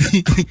 week.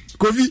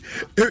 Kofi,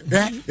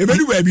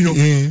 ebedu baby no.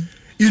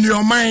 In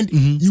your mind,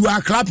 you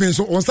are clapping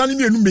so on standing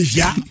me enu me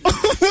hia.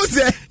 Who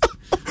say?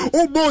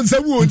 Oh, bon, say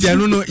wo.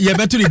 No, you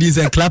better read this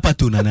and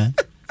Clapperton nana.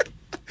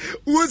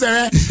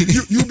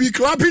 You be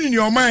clapping in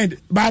your mind,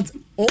 but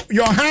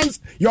your hands,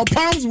 your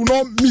palms will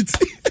not meet.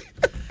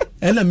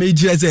 And I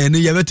made you say,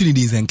 you have to need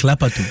this and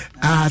Clapperton.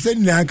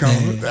 Send me a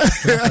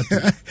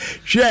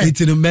share it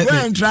in the go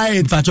and try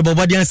it. Patch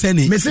body and send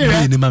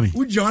it. Mommy,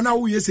 would you know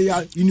who you say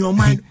in your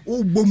mind?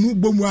 Oh,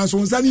 boom, and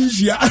so sunny.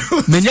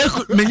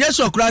 Menya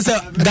so cross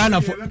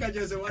Ghana for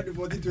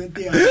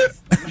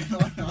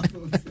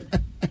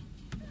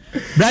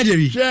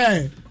Bradley.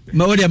 Share.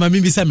 My order, my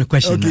maybe some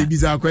question. Okay,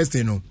 bizarre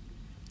question. No.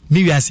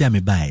 Maybe I say I'm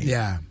a buy.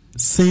 Yeah.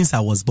 Since I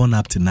was born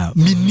up to now,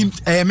 me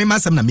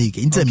masam na make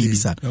inter me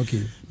bisa.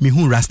 Okay. Me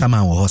who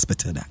Rastaman or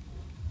hospital that.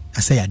 I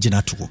say I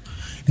jina to.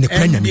 Ne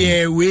kranya mi.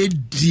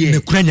 Ne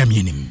kranya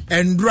mi nim.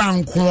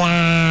 Endran kwa.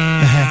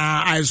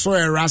 I saw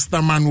a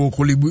Rasta man who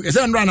Kolibu. Is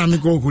Andra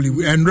Namiko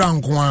Kolibu and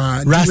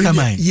Rankwa Rasta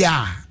man.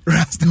 Yeah.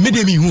 Rasta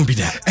me who be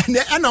that. And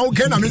I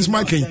can I'm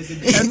smoking.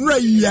 And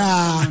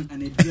yeah.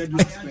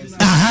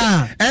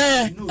 Aha.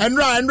 And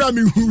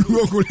me who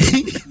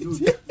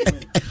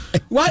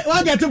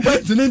Why get to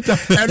president?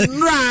 And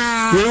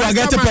we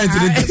get to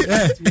president.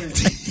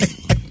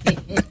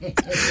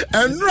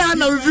 And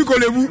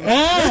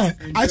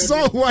I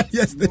saw one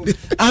yesterday.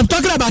 I'm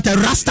talking about a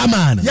Rasta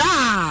man.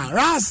 Yeah,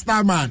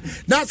 Rasta man.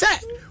 That's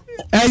it.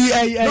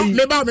 Hey.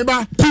 Meba.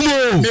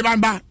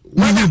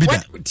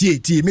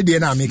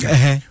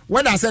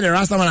 When I said the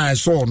Rasta man I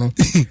saw, no,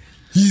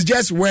 he's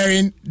just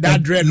wearing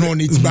that dread on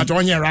it, but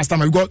on your Rasta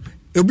man, we got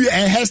it'll be a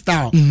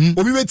hairstyle.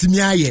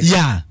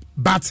 Yeah,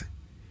 but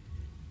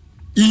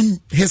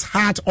in his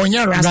heart on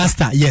your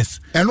Rasta,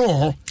 yes. I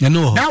know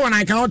that one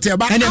I cannot tell.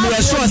 But and then we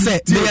are sure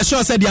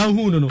said the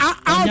who no.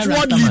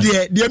 Outwardly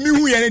there me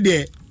who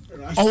there.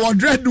 Our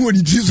dread no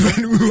the Jesus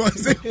when we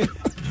was.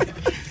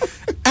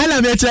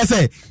 Ella me try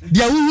say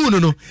the who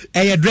no.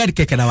 A dread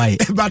keke na why.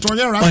 But on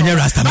your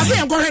Rasta. I say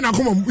I'm going na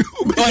come on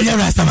your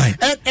Rasta man.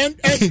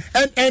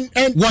 And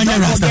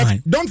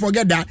don't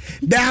forget that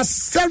there are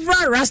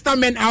several Rasta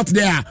men out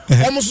there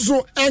almost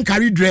so and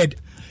carry dread.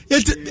 Yeah,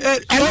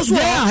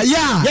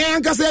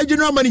 can say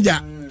general manager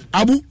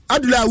Abu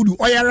Abdullah Udu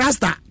or a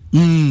Rasta.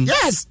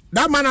 Yes,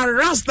 that man a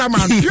Rasta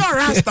man, pure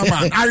Rasta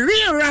man, a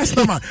real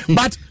Rasta man.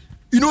 But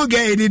you don't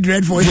get any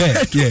dread for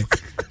it. Yeah.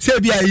 Say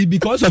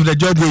because of the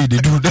job way they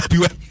do that.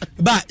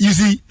 But you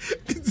see,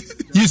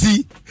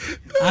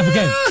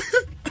 African.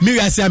 Maybe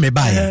I say I'm a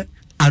buyer.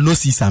 I know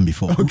see some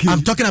before. Okay.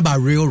 I'm talking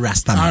about real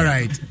Rasta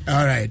man.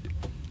 All right.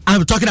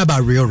 I'm talking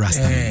about real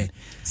Rasta man.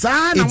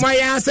 Sa na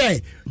why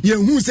say ye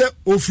hu say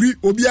ofri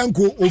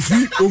obianko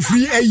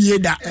ofri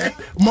eyeda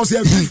mo say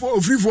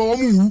ofri for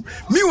omu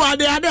me wa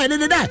there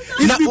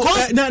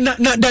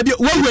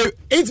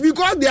it's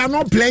because they are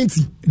not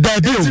plenty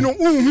you know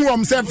who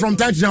themselves from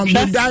time to time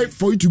they die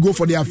for you to go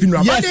for their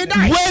funeral. Yes. But they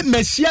die where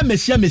mesia me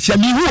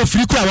who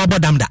ofri kura wa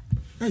bodam da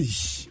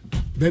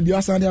baby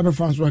asan dey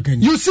fans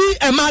working. You see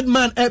a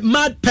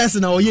mad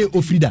person or ye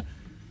ofrida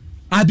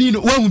abi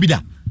no who be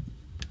that.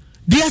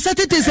 The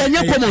certain is a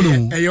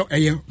common.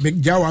 Make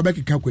Jawa back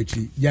a calculate.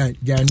 Yeah,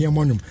 near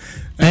monum.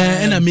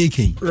 And I'm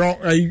making.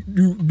 I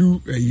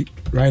do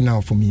right now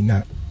for me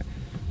now.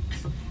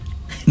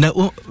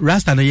 Now,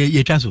 Rasta,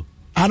 ye chasso.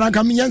 And I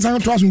come in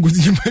and trust me.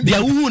 They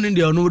are wound in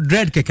the no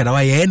dread cake.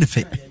 I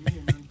anything.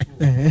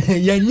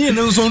 Yan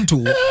no son too.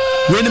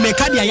 When the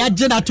Mecadia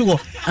Yajana to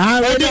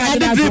I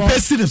had 3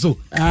 person so.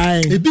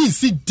 I be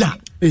sit down.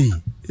 A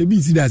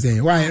be sit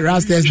down. Why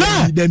Rastas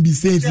then be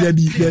saints then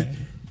be there.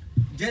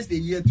 Just a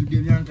year to the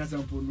young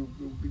cousin for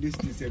this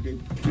is a bit.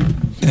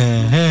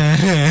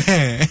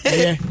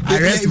 I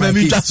rest my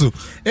case.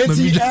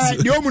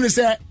 The woman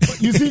say,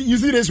 you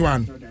see this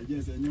one?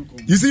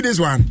 You see this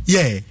one?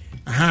 Yeah.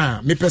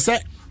 Me pese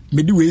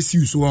me do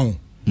esi so on.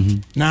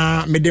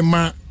 Na me de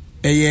ma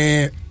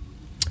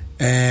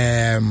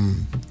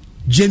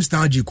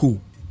Jamestown Jiko.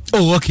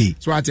 Oh, okay.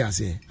 So what I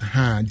say?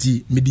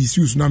 Di me di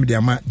esi so na me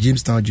de ma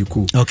Jamestown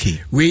Jiko. Okay.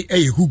 We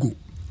Hugo.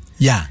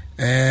 Yeah.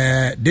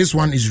 This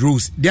one is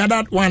Rose. The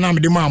other one I'm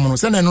the mom no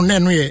send no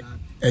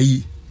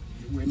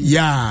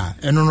yeah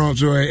no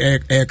so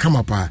come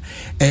up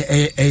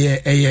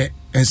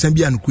and send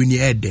an queen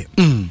ede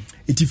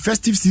it's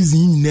festive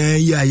season na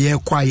ya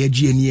kwa ya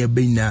gi ani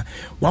ebe na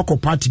wako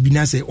party bi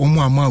na say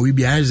omo ama we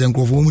bi an zen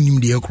krofo omo nim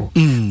de ekro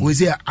we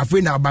say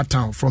afwe na about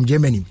town from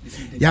Germany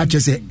ya che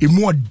say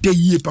emu de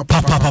ye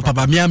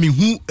papa me am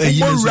hu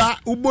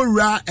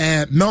ubora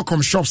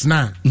Malcolm shops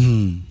na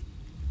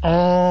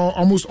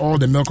almost all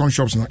the Malcolm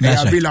shops now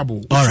are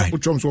available. All right.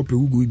 So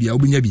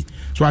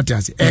I tell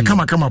you,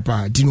 come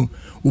pa dino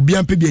obi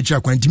ampe bi echa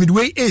kwan timi the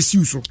way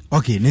ASU so.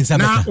 Okay,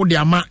 na o de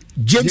ama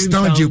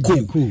Jamestown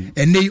Jeko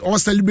and they all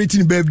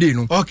celebrating birthday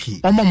no. Okay.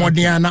 Omo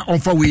modern na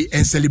onfa we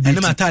and celebrate.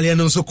 And Italian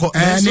no so call.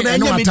 Yeah,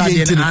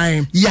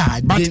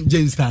 but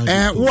Jamestown.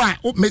 Why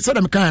me say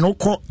them kind o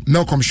call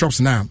Malcolm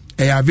shops now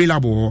are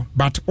available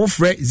but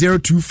offer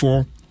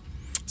 024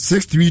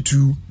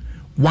 632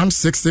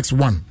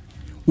 1661.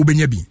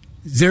 Ubenyabi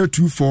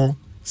 024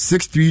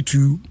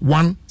 632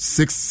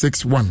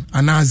 1661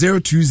 and now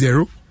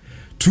 020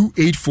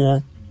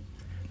 284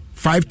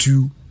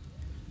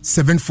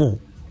 5274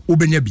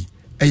 Ubenyabi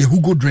a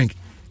Hugo drink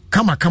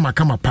kama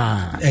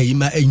pa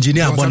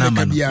engineer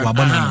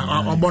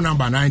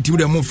abonamba na until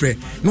the more free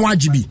no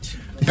agibi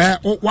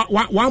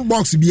one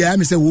box be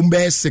me say we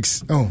be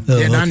 6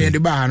 yeah na the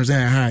bar no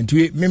say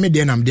me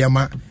dey nam dey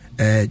ma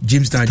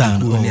Jamestown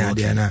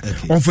there na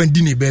on friend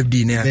dinner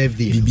birthday na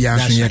bibia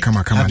so ye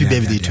kama happy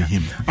birthday to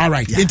him. All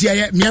right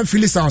enti me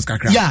feel sounds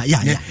kakra yeah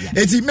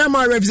enti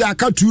memory review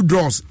aka 2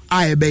 draws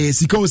I be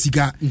sika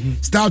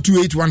star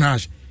 281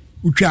 hash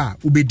utwa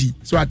ubedi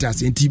so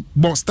atas enti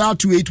bo star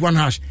 281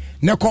 hash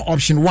na call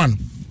option 1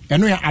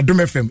 eno ya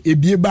Adom FM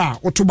ebie ba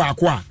oto ba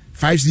ko a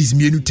 5 series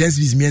mienu 10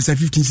 series miensa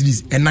 15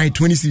 series and 9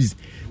 20 series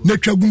na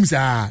twagum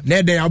sa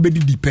na dey ubedi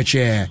di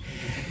peche.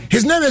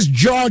 His name is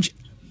George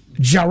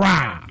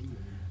Jara.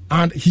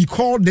 And he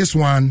called this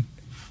one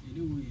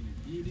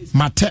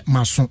Mate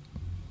Mason.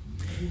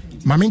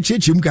 Mamin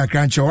Chechim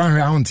Kakrancho, one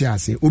round here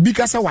say,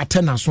 Ubikasa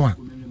Watena Swan.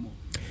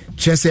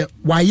 She said,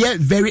 why yet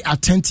very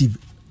attentive.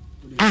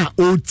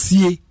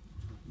 OTA.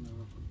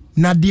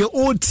 Na the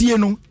OTA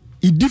no,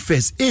 it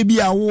differs. Ebi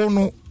a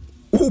wono,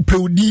 upe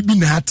udi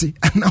binati,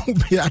 and now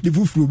upe at the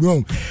fufu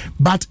wrong.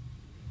 But,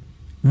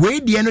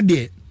 wait the end of the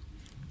day,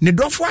 ne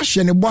dofo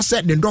she ne boss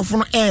set the dofo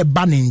no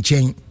banning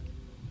chain.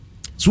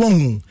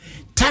 So,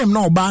 time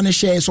no ban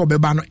share so be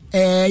ban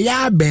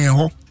ya ben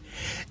ho.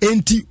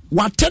 Enti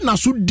watena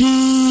so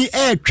di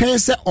twen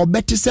se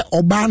obeti se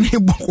oba ne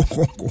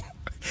bokoko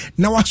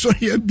na waso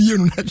ya bie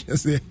no na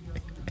chese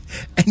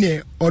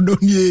ene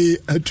odoni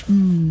atu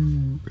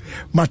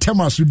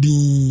matema so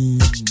di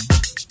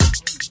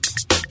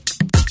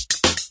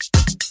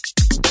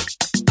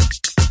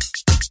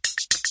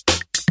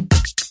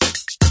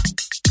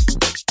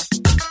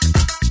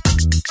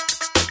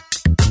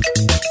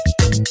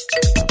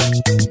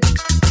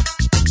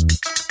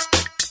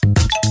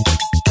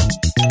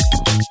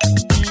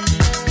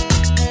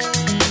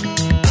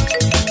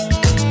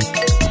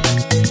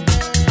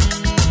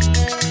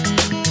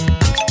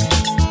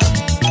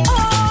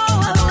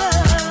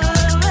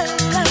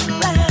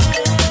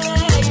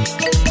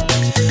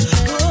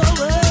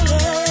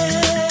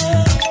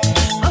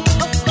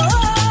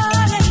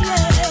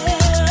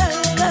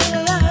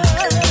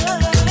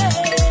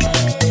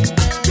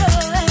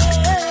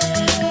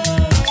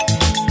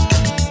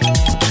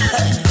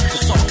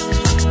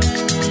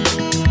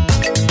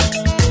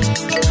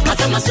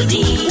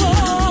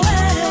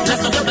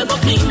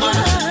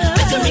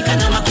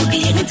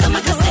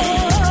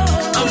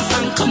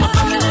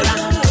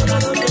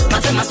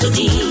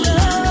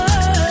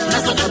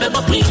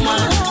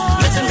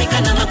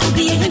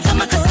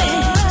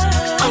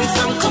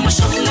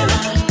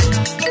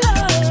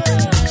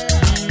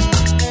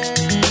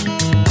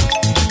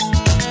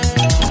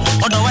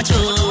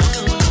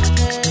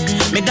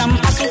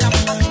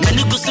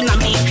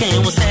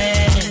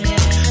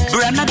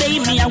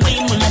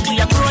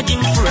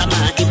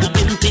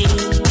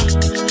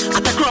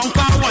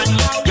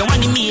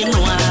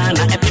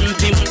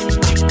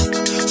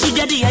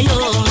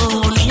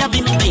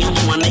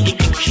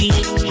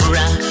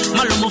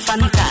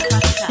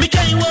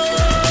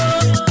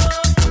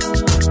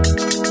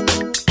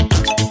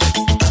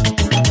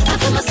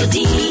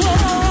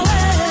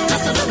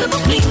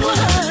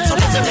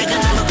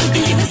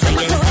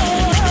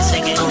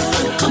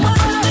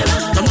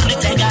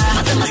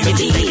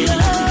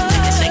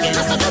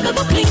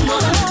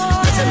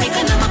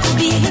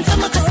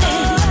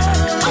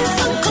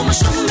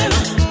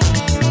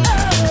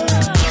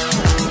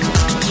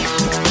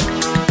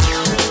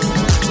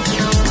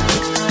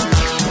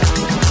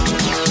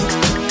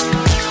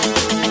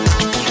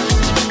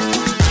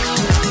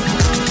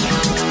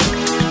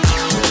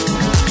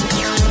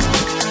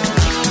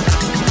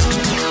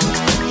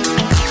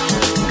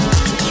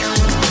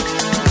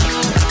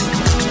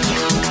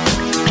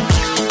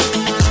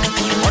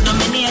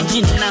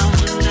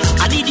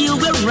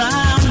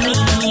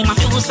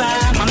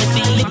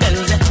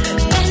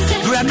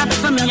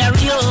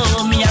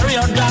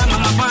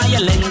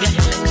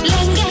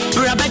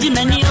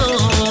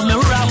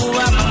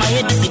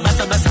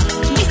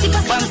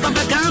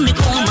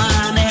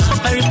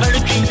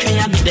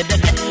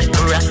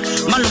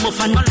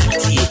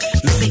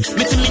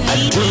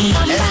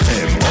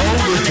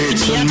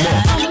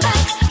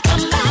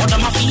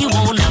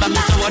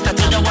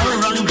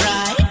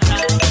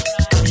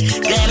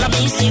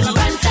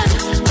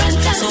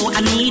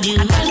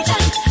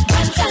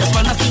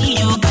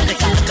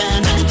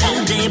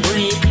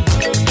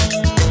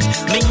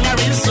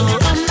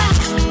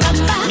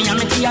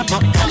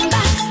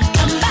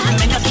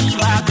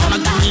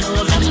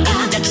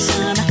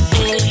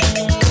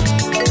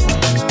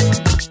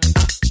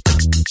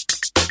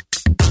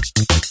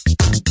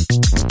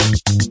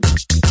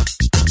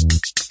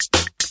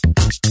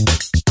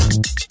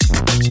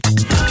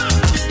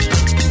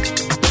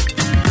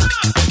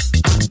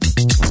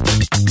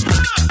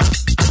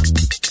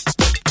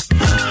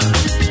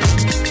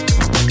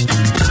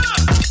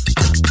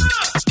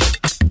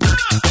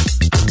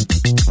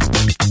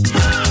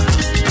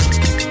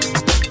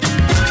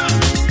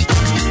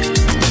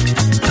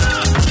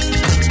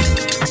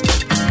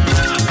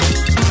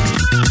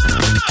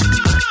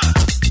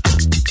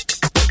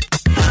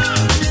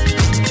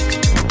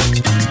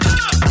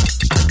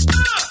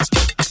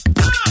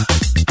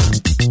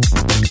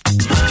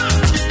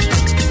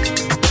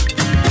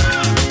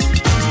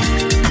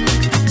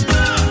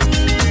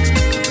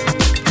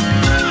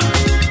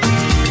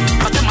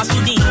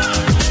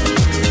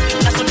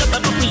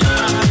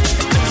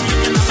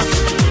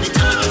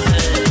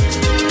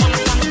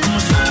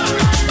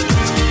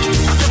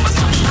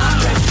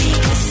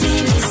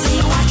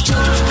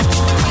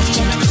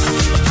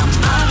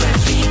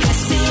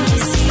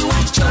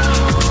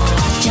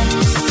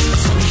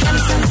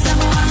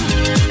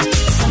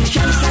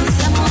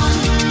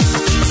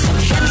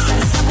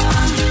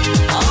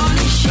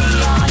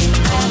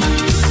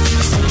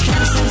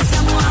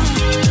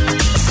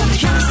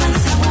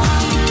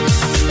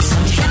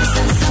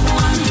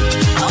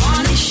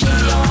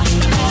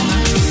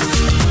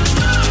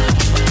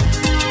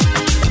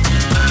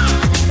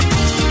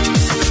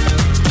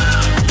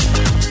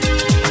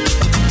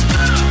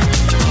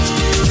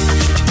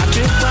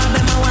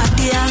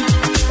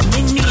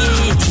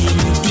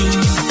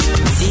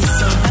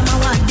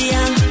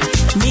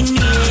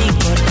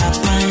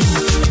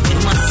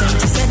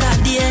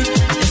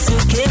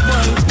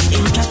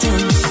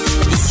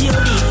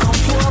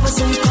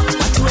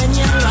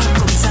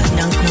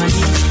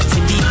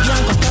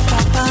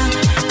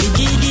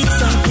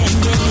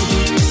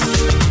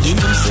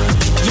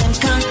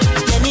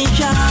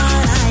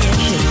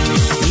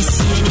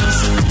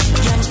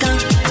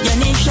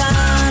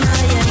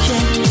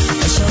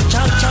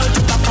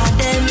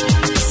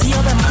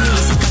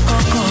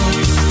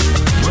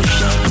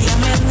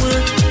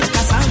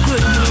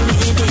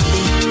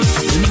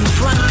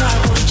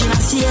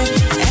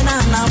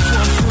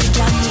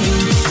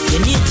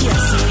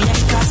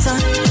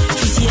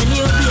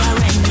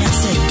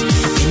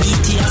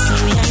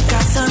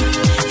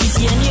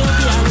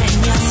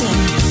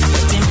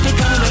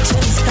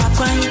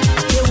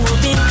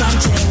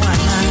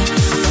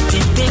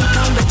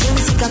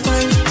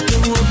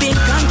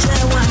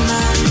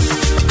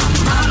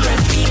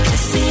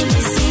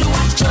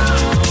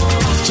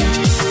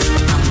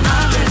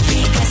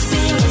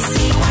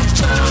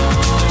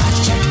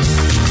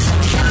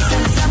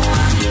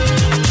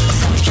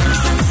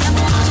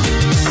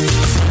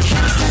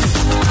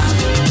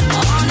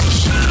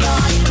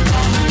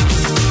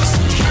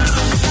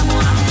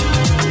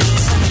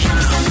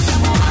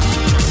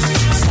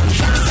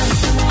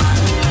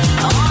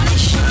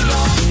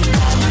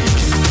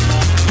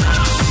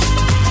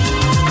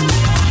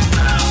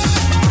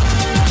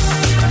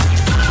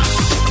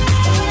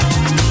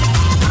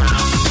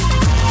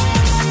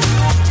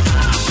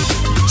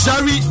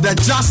Jerry the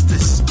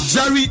Justice,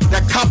 Jerry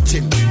the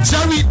Captain,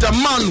 Jerry the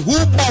man who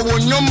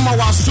bawonyoma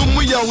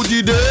wasumu ya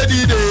udide.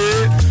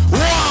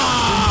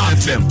 Wow!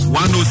 FM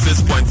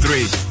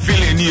 106.3,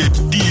 feeling it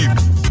deep.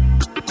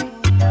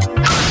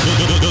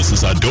 This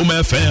is Adom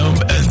FM,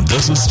 and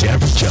this is Jerry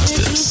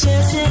Justice.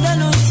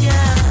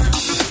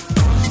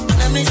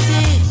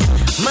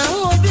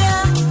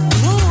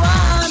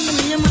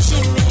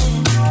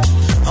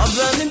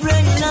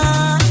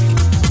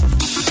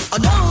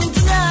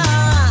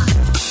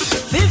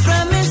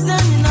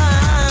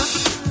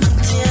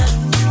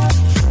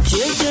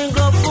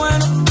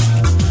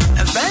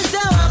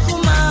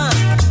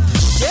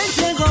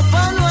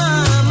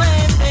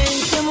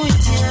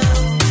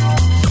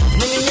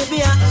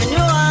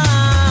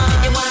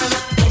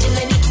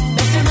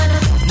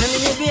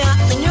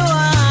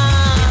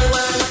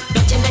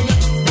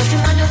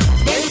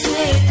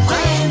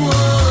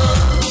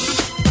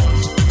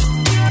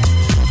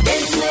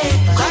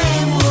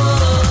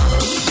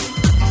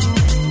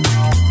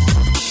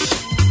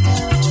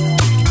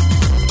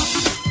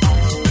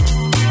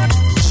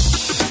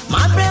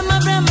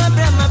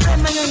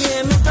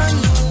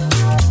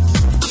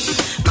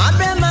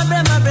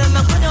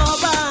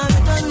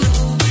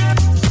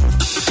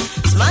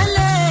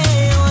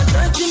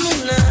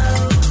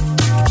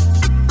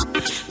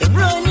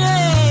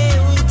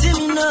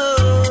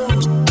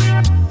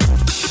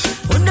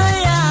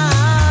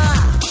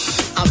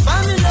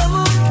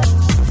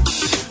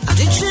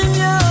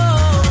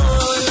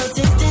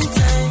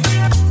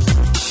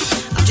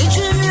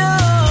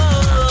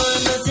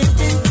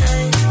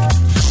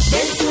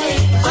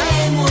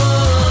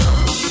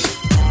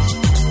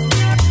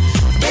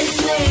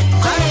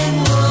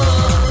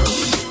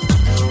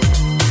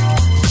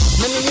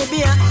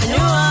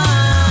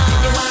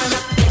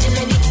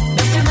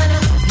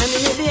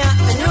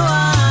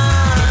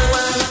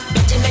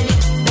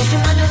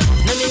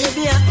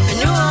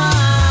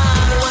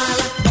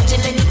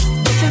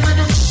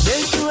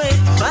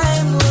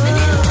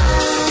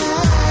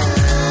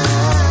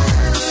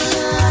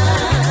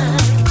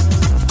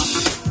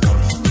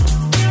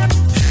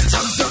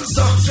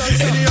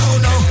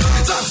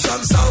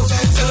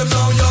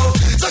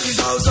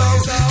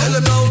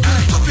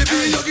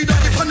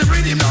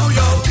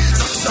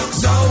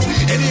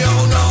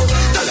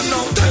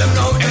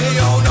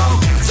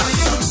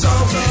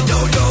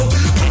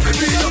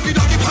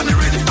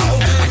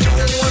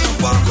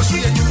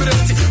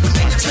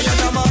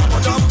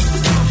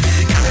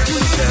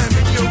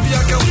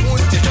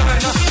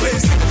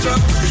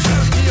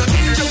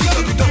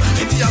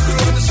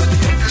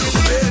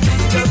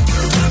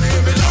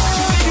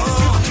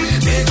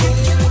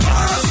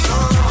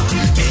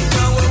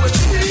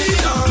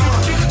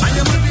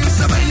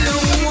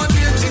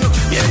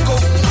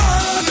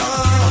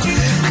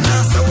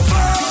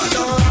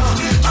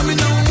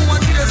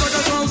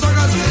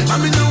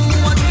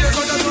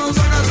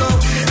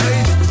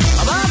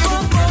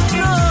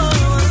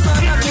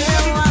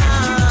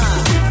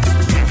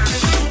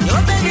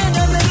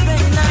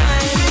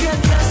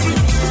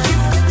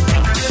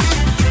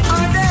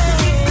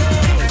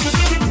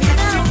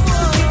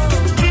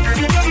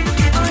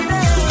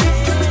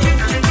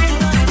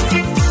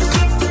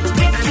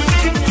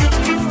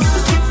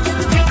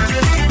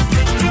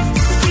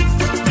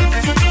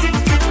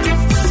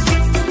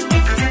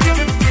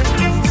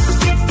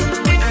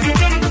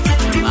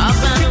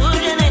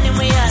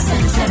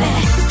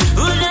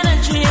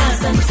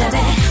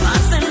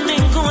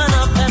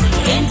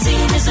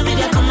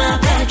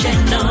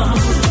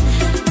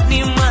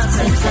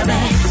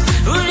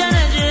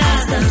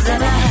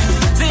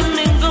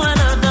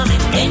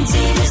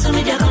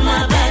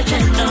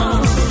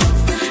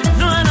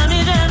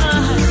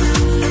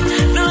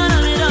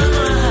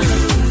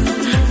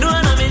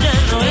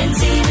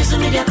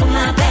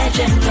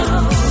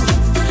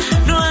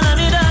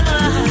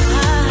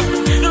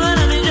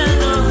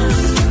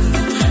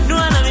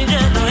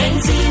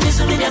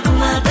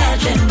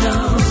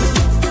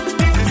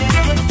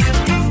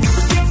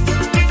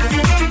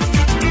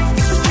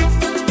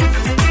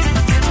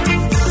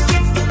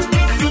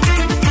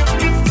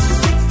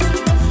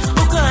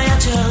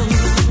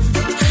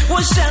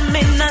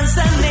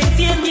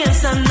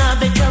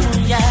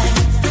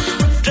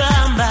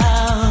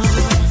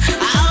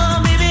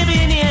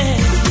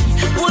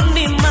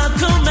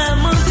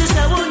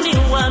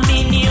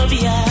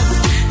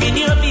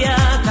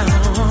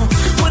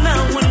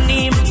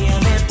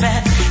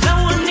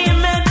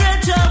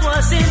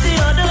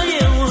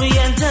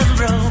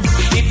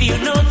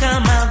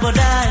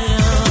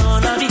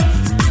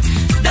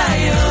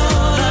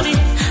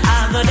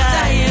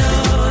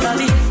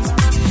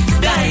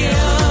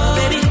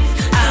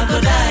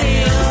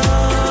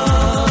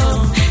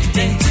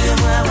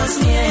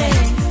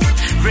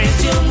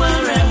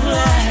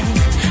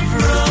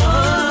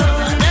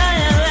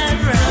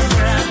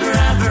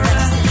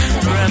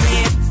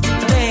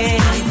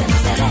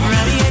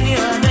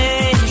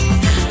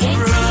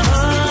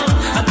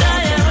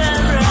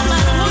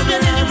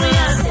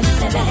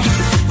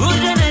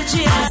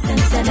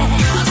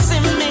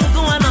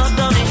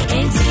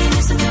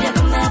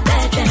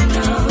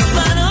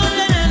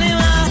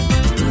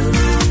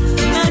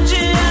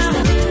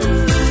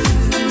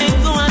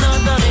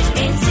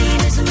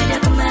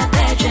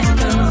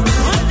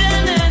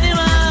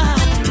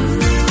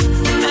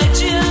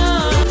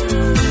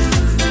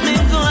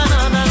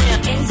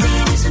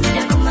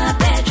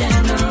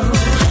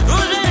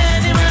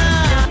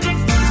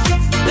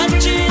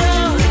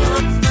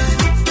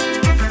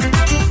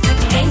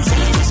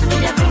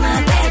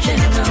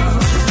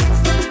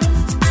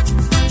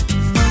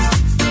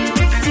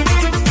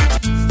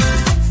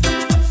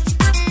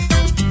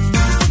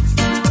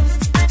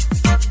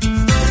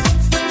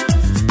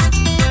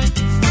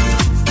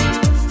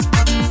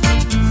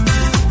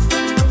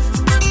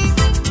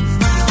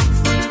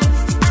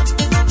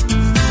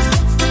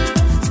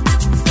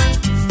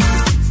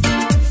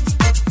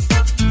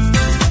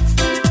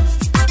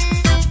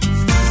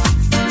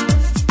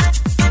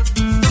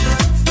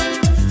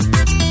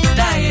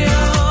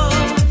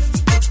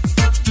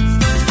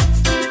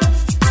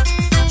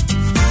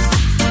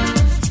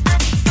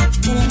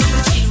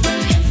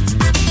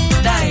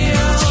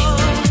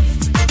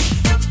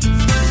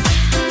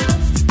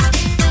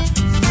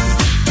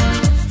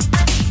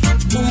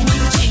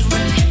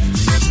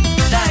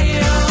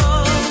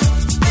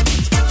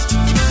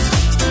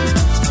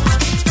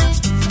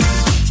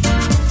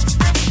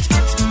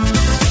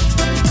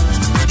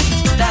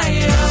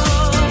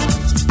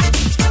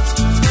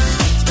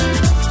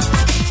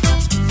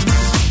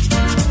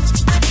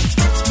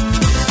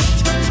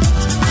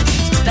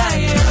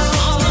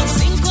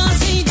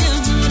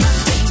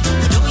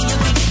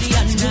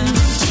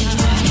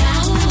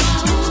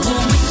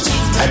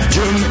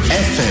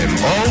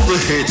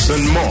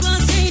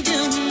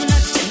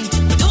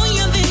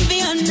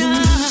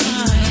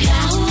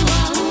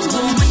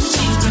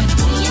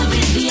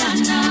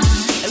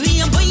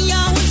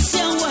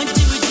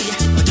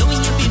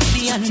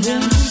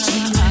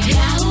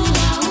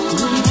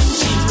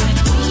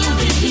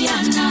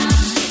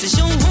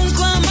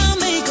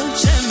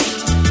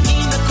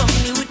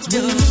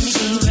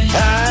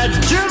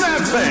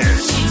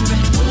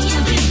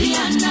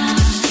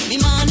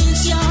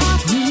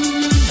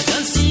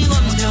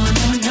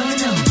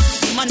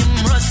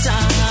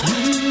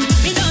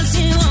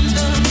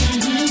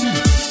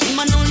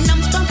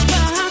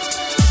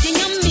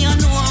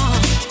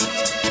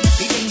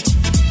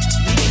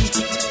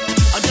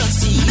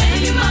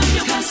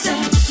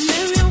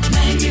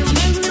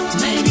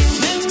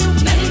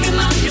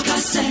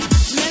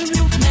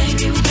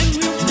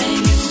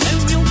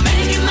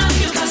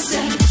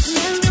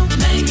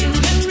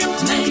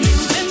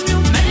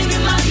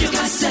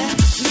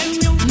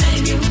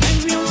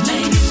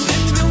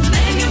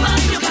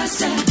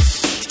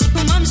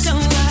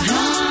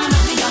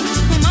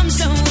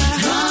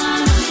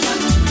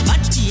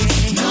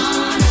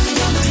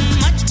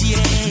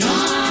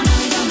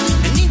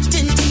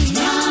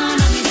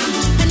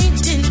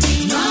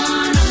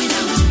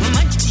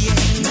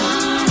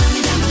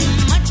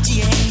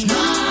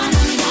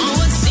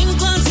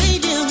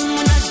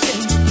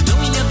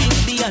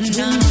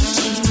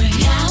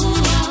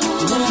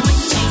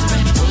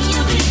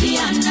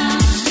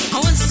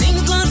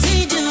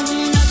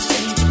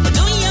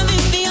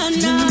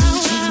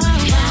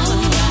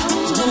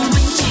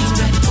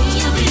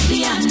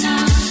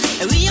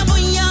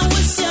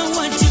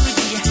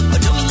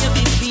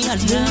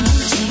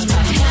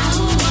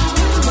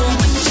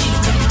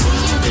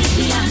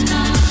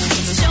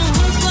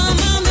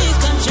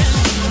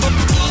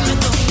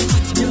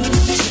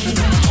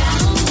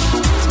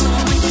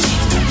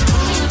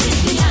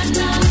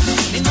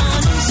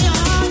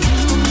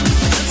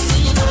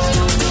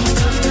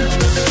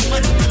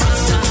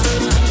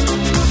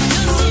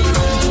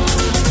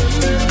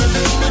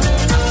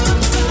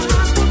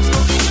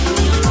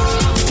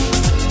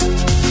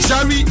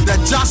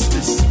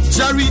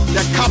 Jerry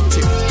the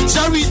captain,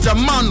 Jerry the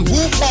man who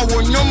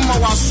power nyoma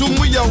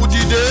wasumu ya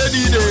udide.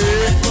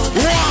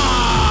 What?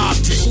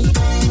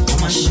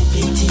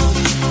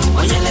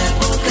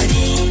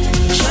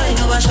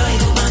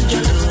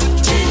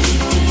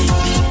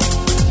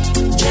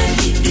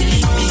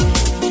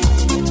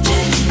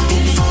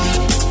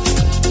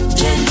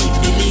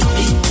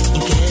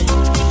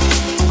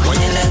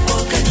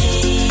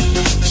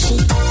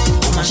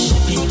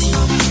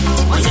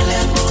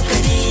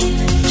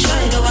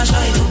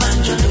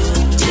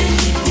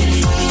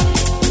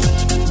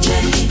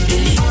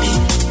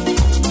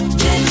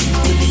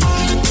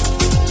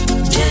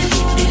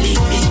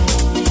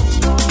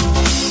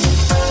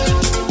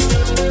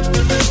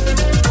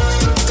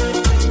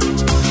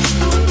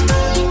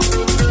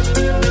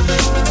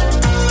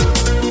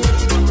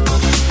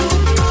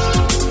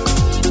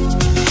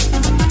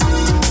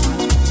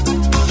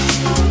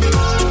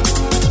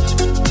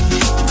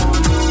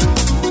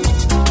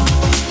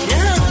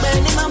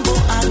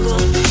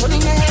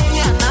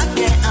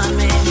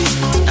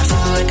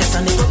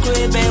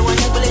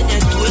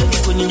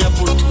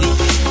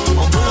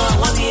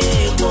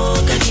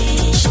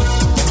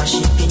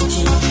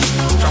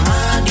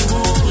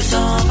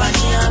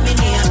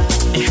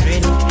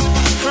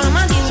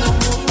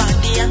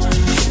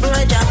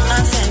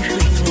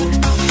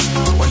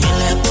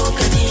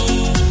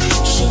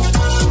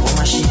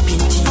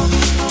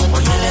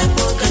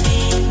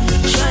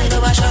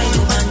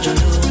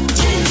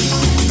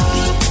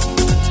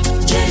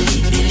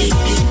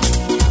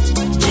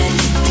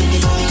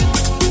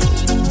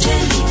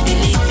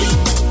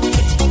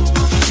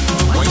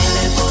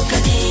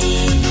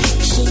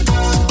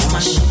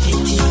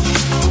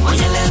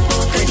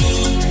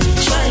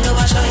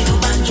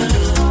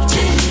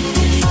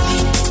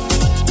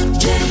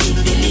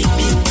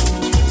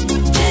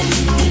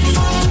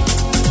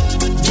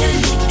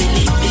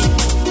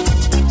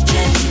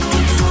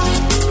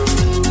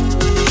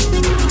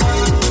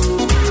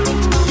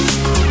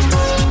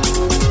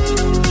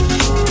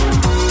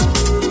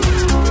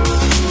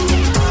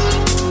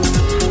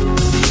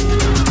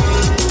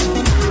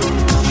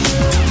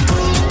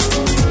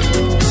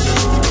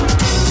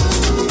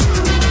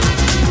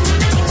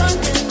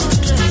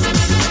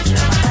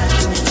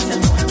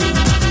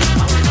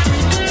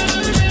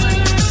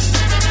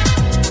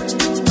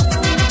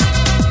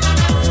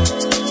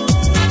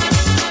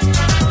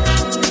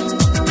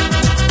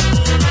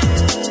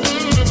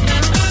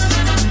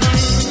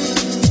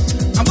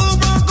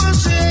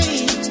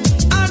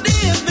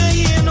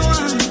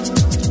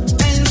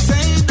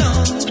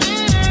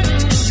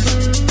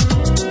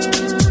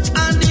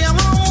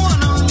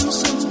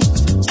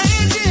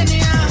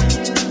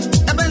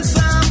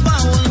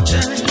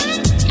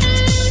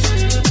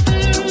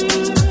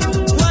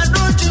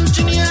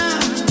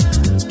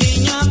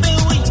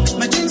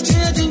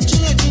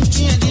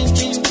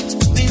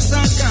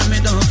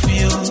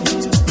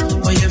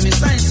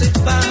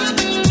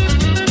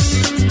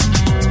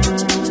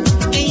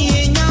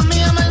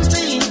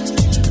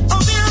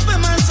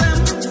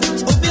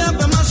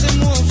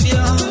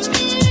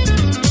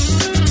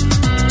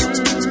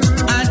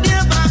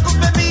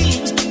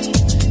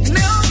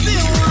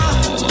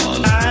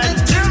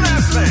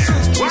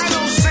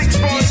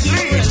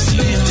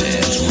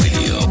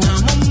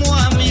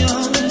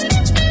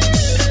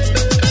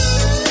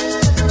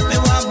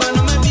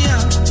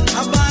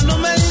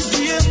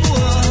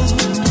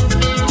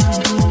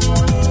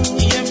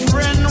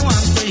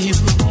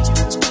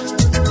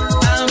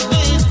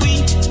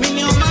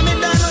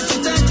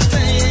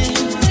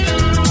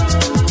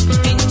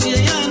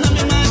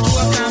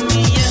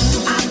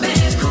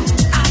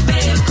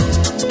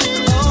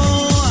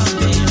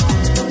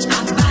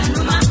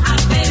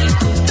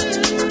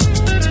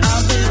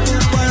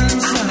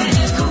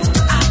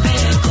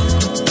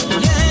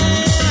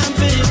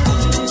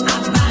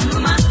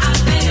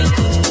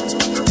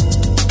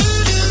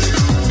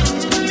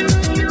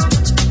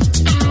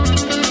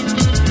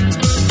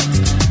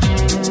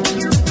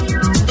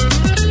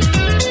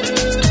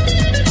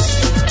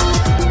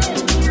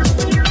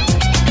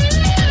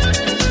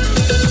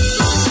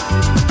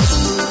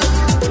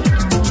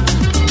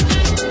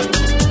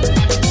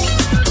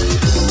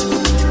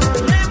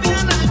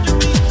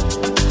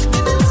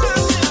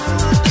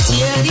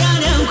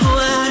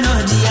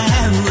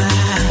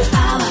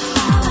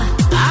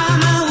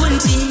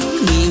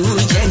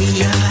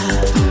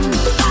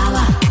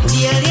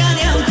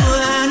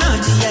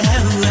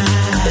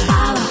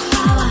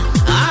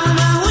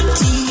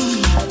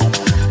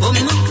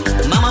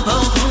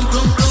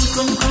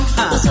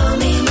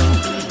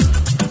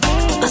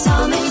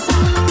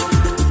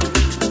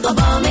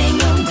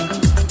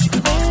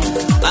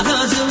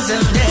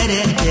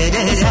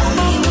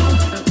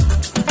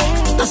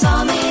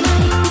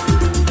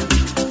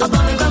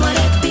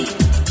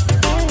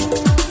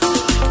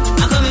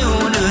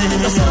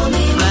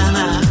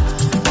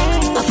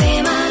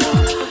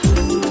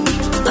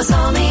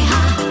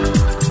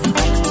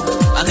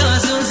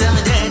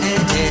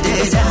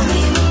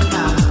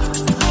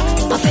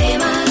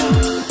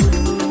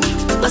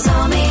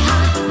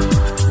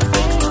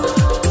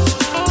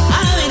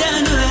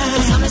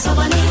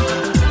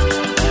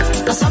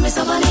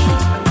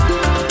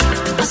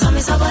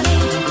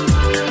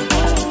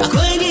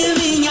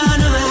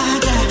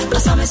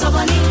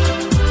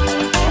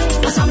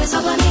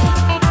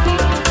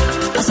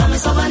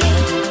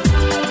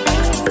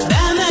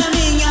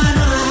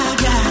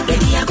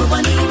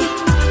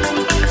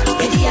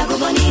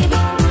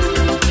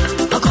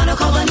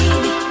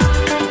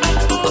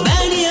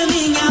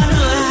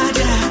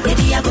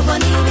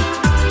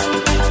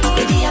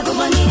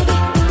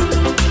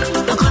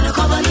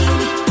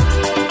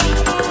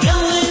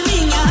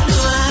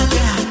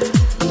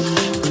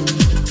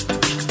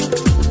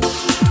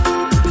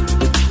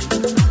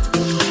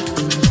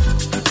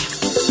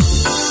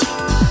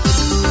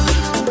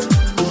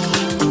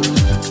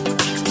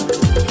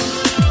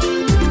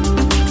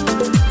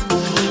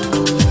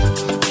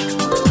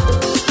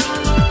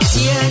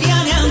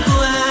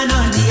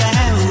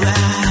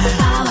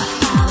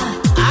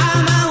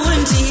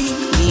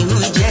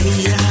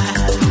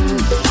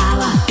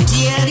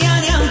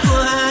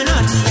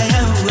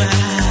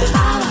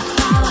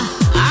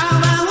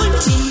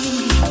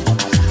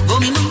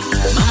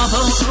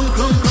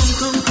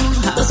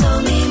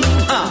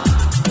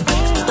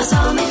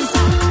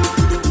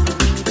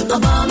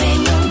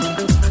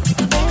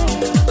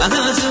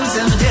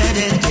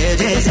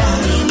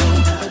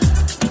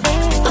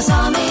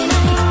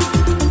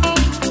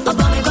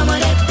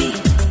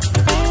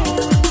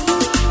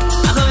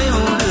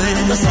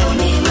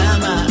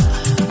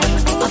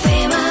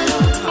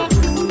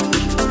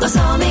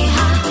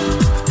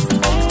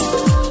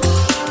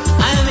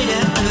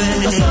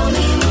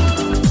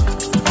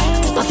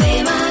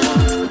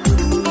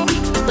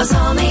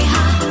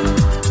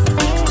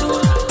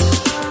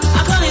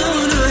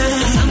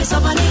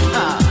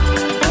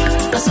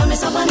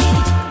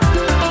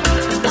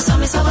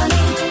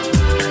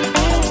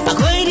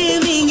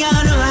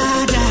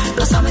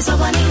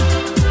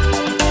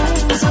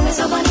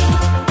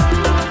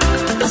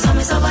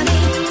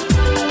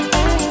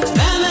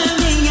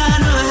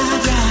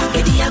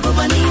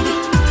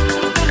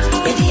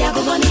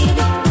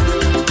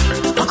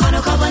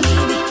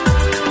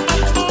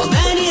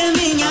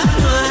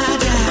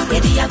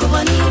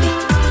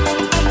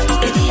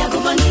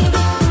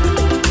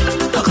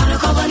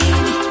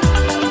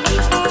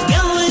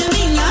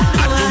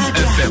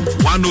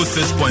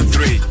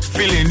 106.3.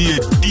 Feeling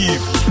it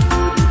deep.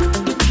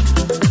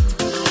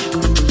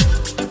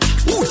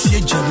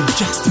 Jerry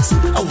Justice,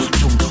 our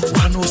Adom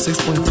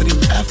 106.3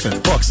 FM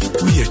box.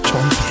 We are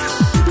champion.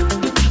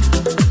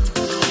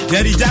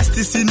 Jerry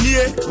Justice in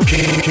here.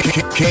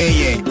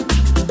 Okay.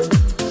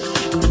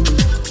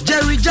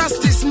 Jerry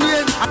Justice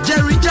near.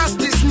 Jerry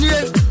Justice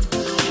near.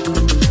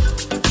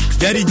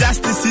 Jerry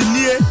Justice in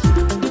here.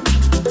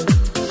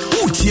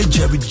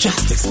 Jerry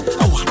Justice,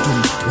 our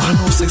Adom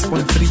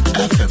 106.3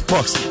 FM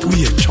box.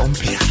 We are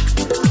champion.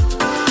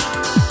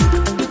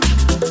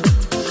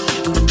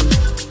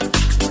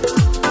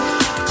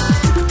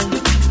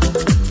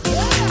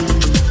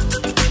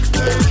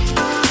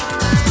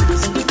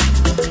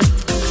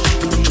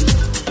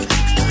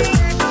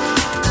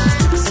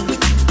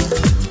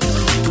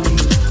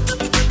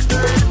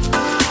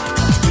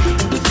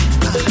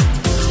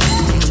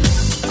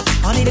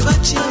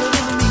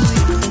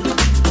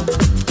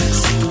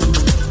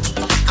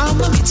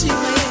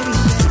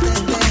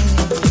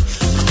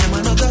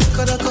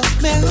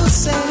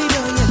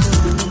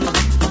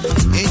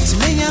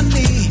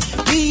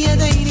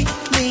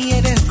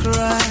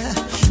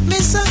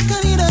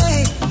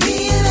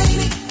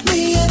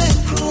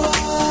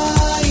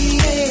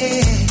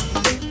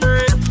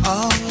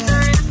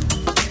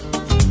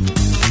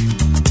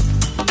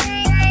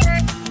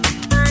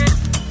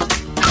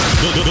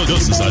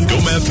 This is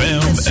Adom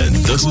FM, and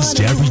this is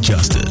Jerry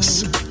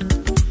Justice.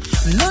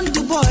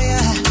 London boy,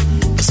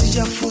 it's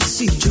your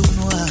fossy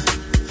Junoa.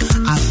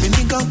 I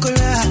feel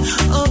conqueror,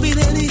 I'll be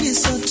the lady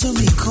so to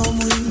me come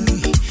with me.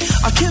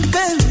 I can't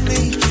bend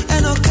me,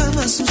 and I'll come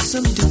and so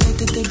some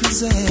delighted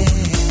bizarre.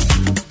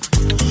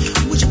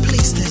 Would you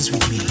please dance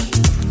with me?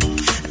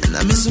 And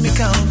I miss me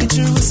count the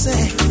true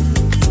say.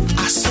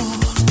 I saw,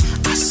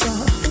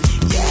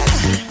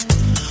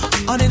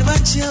 yeah. On the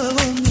match,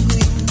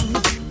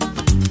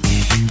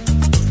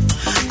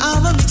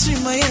 I'm a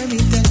between Miami,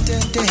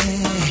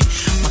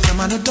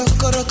 Makamano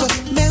Dokoroko,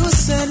 me was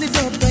send it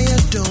up by a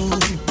door.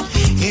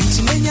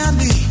 It's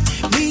Miami,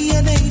 me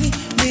and Lady,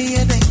 me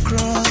and then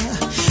cry.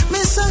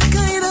 Miss a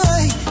kind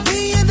eye, me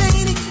and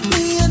Lady,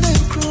 me and then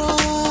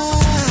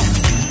cry.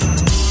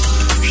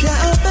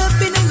 Share up a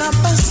pin in a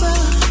passa,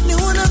 no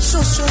one up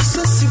so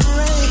sassy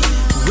brain.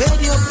 Where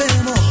your bell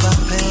more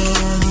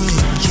papel,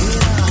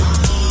 yeah.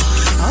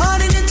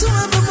 All in it to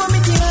have a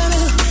woman,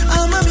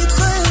 I'm a bit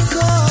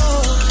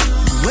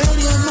where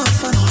you my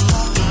fun,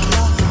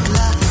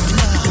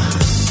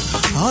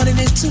 all in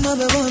it to my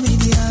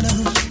baby,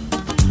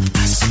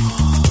 I saw.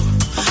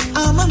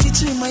 I'm a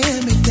between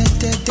Miami,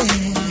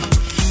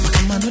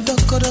 come on,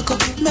 Doko,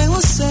 me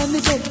was send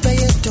it up by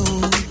a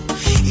door.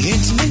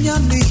 It's me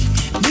and me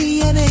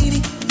and Lady,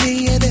 me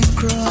and then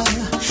cry.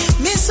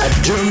 Miss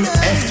Adom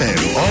FM,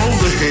 all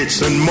the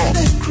hits and more.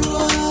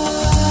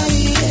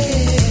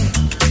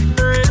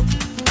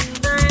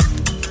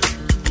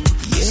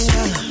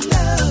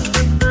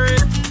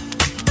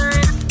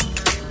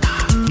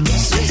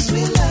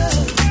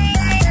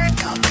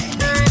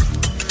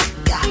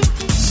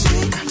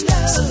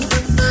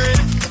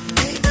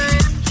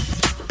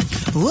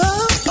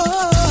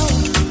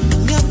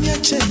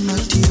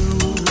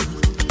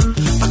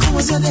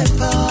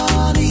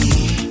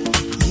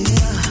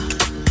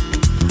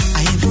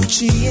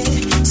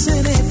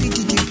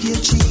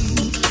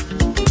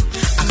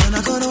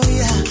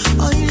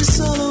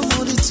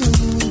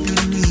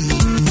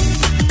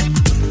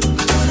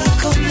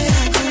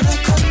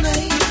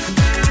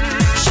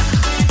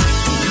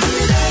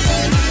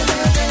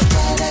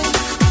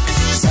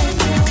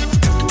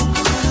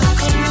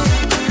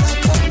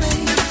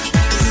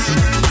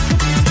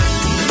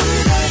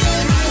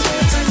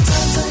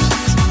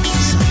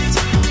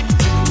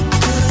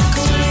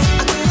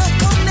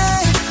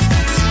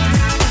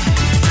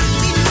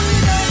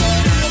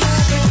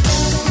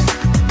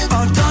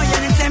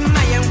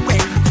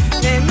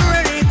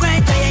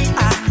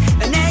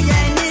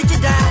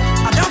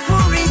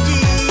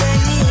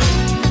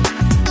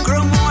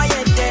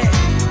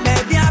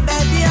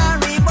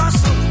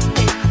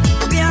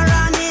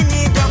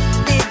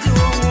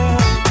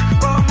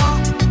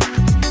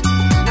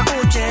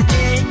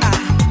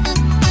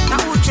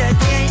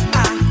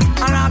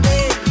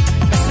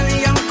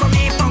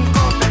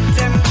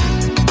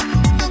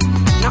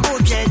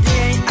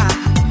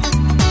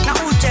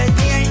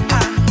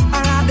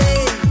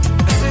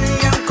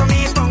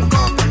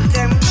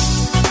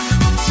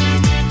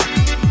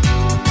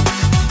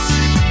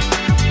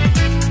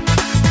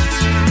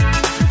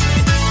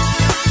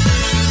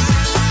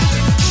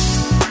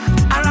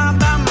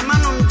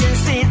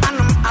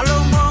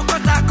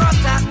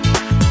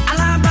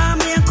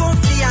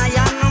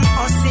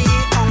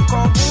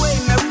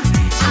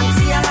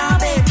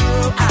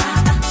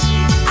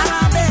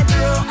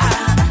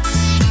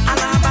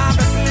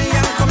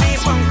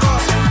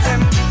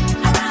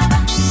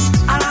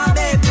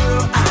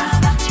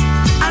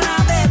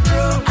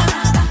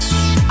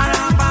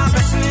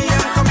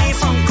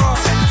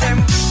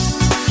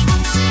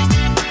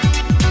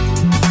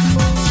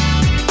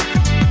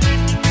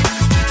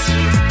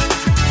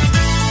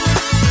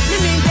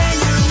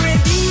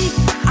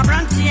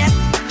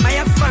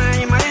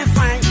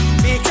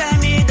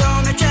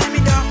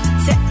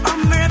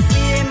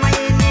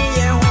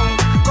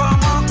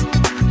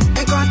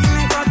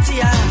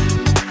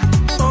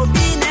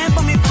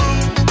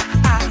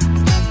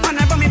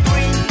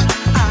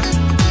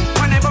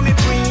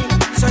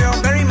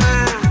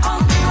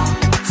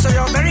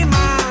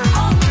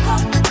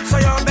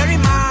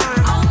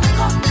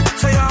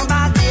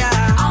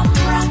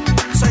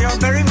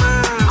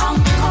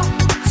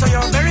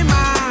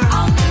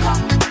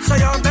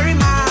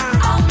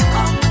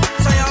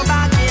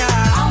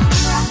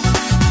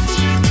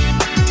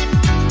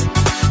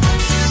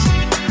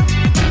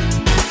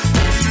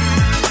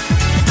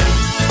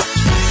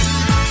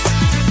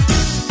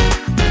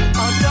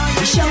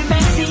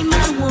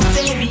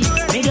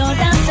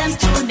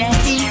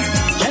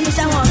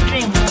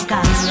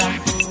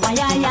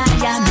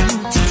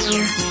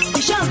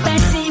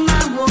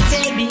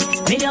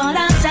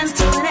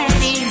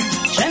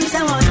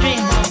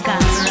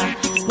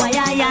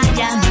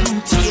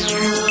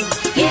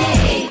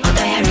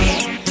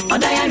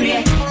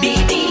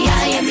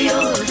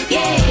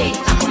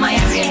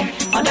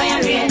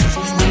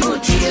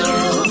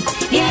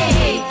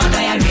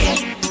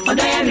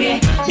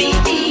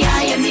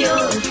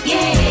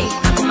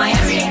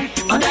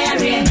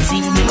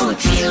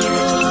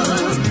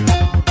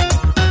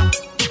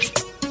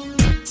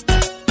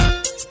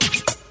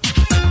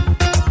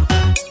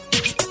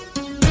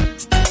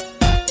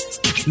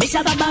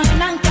 Mr. Baba,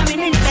 coming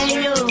in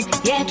fail.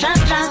 Yeah,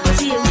 trap,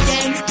 see you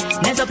then.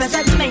 There's a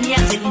person many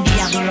years in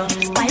Diablo.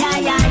 I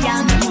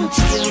am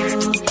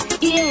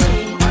yeah,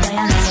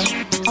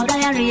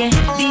 Odayari,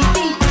 BB,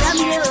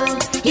 Samuel.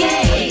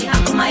 Yeah,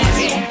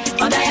 Akumayari,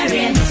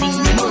 Odayari, sing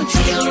the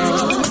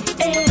Motio.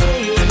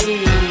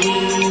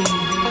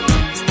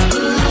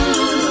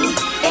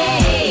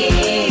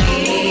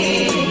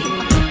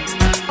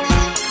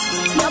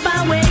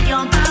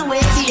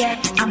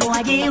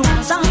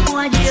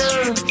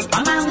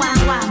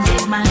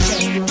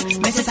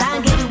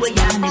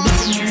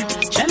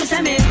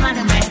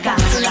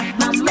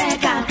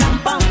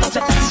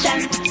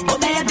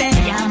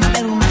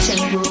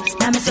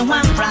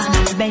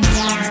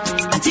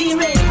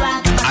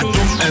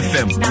 Adom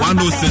FM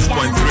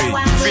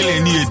 106.3,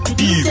 feeling it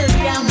deep.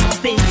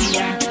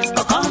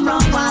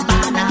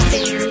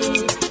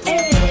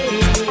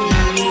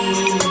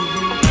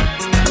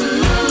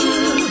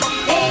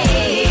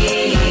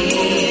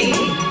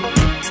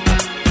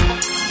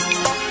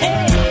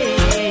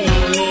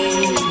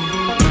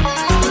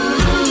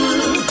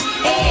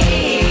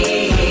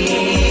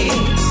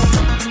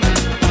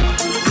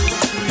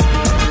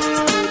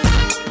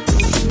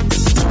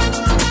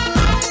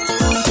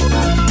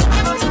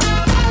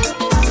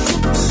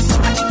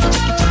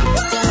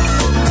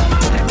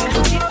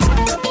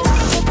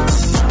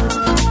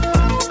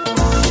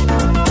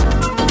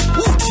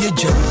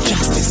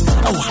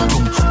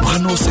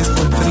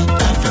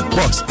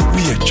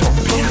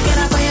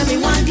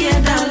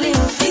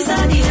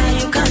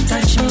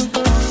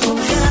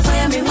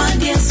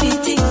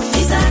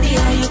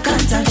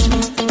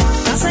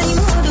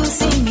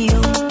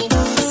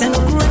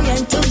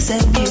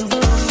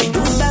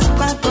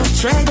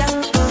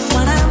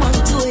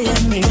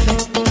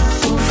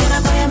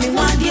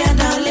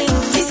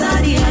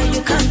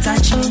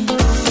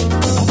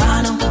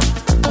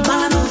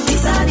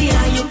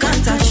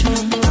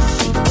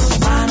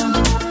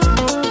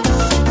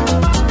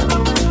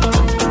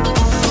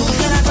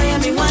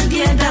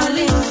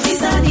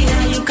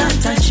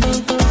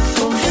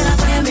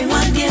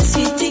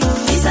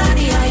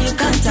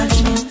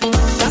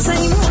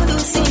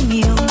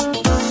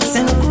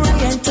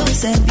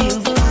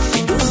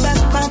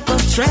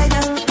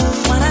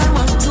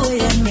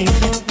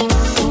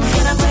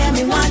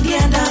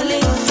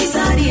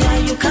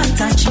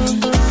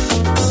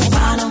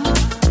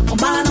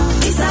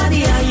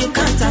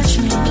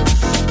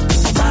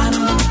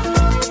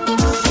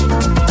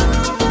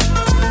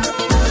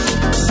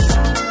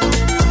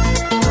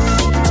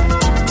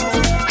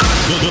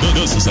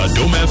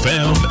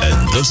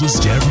 This is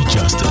Jerry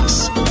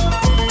Justice.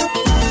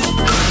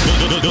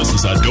 This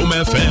is Adom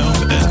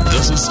FM, and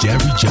this is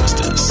Jerry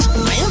Justice.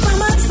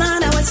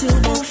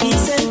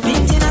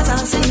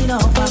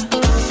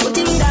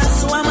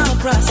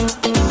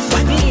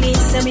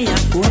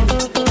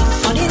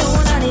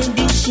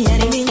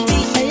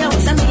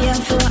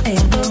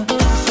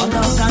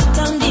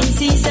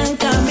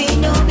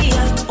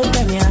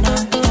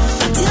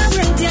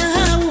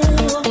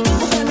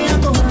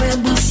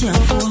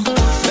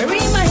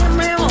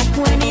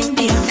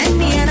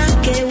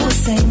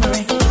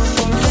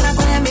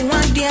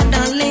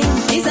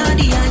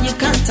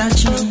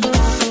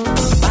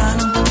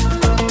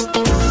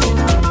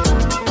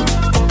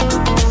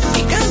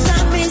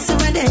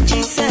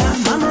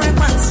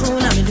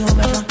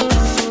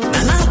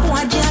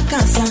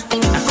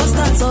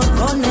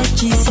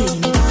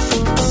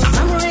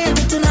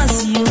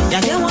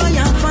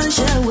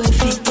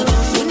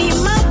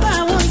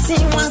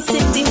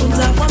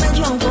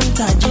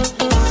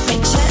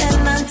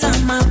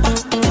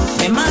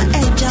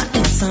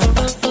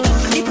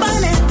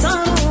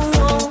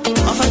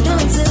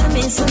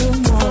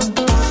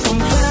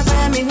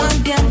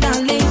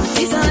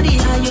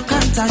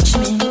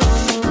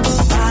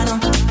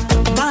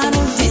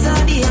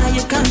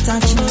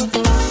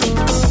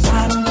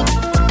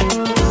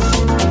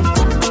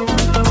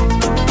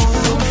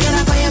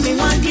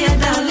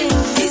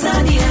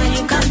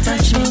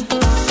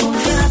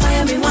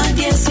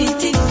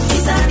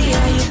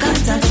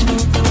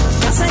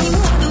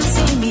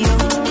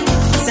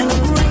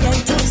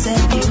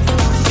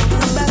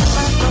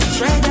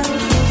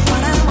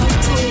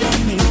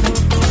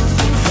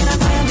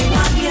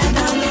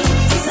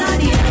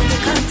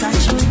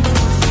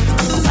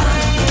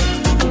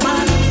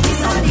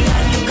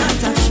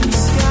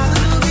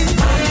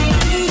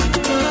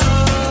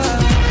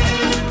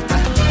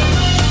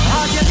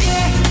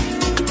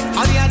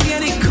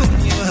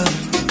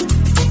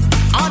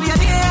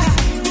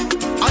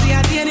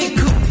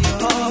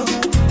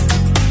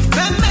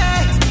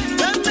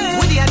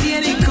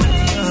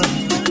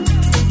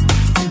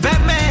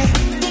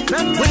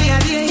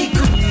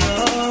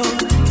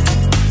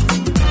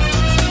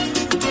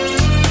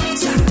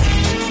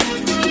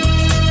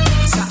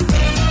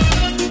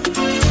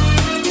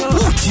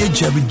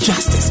 Jerry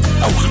Justice.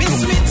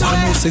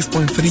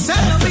 106.3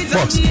 FM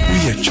Box.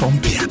 We are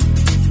champion.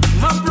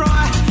 My bro,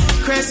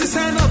 crisis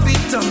and no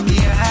beat on me.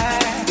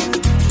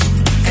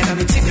 And I'm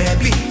a team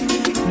baby.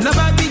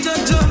 Nobody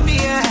judge on me.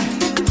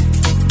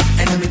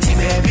 And I'm a team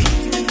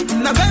baby.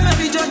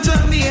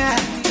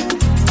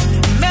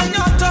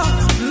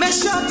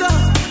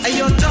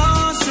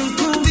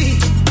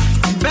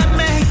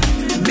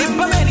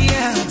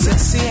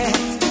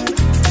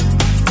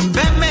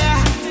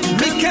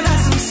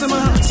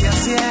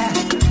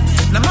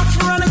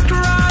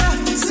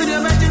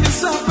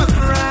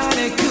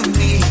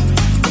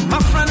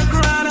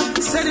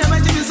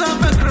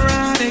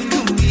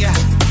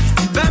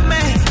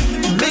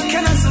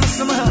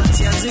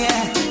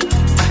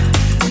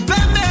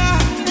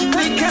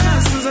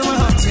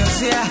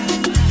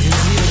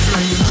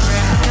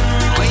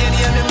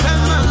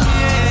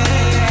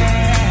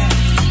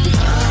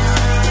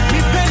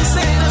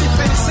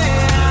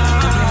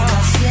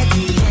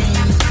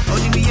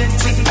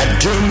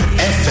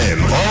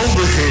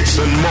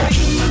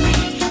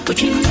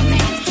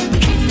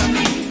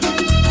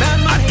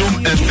 Adom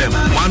FM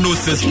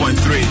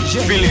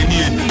 106.3, feeling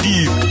it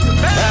deep.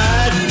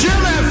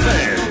 Adom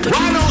FM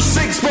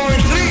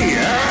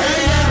 106.3,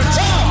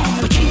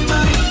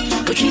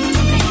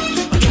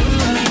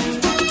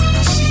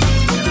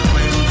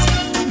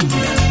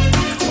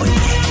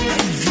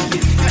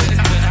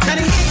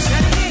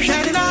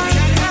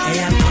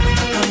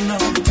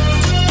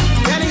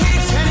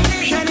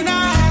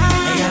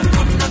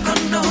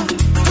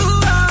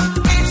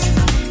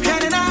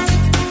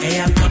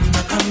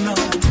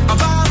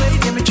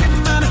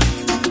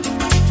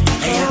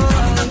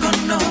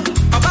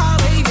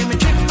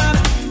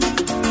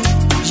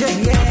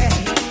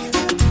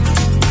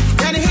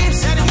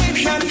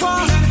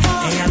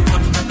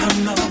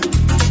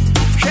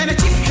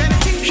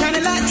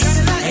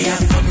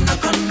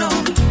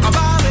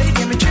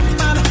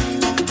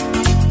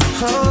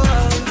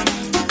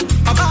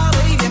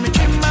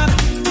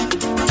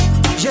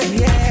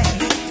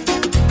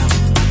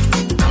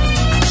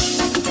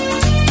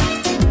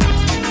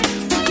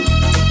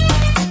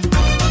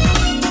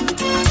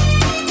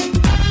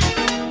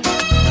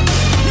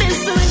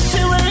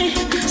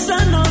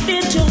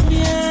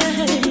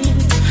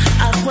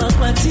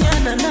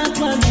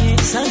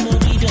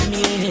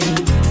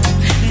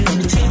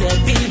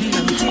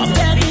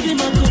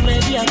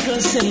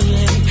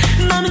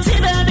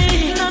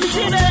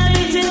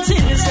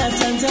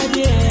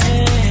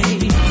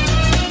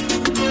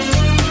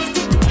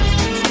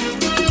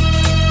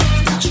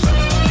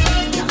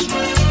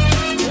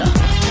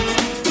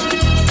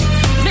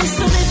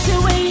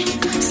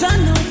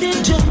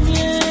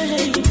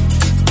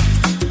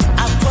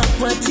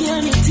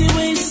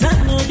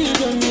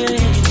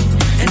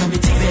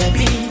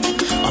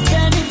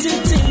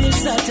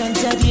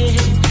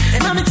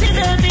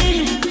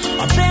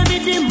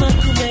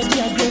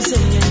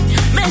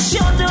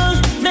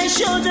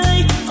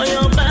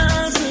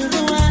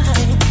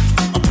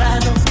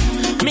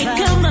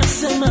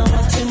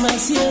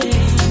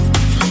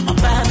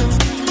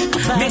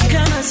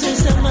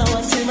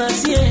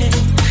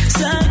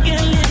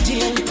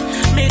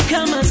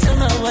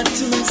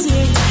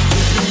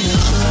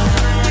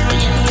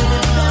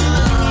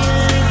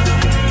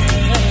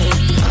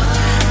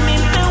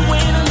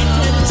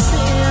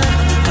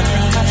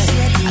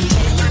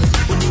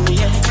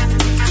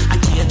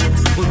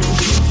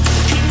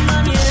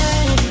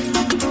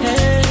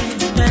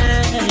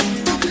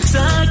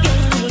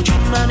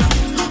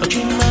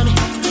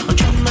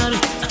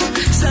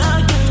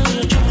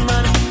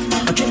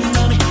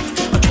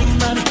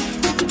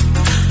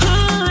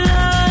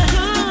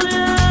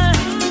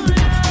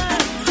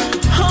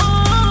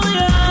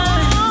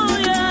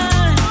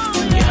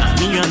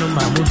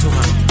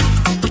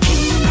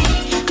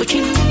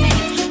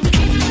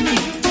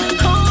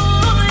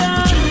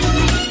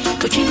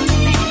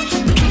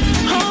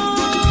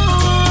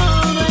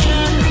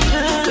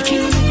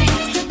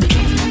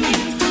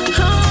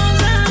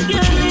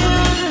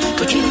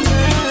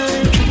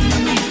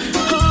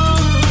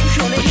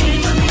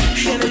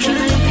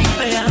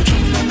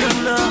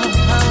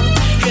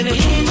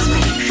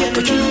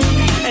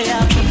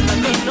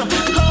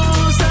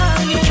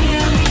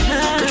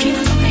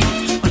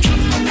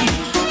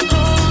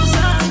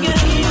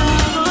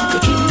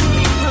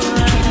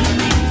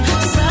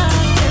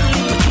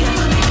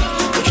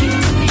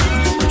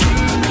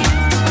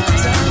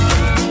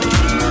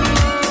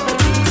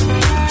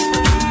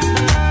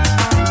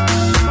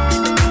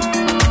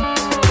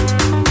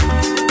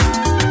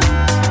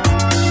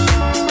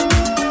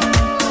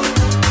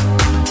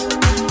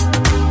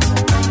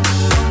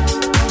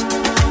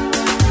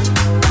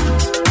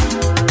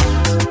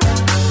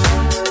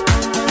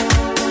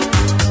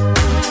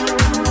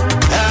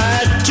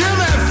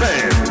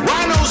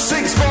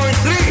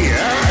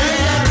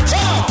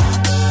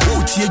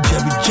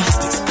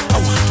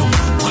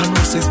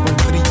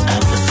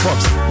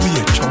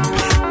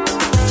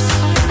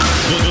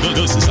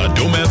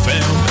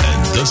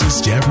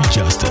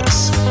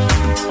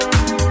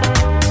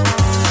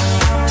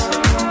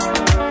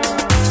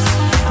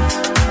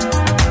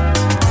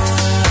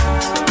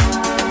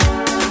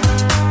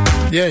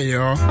 Yeah,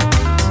 yo.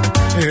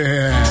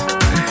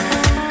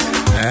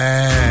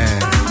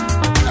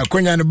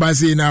 Akwanya no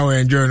basi now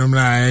enjoy no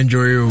na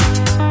enjoy you.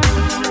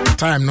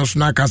 time no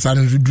snack as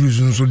and do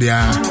so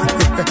there.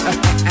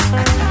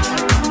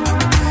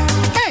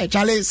 Hey,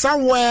 Charlie,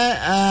 somewhere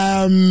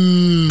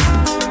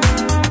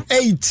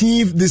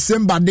 18th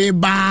December day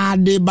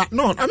bad.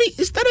 No, I mean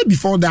it started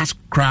before that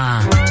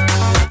cry.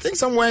 I think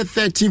somewhere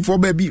 13th for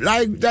baby,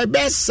 like the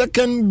best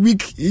second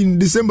week in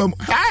December.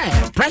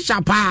 Hey,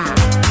 pressure pa.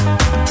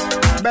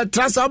 But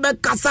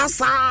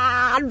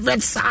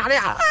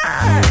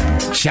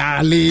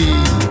Charlie,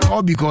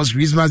 all because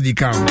Christmas they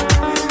come.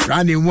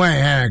 Running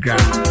one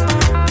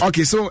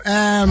okay, so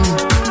and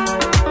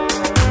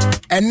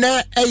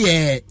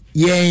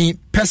then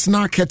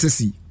personal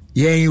courtesy.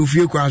 You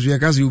feel Kwanso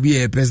because you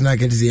be a personal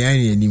courtesy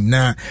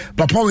na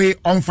papa we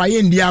on fire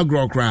in the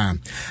agro crime.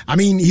 I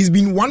mean, he's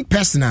been one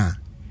personal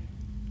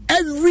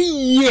every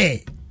year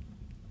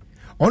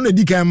on the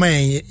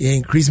DKM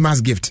in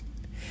Christmas gift.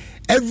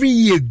 Every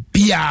year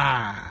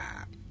bia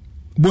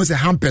both a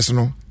ham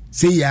personal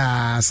say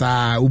ya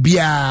sa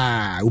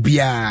ubia.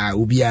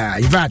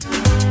 In fact,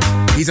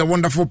 he's a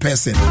wonderful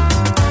person.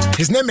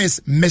 His name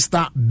is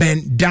Mr.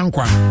 Ben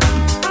Dankwa.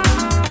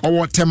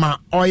 Our Tema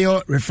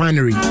Oil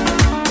Refinery.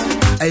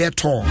 Aye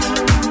tall.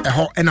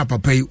 Eho ena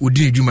papa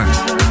udi juma.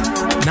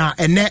 Na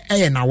ene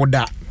aye na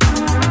woda.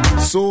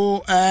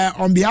 So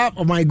on behalf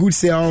of my good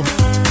self,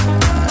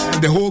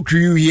 the whole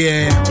crew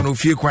here on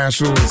Ofie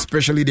Kwanso,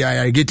 especially the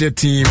irrigated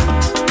team,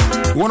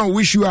 we want to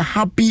wish you a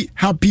happy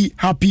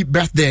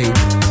birthday,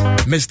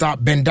 Mr.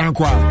 Ben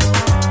Dankwa.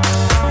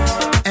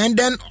 And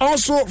then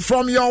also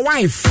from your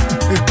wife,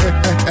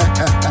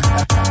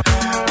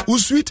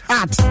 whose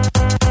sweetheart,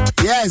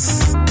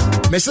 yes,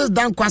 Mrs.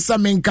 Dankwa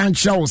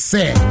Saminkancha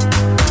say,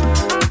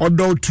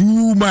 although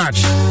too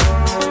much.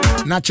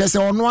 Na chese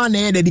ono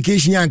ane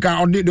dedication yanka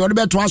or the other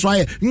better was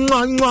why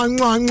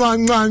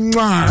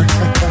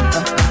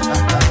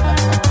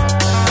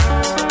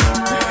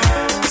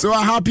so a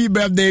happy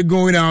birthday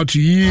going out to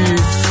you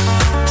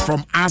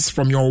from us,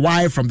 from your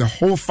wife, from the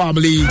whole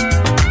family.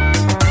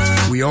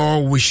 We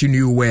all wishing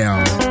you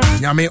well.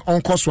 Nyame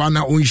onko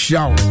swana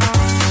unshao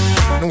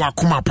no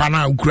wakoma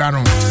pana ukura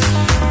no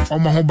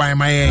omo ho ban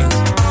maye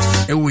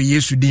ewo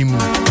Yesu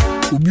dimu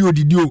obi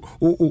odidi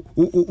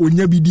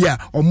onya bidia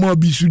omo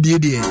abisu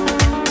de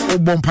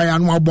bompa ya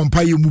no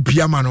bompa ye mu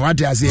piama no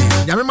what I say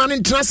nyame man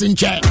interest in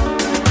chair.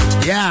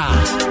 Yeah,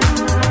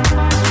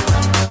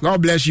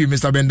 God bless you,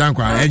 Mr. Ben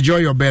Dankwa. Enjoy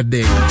your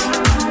birthday.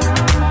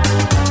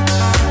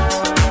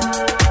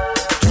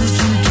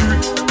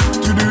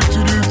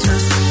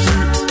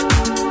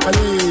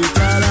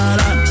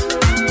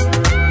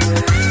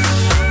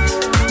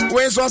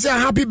 So I say a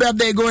happy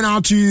birthday going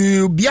out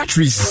to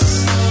Beatrice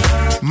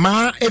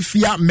Ma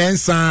Efia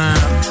Mensa.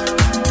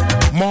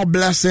 More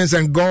blessings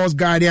and God's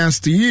guidance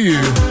to you.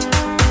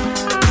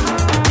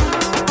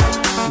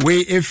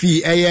 We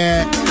Efi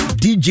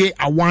DJ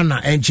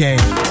Awana Enchen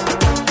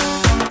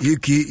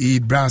Iki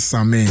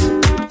Brasame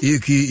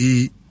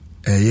Iki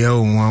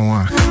Eyo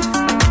Wawa.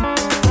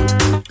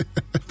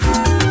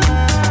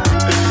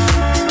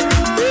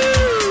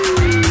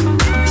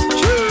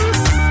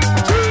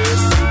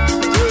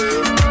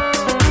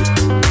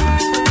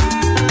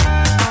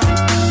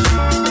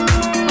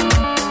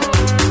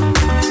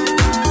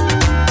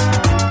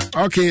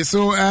 Okay,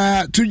 so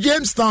to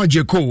Jamestown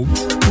Jacob,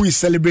 who is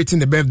celebrating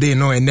the birthday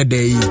and the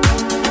day,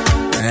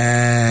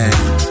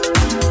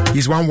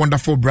 he's one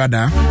wonderful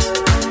brother.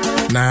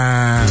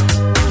 Na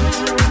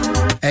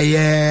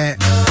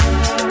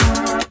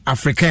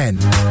African,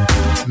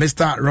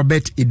 Mr.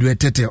 Robert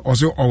Idwetete,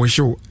 also always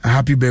show a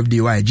happy birthday.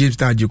 Why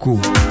Jamestown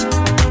Jacob?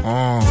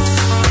 Oh,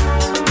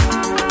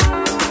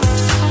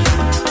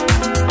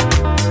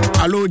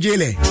 hello,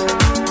 Jele.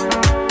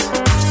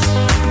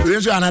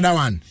 Here's another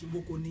one.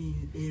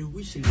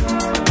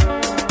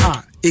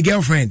 A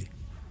girlfriend.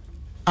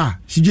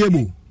 She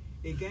jebu.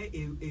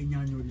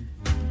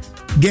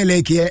 Girl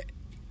here.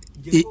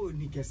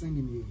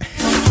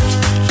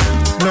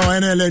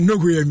 No, no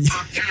go me.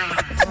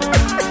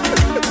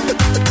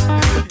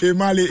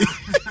 Mali.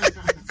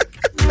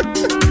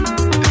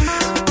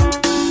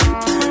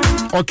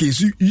 Okay,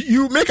 so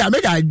you make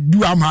I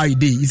do how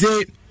it is. You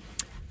say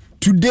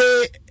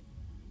today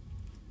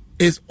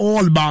is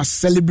all about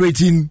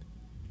celebrating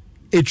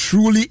a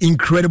truly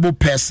incredible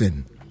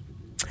person.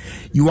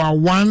 You are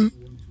one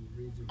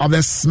of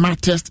the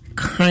smartest,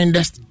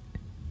 kindest,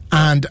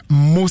 and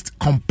most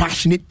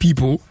compassionate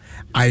people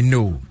I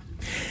know.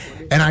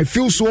 And I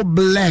feel so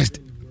blessed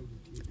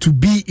to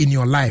be in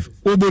your life.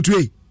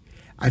 Obotwe,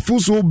 I feel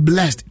so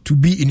blessed to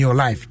be in your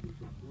life.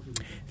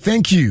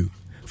 Thank you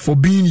for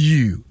being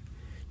you.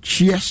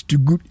 Cheers to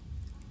good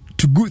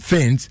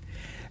things,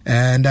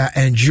 and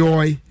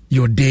enjoy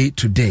your day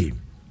today.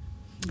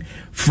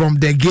 From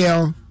the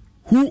girl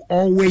who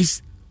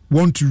always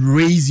want to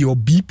raise your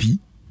BP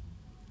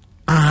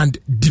and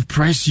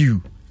depress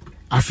you,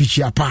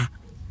 Afichiapa,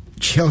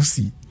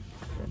 Chelsea,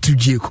 to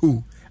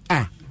Jeko.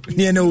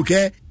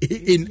 Okay,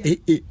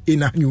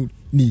 in a new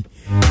knee.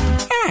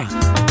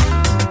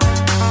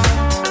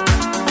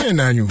 In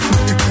a new.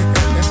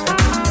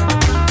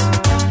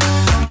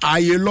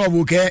 I love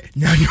okay.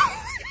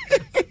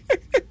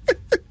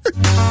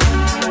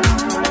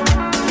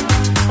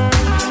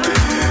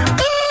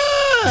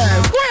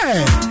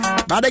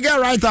 But they get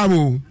right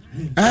abo.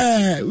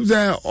 Who's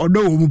a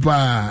odo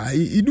mupa?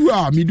 You do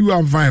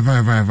am fine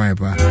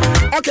pa.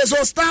 Okay,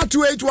 so star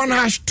 281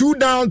 hash 2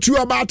 down 2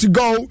 about to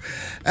go.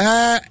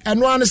 And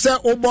one say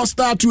obo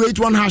star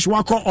 281 hash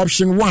wako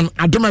option 1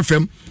 Adom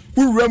FM.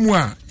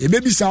 Uremwa e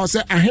baby say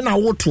say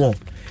ahena woto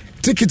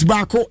ticket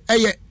baako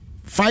 5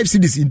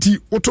 cedis inti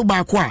auto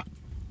baako a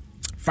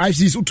 5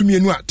 cedis utumi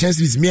enu a 10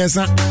 cedis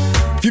miensa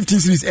 15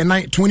 cedis and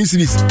 20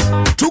 cedis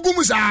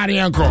tugumu saare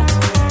anko.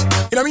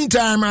 In the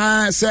meantime,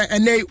 say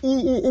ene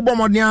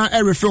ubomodia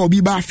refer obi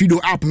ba Fido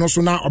app no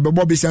so na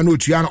obebo besia na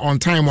otua on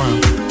time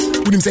one.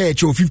 Wouldn't say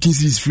 15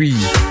 cedis free.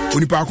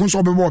 Onipa akon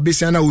so obebo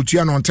besia na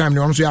otua on time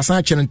no so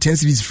yasan che 10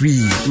 cedis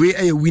free. We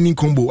a winning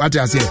combo. What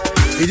I say?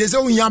 It is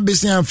only young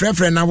besia and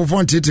friend na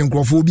for tete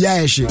nkrofo bia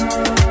ehye.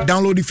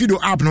 Download the Fido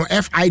app no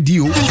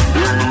FIDO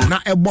na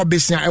ebo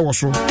besia e wo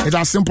so. It's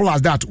as simple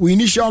as that. We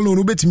initial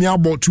loan betimi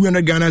about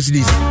 200 Ghana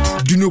cedis.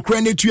 Do no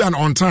credit to and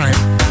on time.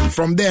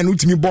 From there, no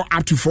to me bought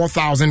up to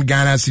 4,000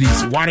 Ghana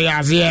cedis.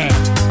 Warriors here.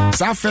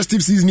 So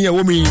festive season here,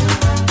 women.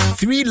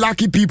 3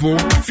 lucky people.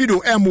 Fido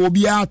M will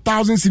be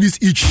 1,000 cedis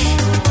each.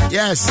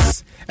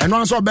 Yes. And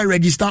also be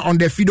register on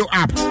the Fido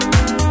app.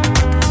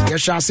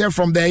 Yes, shall say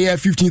from the year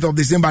 15th of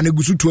December,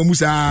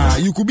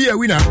 you could be a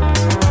winner.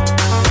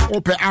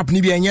 Open app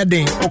ni bi enye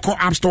den oko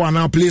app store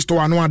na play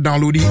store na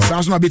download it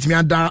so na bit me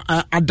a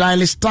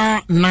dial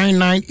star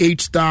 998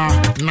 star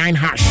 9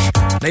 hash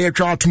na ye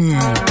twa tum e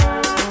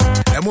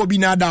mo bi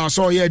na da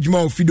so ye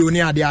adwuma Fido ni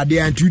ade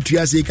and tutu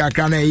ase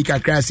kakra na e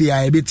kakra se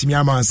ya e bit me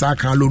amansa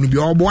kan loan bi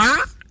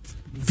oboa.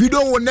 Fido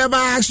will never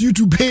ask you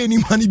to pay any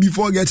money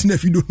before getting a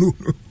Fido loan.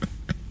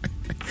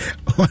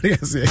 What do you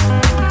say?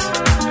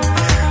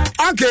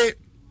 Okay,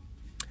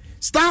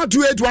 star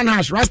 281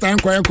 hash rasta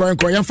enko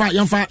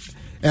yemfa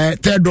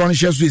third one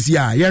shares this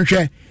year.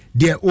 Yenhwe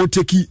de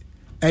oteki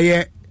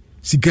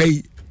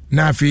sikai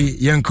na afi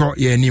yenko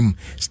yenim.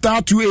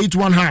 Star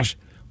 281 hash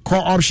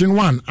call option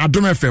 1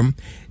 Adom FM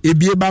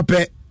ebie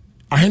bape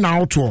ahena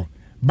auto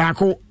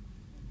bako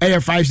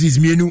 5 cities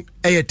mienu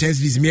 10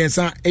 cities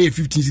miensa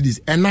 15 cities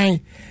and 9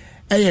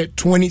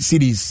 20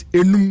 cities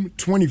enum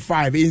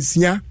 25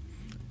 ensia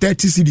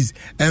 30 cities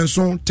and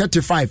so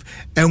 35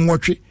 and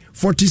watch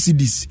 40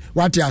 cities.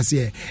 What you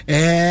say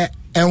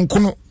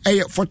enkono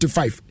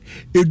 45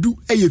 edu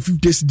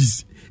 50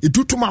 cities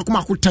edu to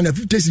makoma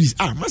 50 cities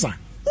masa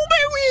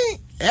ubewi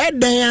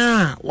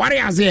edan what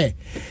you say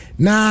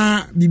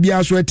na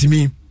bibia so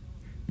atimi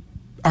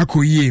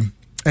akoyie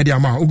edi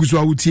ama oguso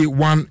awutie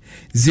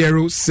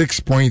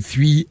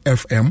 106.3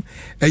 FM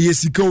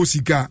sika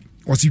osika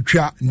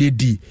ositwa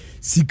nedi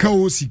sika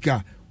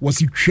osika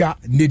wasitwa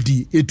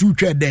nedi etu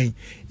twa den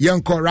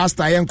yenko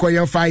rasta yenko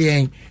yenfa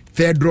yen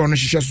third draw no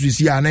hihye so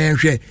si ana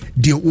yenhwe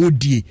de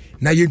odie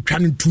na yentwa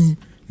ntum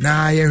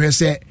na yenhwe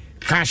se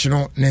cash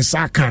no ne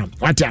saka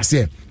what I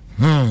say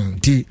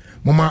ti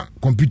mama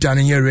computer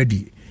no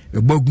ready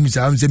ebogum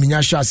sa am se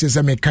minya sha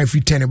se me kan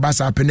fit 10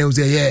 basa apene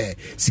say yeah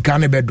sika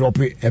no be drop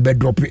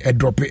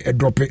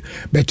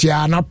but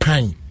ya na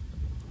pan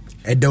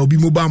e da obi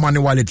mobile money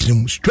wallet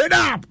trim straight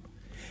up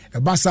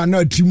basa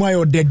na trim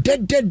ayo de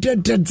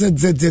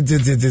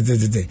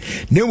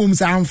ne mum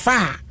sa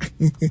amfa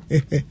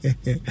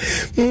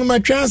ma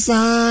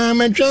transa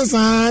ma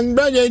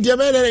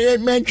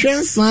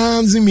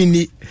transa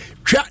zimini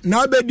twa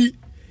na bedi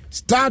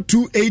star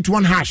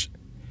 281 hash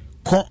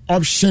call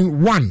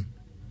option 1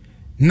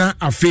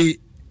 na afe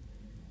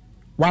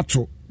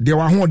wato de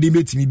wa ho de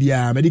betimi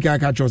bia medical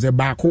catch say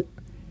baako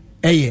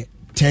 10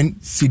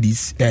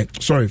 cedis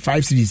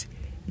 5 cedis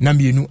na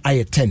mienu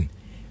aye 10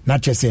 na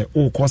chese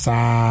o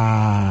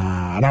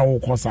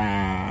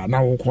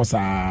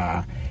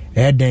kosa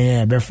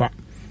eden befa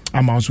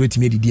ama so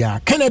etimi dia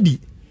Kennedy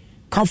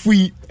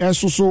kafui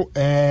ensoso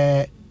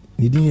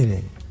ni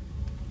dinere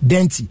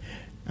denti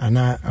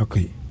ana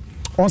okay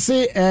o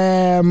say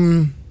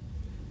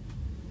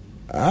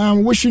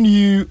I'm watching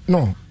you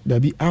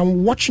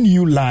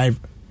live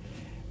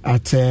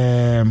at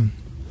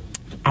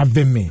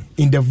Aveme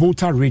in the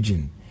Volta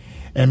region,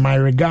 and my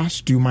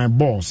regards to my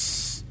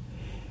boss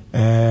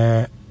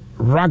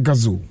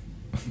Ragazo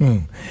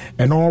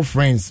and all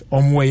friends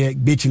Omweye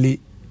Bechili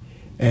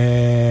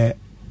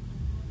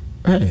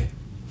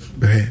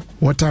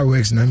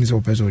Waterworks name is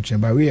open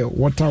but we are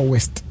Water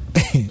West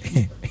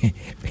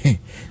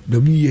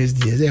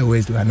WSD is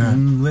West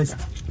West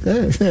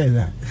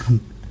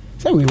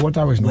so we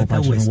water west no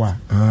patch wa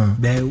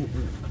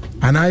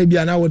and I be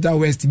an water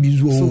west be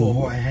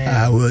so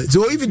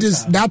if it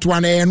is that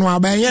one no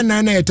aban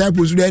na type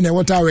of na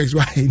water west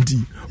wa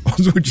ndi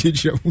also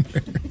chicha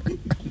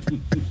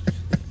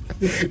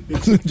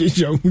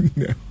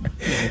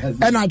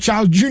and a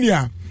Charles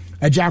Junior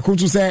a Jacko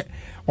to say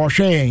or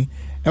share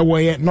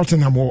away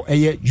Nottingham or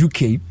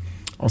UK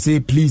or say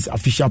please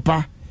official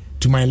pa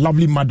to my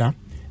lovely mother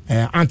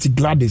Auntie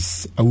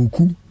Gladys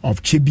Awuku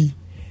of Chibi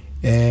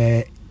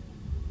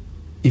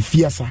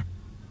Ifiasa.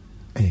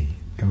 Okay,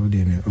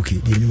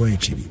 the new one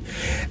Chibi.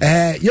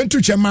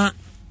 Yentu Chema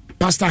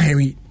Pastor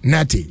Henry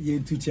Natty.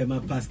 Yentu Chema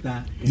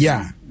Pastor.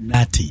 Yeah.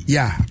 Natty.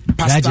 Yeah.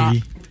 Pastor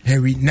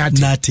Henry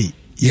Natty.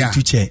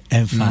 Yentuche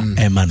Enfa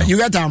Emano. You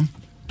get them?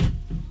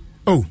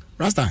 Oh,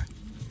 Rasta.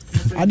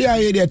 I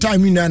did the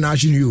time in an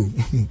asking you.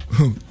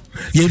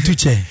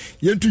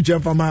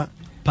 Yentuche Fama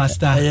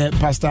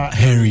Pastor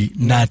Henry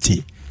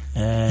Nati.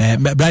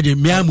 Brother,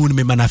 me amun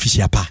me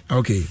manafisha pa.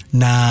 Okay.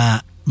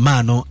 Na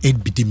mano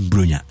edbidim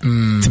brunya.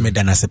 Time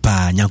dana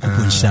sepa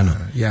nyankopon shano.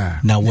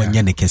 Na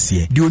wanya ne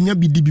kese. Di onya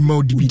bidibi ma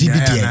odibi.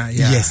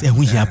 Yes,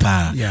 ehu hia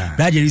pa.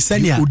 Brother,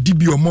 senia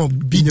odibi omo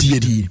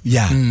bidi.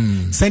 Yeah.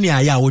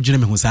 Senia ya wodwene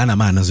me ho sa na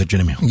ma na zo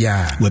dwene me ho.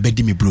 We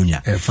bedi me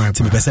brunya.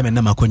 Time pese me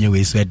na makonye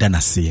we so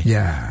edana se.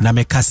 Na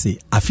me kase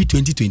afi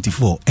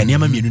 2024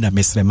 eniama mienu na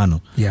mesrema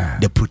no.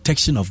 The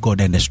protection of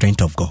God and the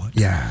strength of God.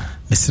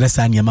 Mesresa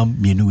sa niama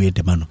mienu we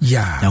de mano.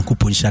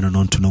 Nyankopon shano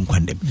no nto no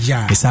nkwandem.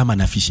 Esama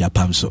na fishi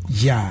apamso.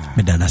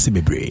 Me dana se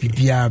bebre.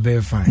 Bibia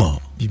be fine.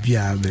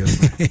 Bibia be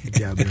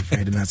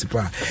fine na se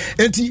pa.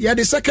 Enti ya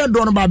the second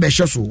door no ba be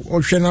hwe so. O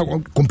hwe na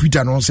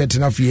computer no set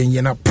na fie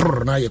yen na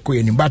prr na ye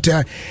koye ni. But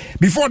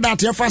before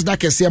that, your first that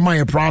kese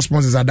my proud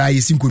sponsors are die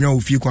sinkonwa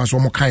Ofie Kwanso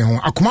mo kan ho.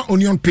 Akoma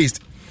onion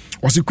paste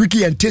was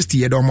quickly and tasty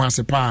ye do mo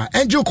ase pa.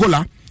 Angel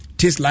cola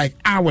tastes like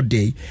our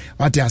day.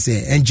 What I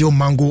say, Angel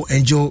mango,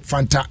 Angel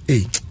Fanta,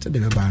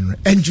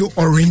 Angel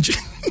orange.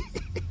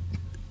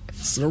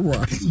 So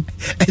what?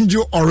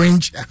 Angel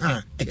orange,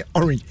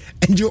 orange,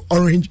 Angel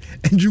orange,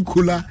 Angel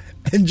cola,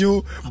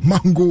 Angel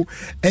mango,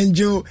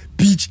 Angel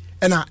peach,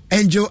 and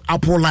Angel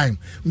apple lime.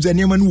 Mze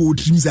neman wo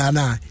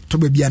trimzana to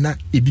bebiana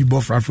ebi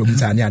bofra from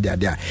Zania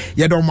there.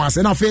 Ya don't mas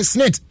and face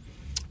snit.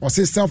 Or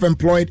say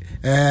self-employed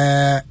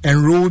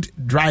enrolled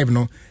drive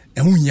no.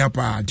 And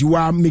do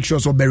you make sure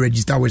so be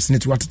register with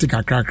snit what to take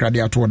a crack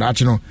there to that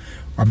you know.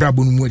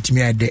 Abrabun with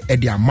me at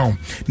the amount.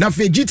 Now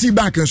for GT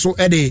Bank and so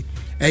at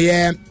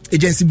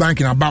agency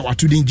banking about what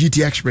to the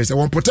GT Express. I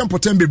want potent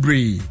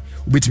bebre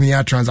with me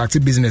a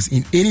transacted business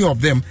in any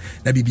of them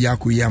that be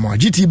Yama.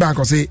 GT Bank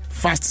or say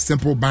fast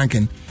simple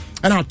banking.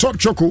 And our top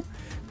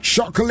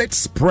chocolate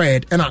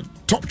spread and our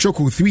top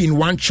choco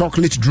 3-in-1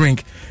 chocolate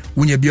drink.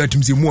 When you be able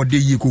to see more day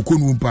you could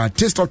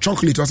taste of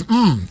chocolate was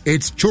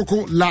it's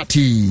choco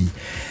latte.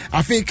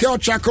 I feel Kel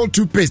Charcoal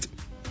toothpaste.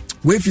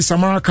 Wavy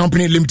Samara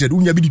Company Limited.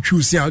 When you be the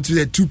choose out to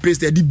the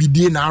toothpaste that be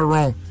day now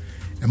wrong.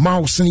 A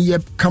mouse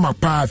yep come up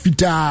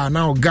fita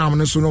now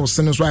gum so no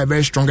so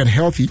very strong and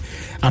healthy.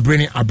 I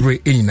bring in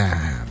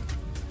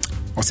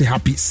or say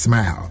happy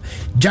smile.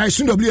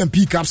 Jaisun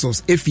WMP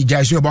capsules Effie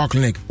Jaisun about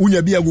clinic. When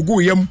you be a go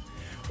yam.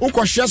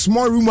 Oko share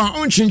small room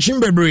on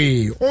chinchin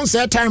bebre. On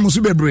set time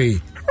musu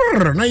bebre.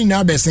 Now you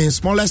know saying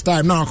smallest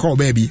time now call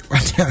baby.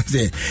 What I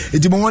say?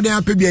 It's more than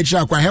a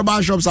PBH.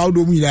 Herbal shops out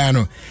of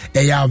Milano.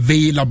 They are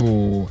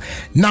available.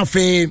 Now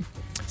for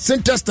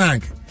Centers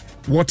tank,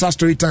 water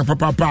storage tank,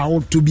 papa,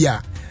 or to be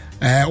or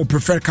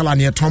prefer color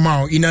near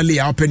Toma or inner lay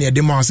open your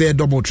demo. Say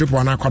double, triple,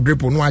 and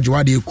quadruple. No, I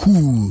do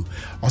cool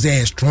or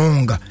say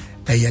strong,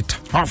 yet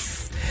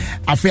tough.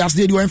 Affairs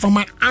they do from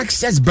my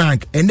Access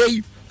Bank and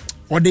they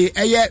or the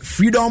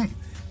freedom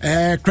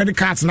credit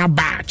cards na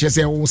bad. Just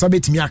say oh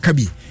sabet me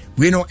akabi.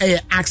 We know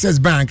Access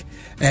Bank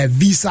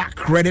Visa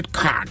credit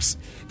cards.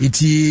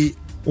 Iti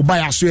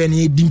obaya so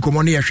any dinko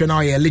money ehwe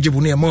na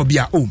eligible na mo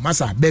bia oh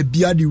masa be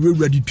bia the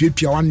ready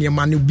to one near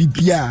man bi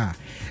bia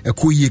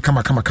ekoye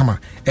kama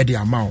e the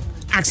amount.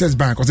 Access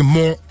Bank was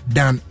more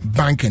than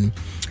banking.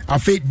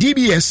 Afa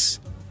DBS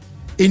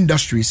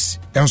Industries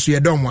and so you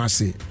don't want to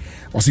say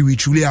or see we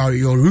truly are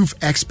your roof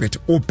expert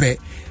ope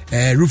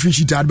roofing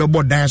sheet at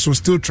board dance so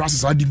still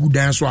trusses are the good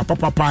dance so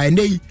papa and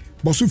they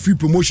but so free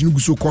promotion go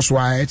so cost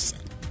wise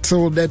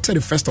till the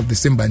 31st of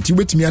December until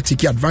wait me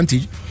take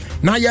advantage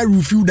now ya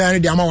roof you down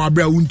the amount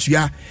abra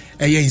untua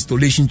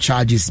installation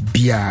charges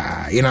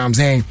bia you know what I'm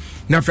saying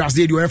now first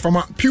day you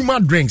from Puma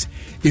Drinks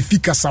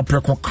Efficacia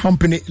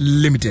Company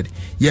Limited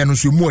yeah no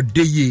so more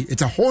day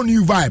it's a whole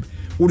new vibe.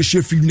 What the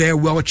chef you know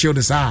well chilled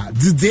as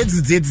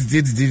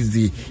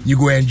you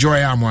go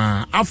enjoy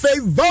I say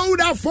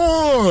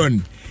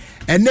Vodafone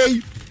and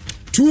they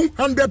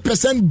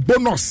 200%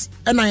 bonus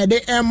and I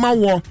dey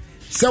Emma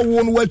so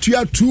one what you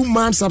have 2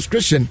 months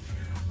subscription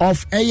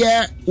of a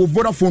year of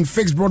Vodafone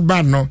fixed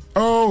broadband no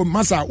oh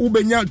massa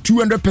ubenya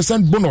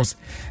 200% bonus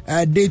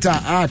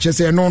data just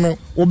say no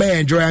obey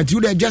enjoy until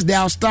they just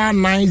dial star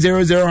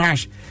 900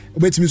 hash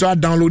wait me so I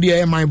download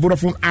the my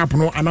Vodafone app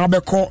no and I'll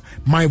be call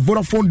my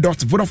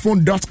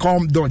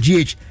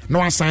vodafone.vodafone.com.gh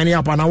now I sign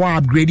up and I will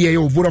upgrade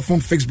your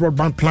Vodafone fixed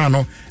broadband plan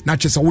no not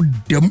just a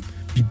them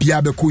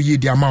bibia be ko ye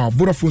the amount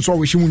Vodafone so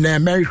wish you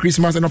Merry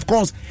Christmas and of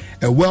course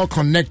a well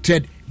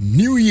connected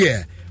New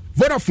Year.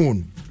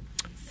 Vodafone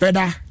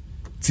further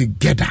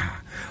together.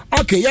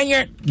 Okay,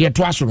 yeah,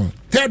 twice no.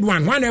 Third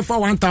one for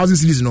 1,000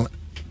 cities no.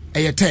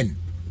 10,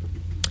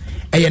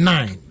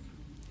 9,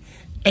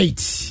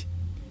 8,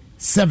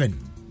 7,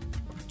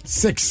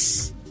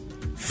 6,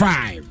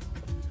 5,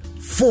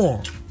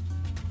 4,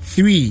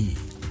 3,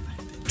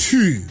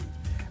 2,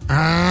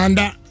 and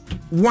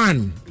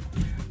 1.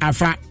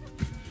 Afa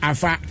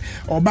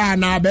oba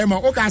na bema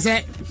oka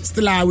say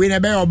still away na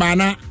be oba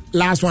na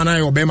last one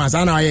I obema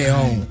sana ye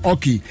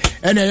okay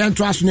and then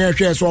to ask me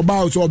so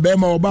about so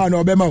obema oba na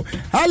obema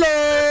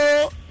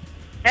hello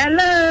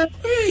Hello.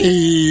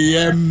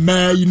 Hey,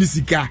 man,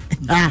 Unisika.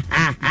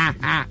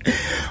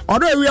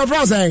 Although we are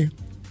from say.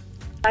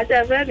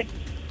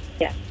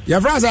 Yeah.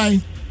 You're from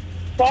say.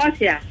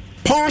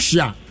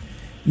 Portia.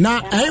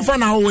 Now, I for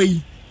now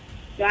way.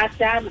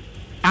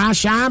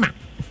 Ashama.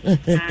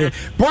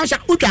 Portia,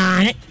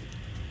 okay.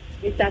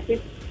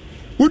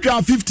 Which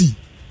are 50.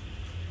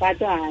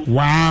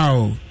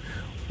 Wow.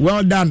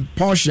 Well done,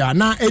 Portia.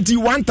 Now,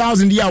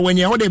 81,000 year when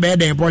you're the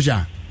bed in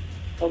Portia.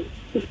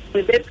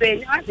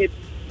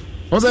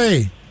 What's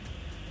it?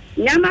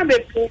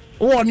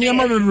 Oh,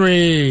 Nyama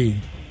Bebre.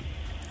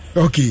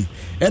 Okay.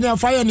 And I'll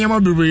fire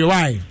Nyama Bebre.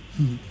 Why?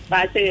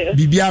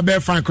 Bibia Bear,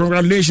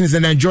 congratulations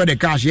and enjoy the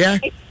cash, yeah?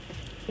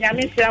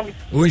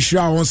 We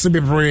shall also be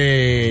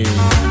brave.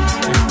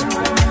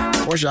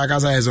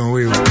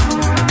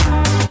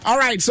 All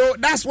right, so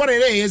that's what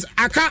it is.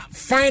 Aka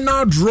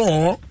final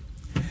draw.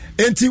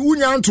 Enti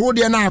unyan to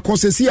the na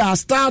kosesi a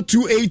star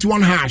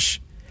 281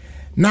 hash.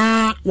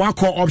 Na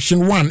wako option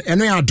 1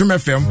 eno ya Adom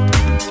FM.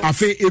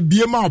 Afe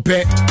ebiema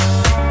ope.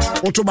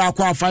 Oto ba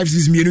kwa 5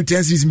 series mienu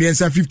 10 series mienu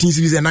 15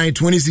 series and 9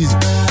 20 series.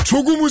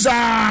 Tugumuza.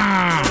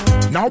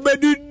 Na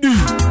obedidi.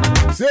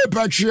 Se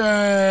pache.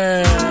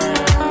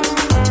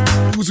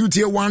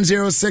 Usutie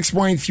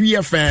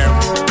 106.3 FM.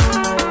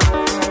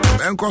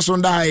 Enko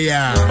sonda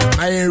ya.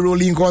 Na yen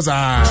rolling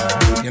kosa.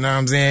 You know what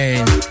I'm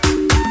saying?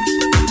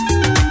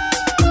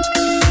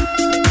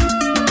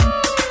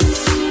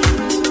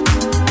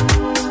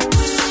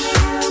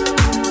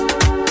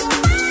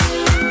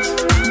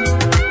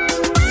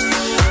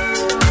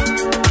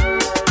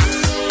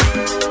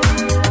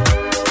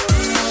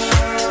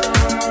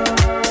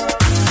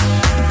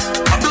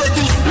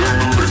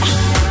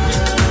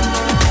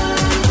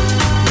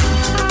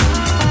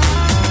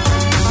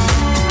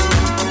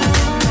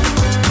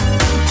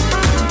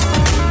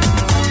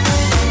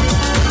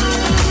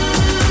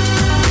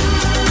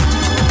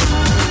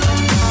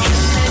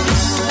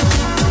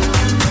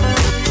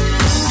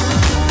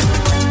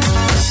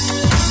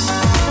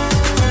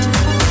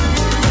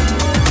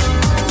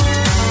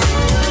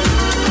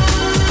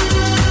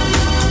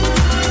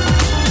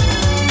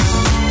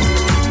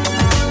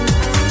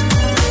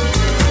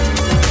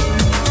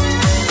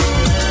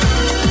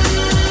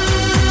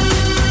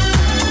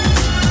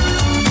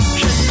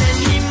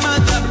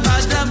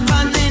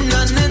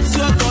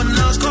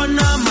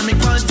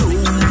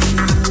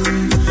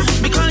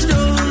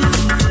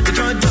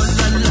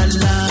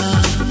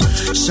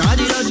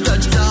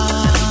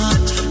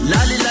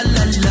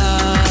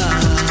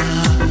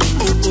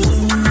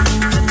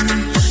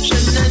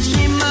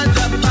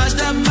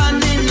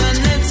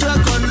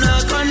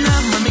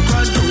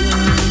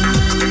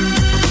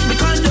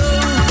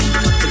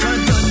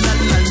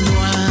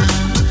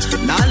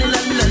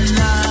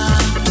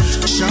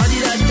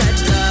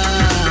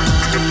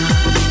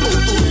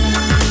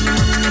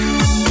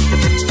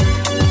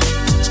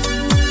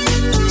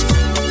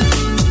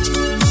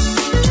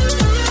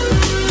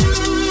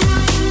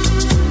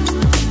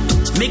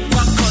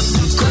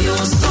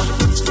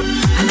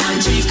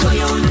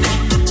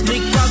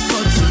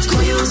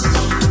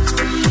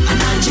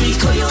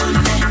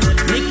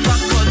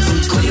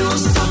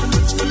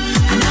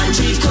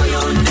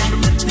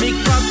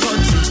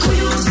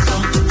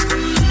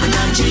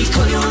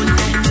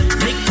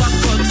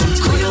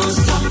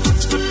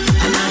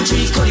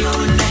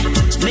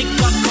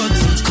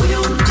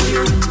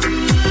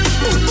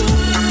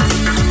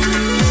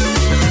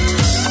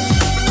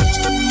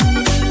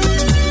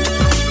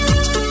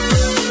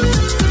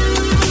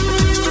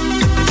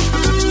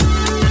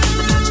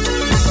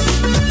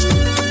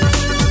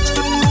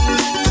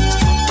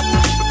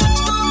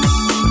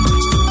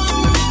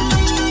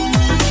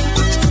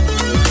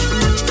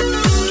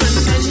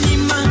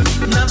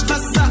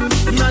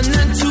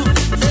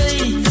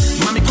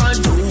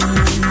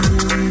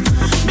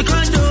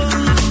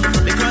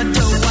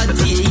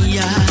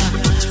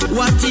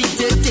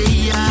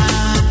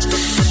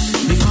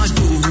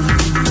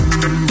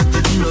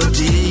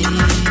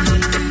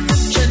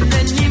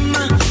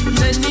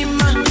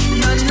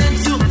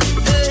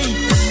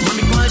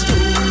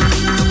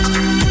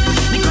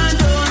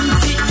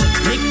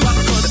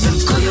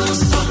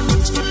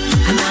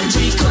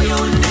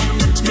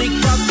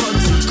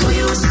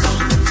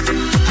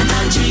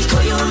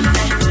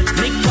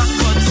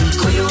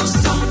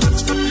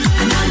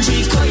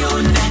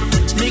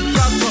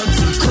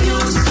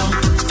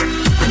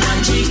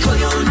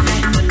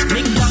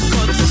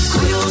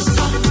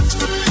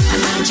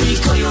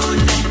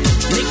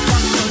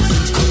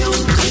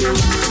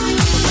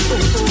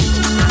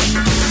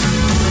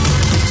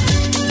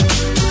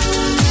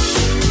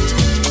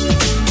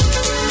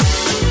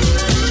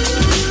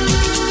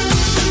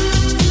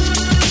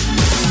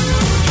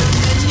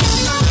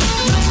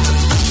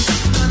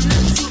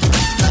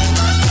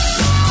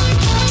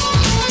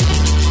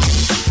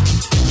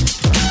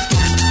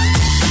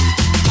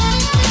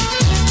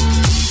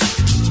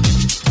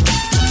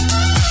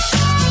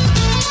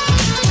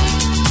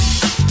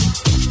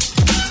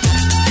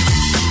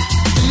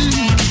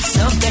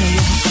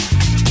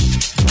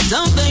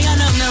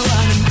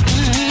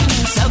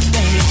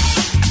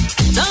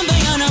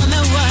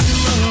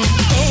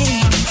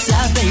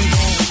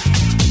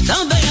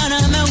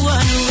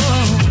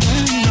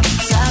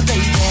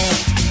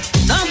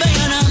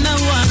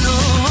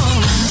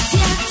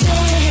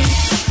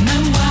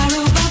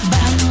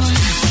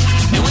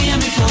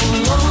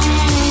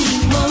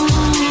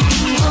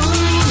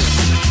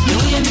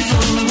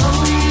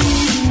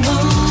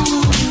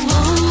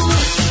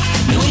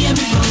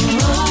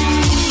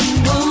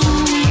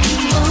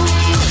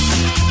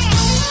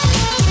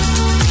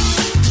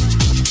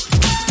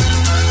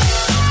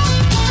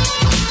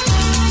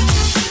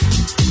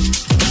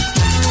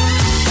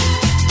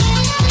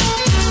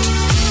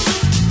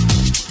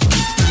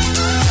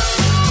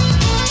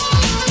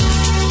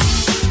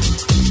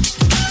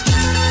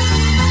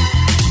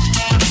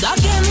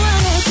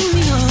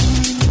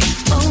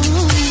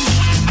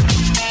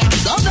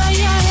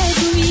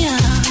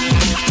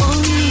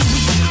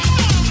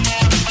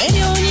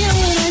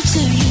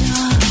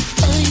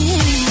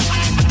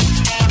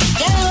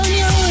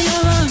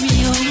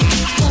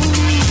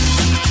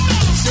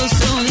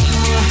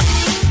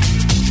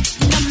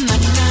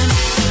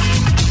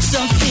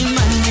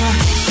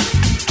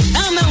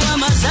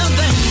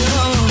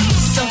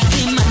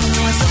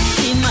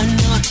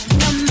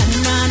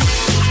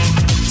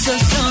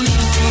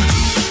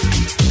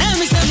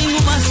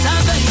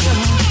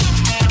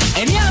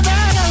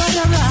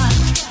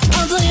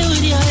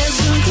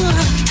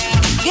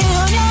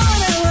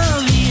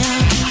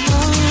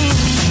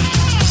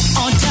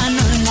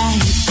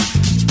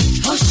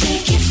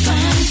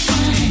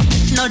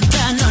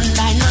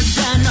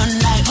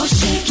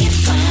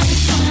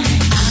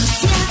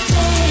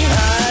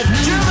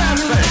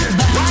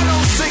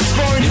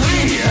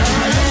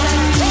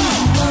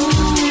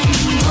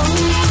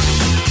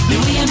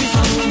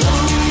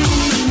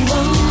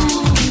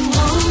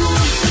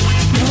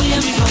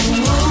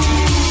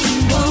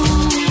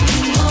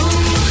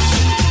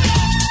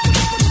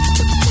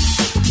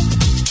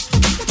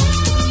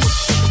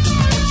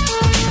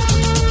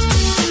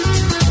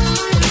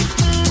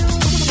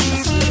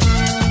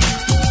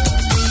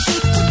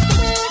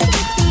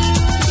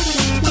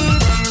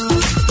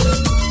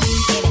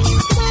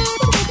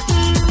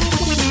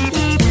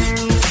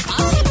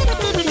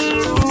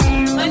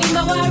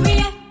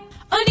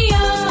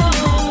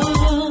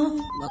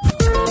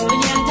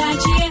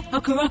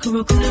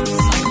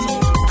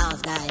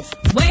 guys.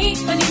 Wait,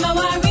 on my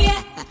warrior,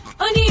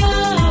 on your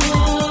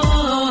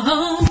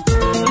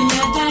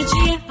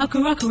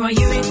Akura,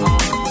 you're in.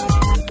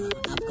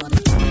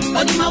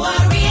 On my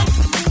warrior,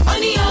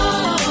 on your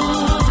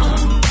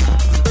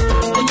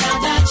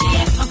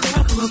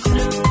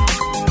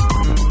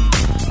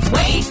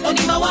wait, on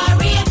my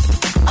warrior,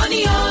 on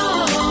your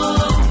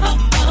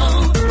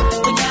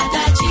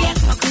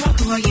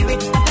you're in.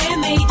 I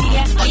made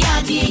it, oh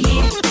yeah,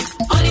 dear.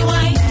 Only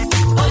wine,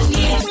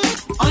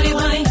 only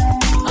wine,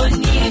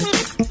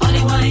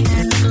 only wine,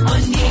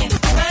 only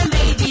I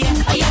made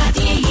it, oh yeah,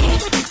 dear.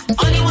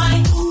 Only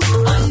wine,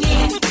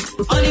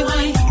 only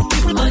wine,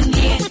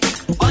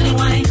 only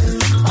wine,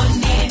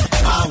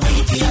 I'll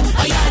wait here,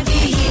 oh yeah,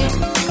 dear.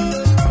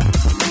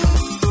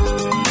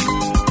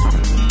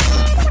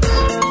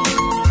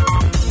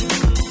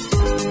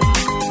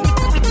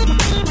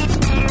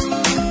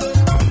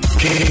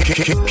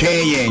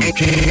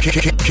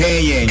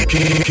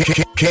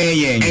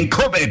 K and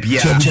Kobe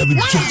Bia.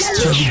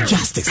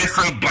 Justice.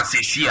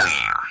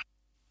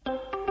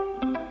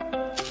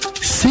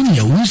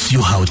 Senior who's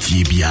you how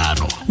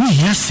Tibiano. We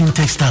hear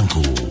Syntax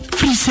Tanko.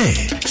 Free say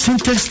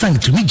Syntax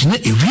Tank to me a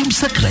real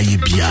sacra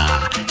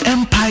bia.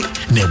 Empire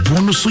ne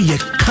bonus ye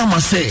kama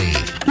say.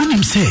 When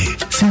him say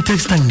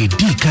Syntax Tank ne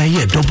dika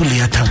ye double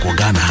ya tanko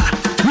Ghana.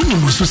 When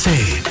him also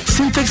say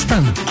Syntax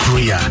Tank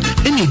Korea.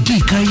 Any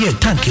dika ye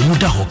tank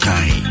muda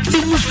hokai.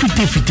 It will fit.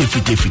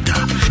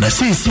 Na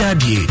say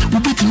siadie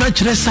ubit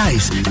natural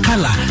size,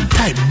 color,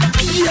 type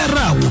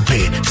biara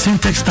upe.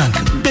 Syntax Tank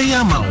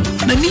beyamau.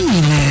 Na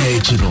nini ne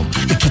chino.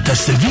 Ikita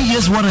 7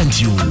 years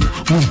warranty you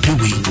won't pay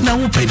we now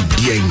open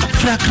DN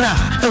Frakra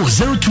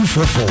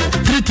 0244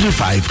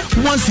 335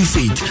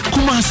 168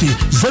 Kumasi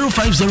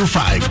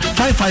 0505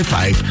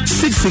 555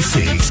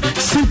 666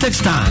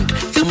 Syntax Tank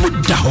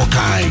Emuda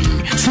Hokai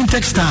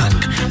Syntax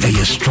Tank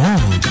a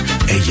strong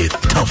a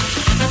tough.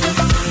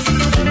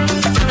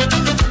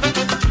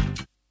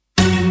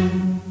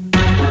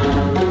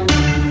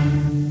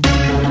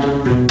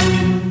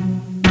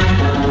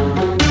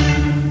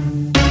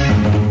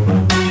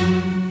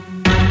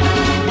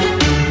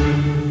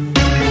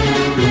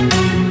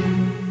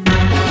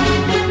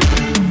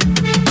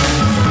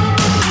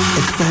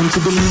 To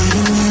believe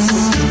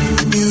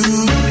in you,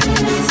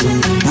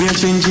 we are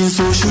changing,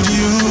 so should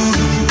you.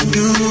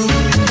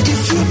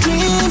 If you're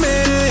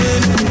dreaming,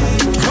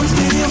 don't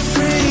be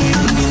afraid.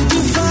 Into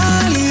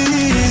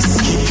valleys,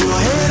 keep your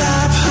head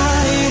up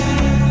high.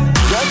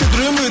 Got to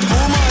dream with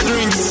Boomer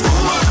drinks.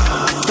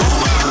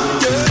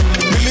 Yeah,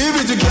 believe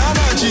it, you can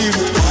achieve.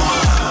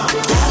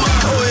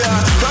 Oh yeah,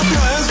 clap your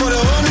hands for the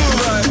whole new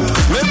vibe.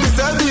 Make me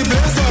set the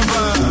place on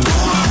fire.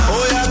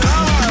 Oh yeah,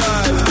 come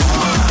alive.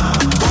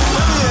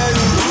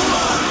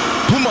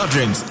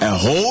 Drinks, a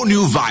whole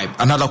new vibe.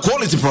 Another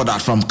quality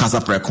product from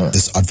Casa Precon.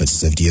 This advert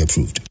is FDA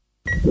approved.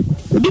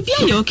 Baby,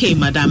 are you okay,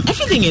 madam?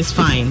 Everything is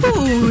fine.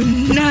 Oh,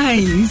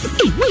 nice.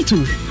 Hey, wait,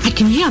 I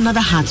can hear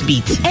another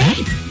heartbeat.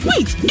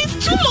 Wait,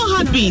 it's 2 more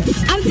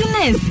heartbeats. Auntie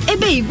Ness, hey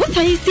babe, what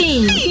are you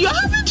saying? Hey, you're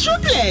having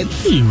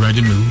triplets. Hey,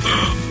 Radimu.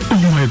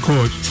 Oh my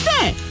God.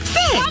 Say.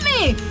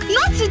 Mommy,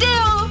 not today,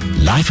 oh.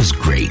 Life is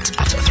great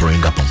at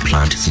throwing up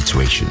unplanned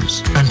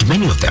situations, and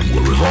many of them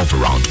will revolve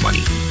around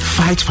money.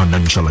 Fight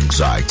financial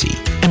anxiety,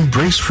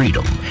 embrace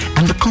freedom,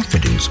 and the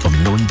confidence of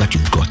knowing that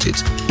you've got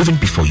it even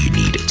before you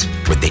need it.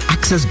 With the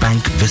Access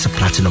Bank Visa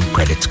Platinum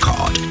Credit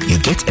Card, you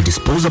get a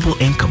disposable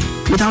income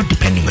without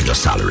depending on your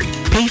salary.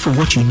 Pay for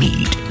what you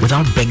need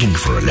without begging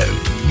for a loan.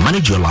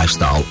 Manage your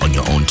lifestyle on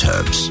your own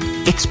terms.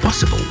 It's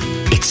possible.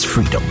 It's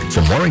freedom.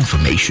 For more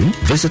information,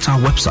 visit our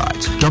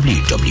website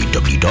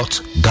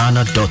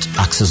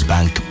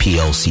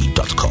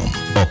www.ghana.accessbankplc.com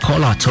or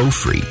call our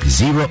toll-free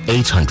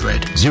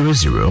 0800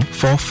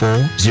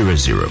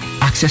 004400.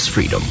 Access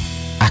freedom.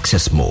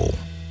 Access more.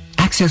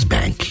 Access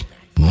Bank.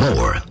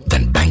 More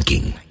than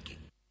banking.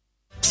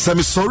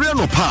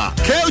 Semisoriano pa,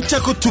 Kale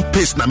Chaco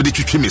toothpaste na me de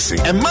twitwi missing.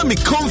 And mommy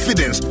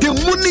confidence, the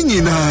morning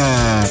in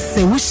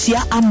Se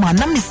wushia ama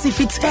na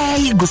misifit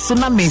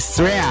gusuna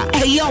mesrea.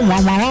 Eya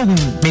wawa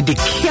me de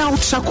Kale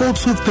Chaco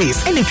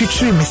toothpaste. Ene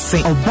twitwi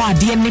missing. Oba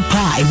de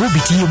nipa e wo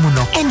bidi mu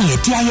no. Ene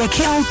de aye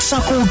Kale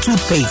Chaco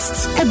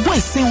toothpaste. E boy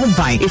sin ho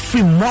bai e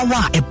free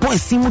mwawa e boy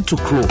sin mu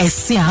tokro. E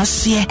se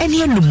ahye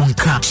ene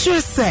numunka. Sure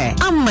say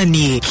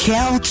amani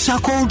Kale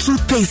Chaco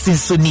toothpaste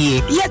so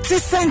nie. Yet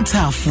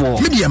center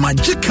for. Media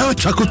magic Kale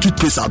Chaco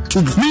toothpaste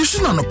atubu. Me use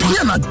na no pa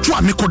na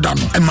dwa me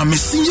kodano. E ma me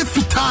sinye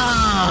fita.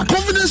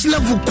 Confidence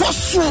level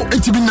kwaso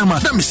etibinama.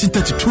 Na me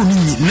 32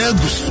 ni na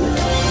guso.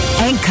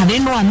 Enkane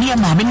no ani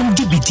ma me num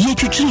di bidie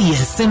twitwi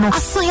yense no.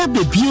 Asaya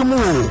bebie mu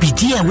o.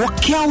 Bidie wo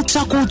Kale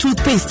Chaco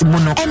toothpaste mu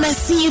no. E ma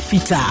sinye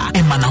fita.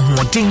 E ma na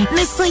hoden.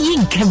 Ne sayi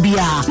nka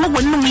bia. Na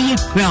wonum ye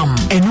gram.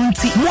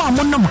 Enunti mo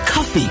amonom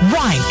coffee,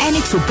 wine,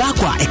 any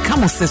tobacco e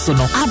kamo seso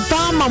no.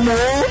 Abama mo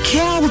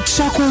Kale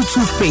Chaco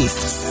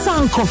toothpaste.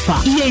 Sankofa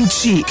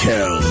yenchi.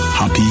 Kale,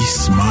 happy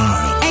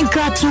smile.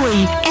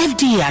 Enkratui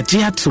FDA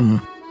ajiatum.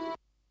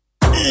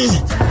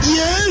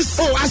 Yes,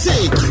 Oh, I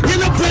say, you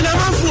know, when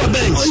I'm for a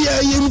bench. Oh,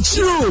 yeah, you're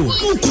true.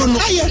 Mukono.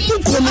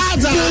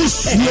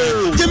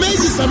 No. The maze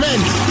is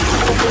cement.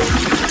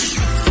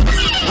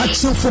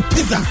 Action for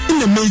pizza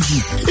in the maze.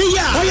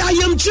 Yeah, I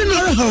am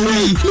general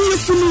Hawaii. Baby,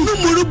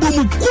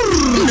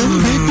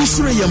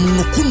 sorry, I'm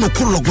no kuno.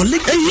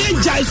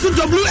 Jaisu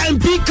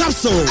WMP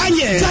capsule.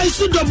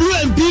 Jaisu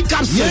WMP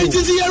capsule. Yeah, it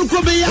is here.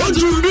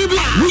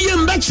 We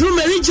am back from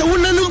Marija. We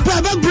are not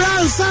Papa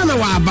Brown Sana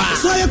Waba.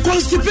 So I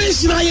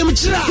constipation. I am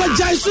trying. For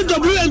Jaisu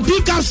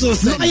WMP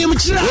capsules, I am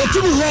trying.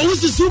 To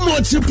host is sumo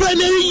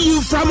entrepreneur you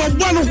from a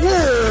one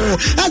hole.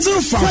 As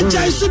a for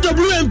Jaisu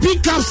WMP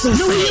capsules.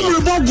 No, we am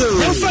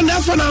Robogo.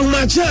 On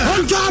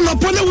time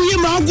upon the way,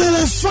 I'll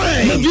go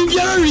fine. You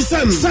get a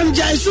reason. San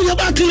Jaisu, your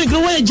back clinic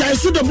away,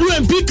 Jaisu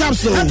WMP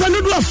capsule. And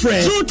another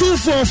friend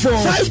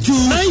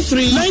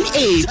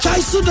 2244-529398.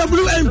 Jaisu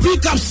WMP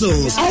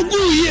capsules. I'll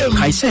go here.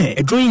 I say,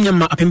 a drawing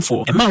yama up him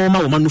for a mama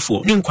woman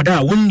for Nin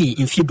Quadra Winnie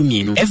in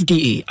Fibumino.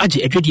 FDA,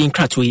 Aji Edredi and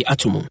Cratway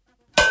Atomo.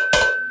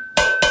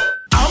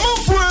 I'm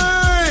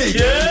afraid.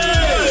 Yeah.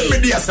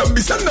 Some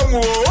Bissanda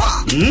more.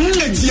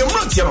 It's your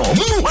mother.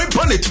 My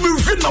planet will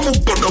fit no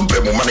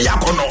money.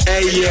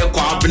 Hey,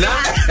 Quabna.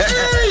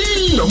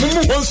 No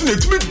one wants to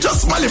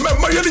just my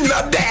marrying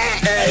that day.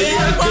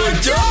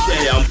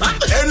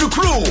 And the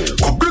crew.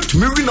 Complete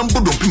Mary number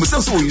of people so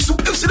you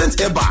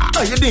excellent ever.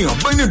 I didn't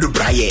abandon the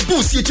Braille.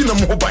 Who sit in a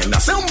mobile na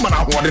some man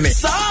I want it.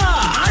 Sir,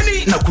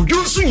 honey, now could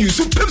you soon use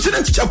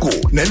excellent Chaco?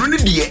 Never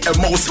did a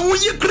mouse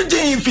when you could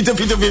fit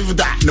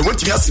that. No,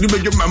 what you ask you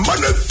make your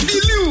mother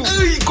feel you.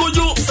 Hey, could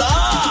you, sir?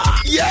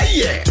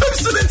 Yeah.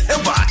 President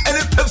Eva and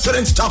a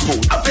President Chapel.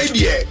 A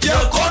failure.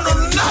 You're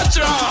going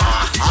natural.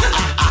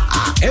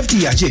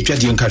 FDIJ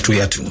Jadi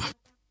Nkatuyatu.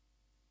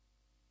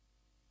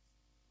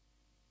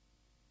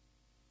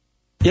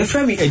 Your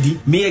friend Eddie,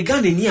 me a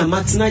gun in near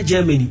Matina,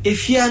 Germany.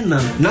 If you are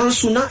none,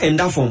 Nansuna and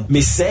Dafon,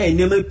 me say,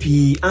 Nema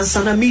P,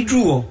 Ansana me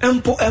drew,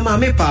 Empo Emma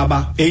me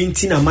paba,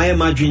 ain't in a Maya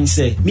Madrin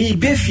say, me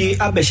befi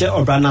abeshe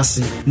or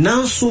branasi.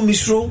 Nansu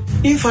misro,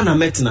 infana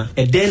metna,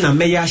 a den a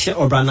mayashe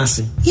or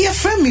branasi. Your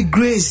friend me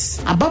Grace,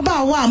 a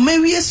baba wa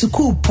Mary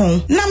Suku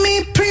Pong, na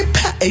me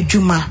prepare a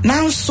juma.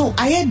 Nansu,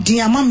 I had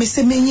dear mamma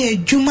se me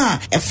juma,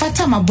 a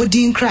fata my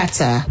body in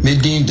crater. Me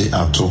din de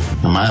ato,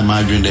 Maya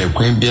Madrin de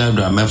Quembia,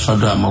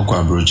 Mefadra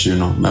Mokwa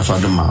Bruchino.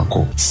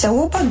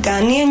 Sawopa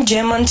Ghanaian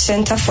German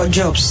Center for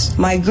Jobs,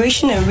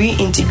 Migration and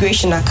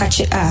Reintegration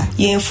Akachi A.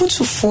 Yen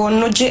futu for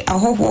noje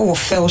ahoho wo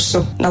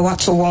felso na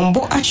wato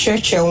wombo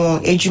achurch won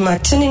ejuma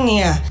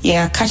tinenia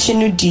yen akachi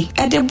no di.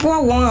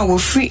 Edeboa won a wo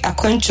free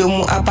akwanto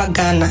mu aba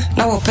Ghana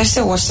na wo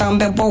pese wo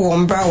sambe bo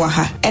won bra wa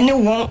ha. Ene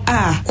won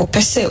a wo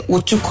pese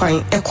wo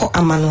tukwan eko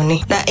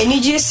amanone. Na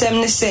enije sem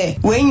ne se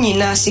wen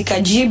nyina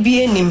sikagie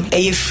bi enim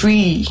eye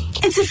free.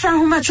 It's from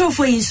Humatro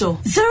yin so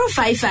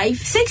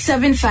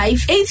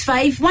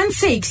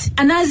 055-675-8516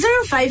 and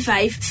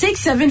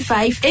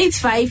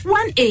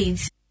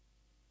 055-675-8518.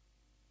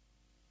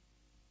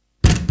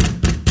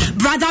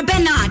 Brother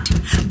Bernard.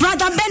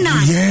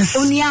 Yes.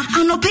 Onia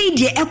anope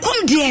die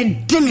ekom die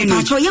demi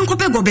pacho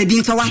yenkope go bebi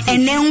ntowa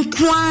ene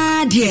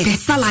nkwa die the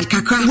salad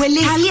kakra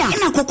wele halia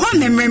ina kokwa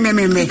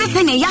memre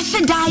se ne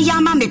yahye da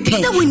ya ma mepe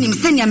se wonim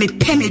se ne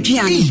mepe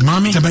meduane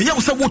mami tebe ya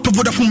wo se what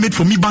Vodafone made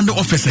for me bundle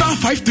office star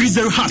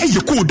 530 hash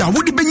e code da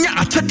wo de benya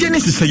achede ne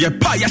sese ye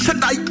pa yahye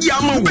da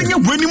ya ma wo benya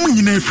wani mu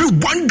nyina free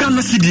one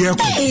Ghana cedi e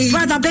ko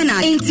Brother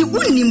Bernard enti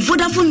wonim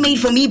Vodafone made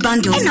for me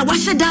bundle ina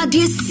wahye da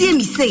de sie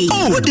mi say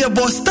oh the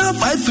boss star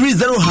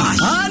 530 hash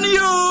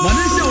anio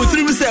Manese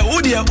otrim say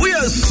odia we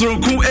are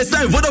stroku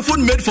aside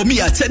Vodafone made for me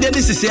a chede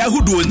ne sese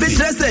ahudo be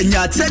say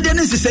nya chede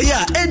ne sese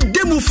ya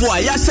edemufo a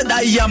ya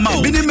cheda ya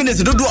ma bi ni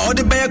minutes dodo a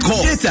ode be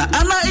call yes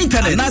ana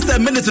internet na say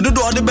minutes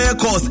dodo ode be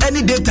calls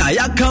any data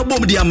ya kan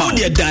bom dia ma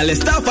ode dial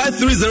star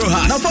 530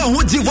 hash na fa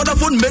ho ji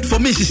Vodafone made for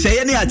me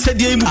sese ne a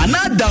chede mu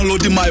ana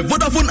download my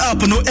Vodafone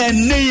app no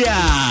ene ya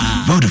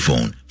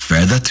Vodafone,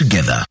 further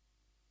together.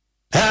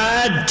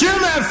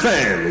 Jim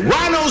FM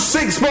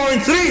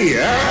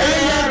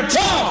 106.3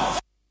 top.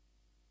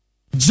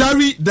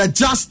 Jerry the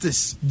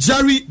Justice,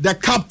 Jerry the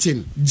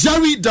Captain,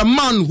 Jerry the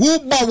man who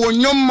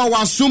bawonyoma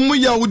wasumu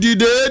ya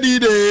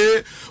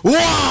udide.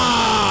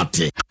 What?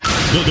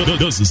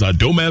 This is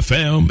Adom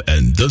FM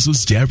and this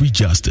is Jerry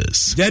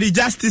Justice. Jerry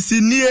Justice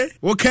nie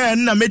okay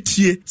na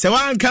metie. Se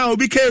wan kan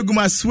obi ka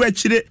eguma so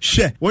akire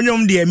hwe.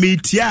 Wonyom de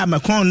metia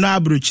makon na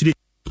abrochire.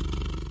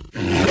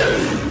 When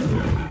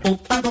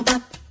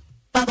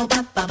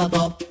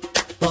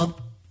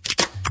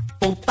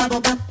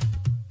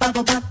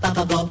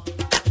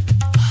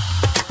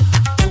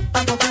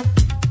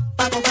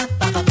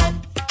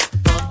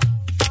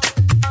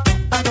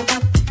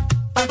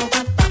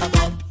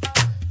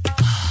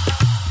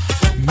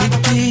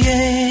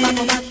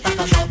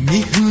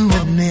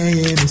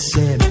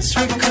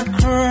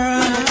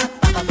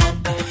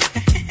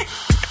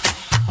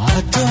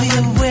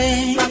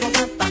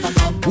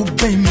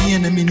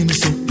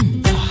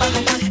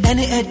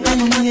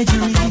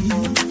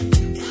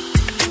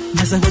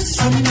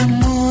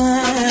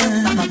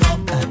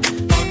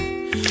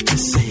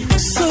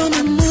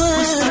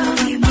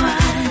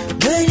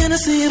you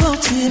see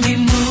about me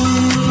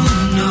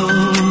moon, no.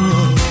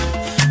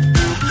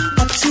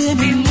 Up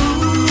me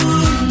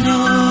moon, no.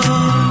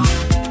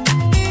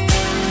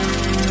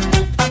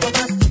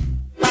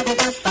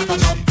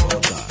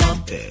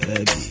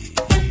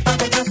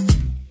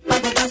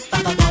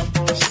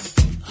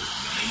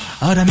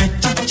 Ora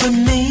metti to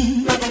me.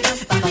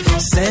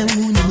 Say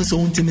when you was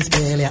on to me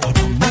spell ya.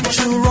 Ora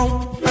metti you wrong.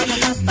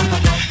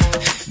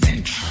 Then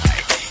try.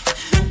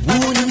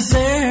 When you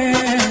say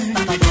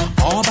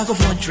all back of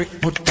one trick,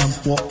 put them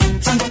walk.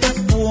 Take the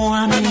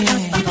one.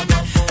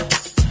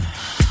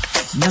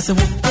 Now say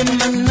what in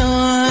my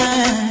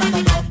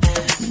noise.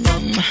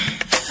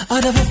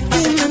 Ora what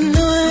in my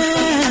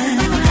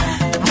noise.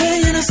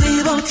 When you say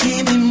about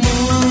me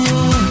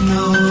moon,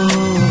 no.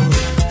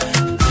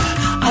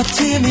 I'll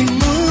tell me moon.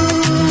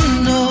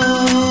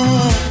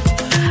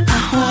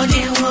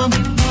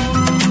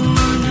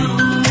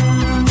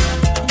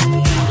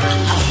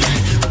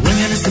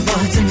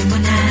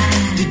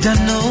 Did I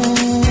know?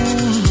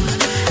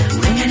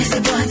 When you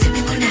say boy to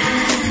me,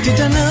 did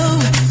I know?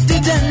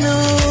 Did I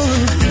know?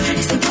 When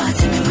you say boy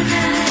to me,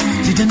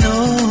 did I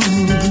know?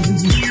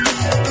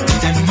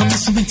 Did I know mama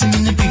something to me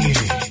in the big?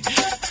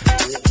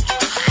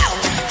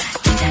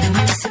 Did I know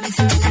mama something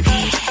to me in the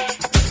big?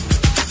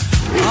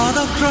 All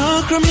the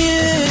program,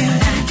 yeah.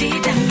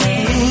 Did I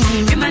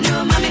know? You might know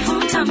mommy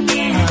home time,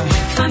 yeah.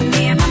 From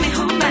me, mommy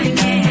home by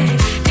me.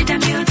 Did I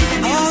know? Did I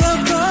know? All the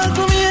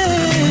program,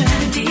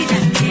 yeah. Did I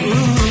know?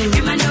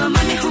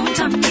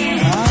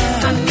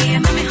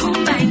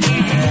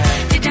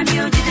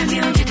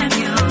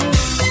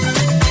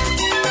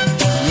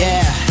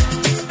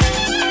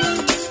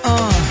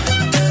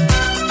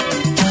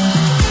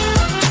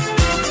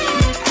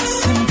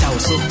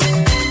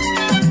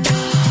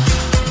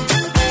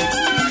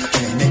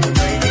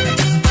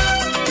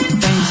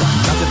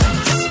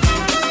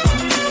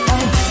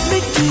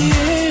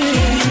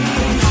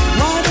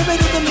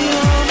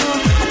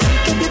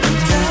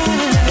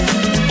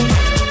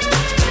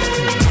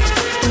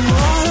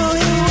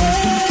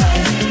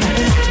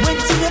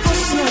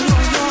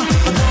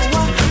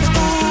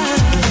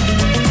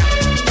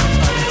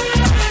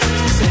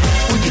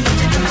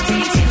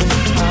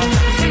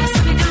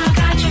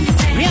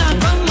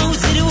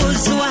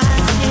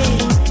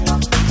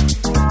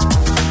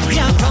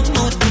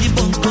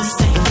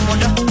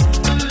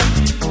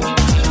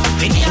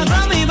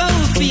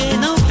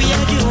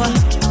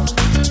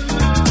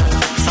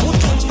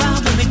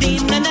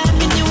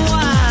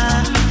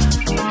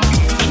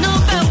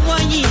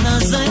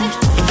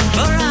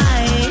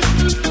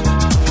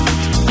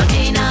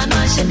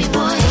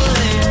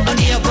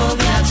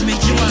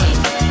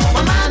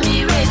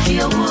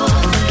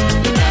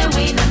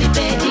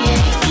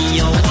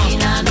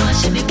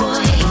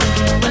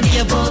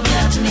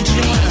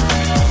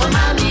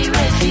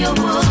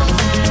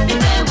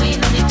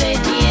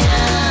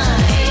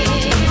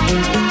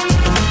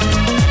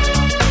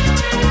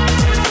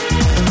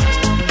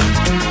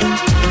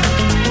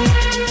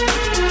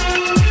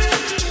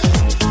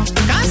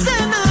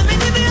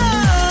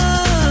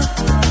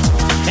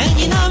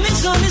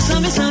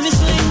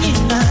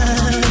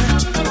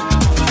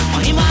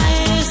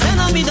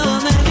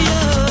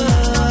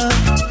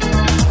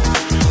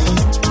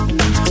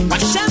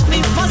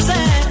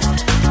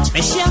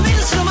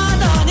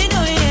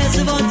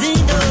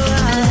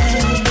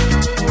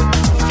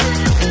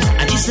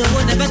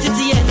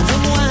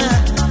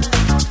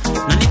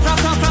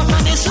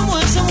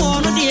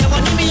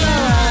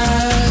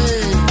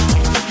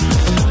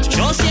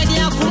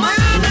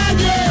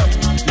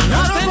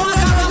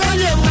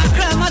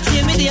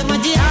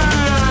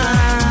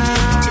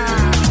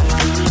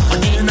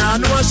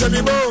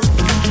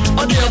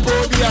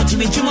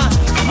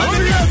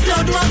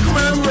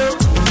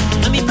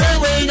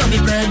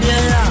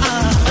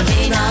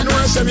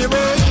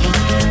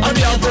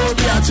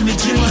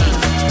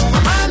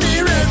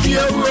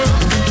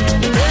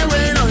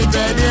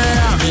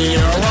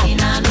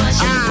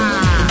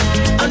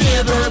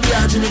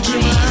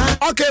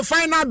 Okay,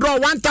 final draw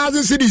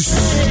 1,000 cedis.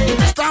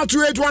 Star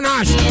 281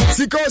 hash.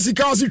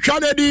 Siko,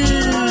 Trinity.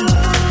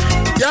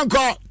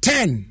 Yanko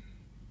 10,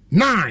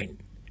 9,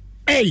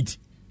 8,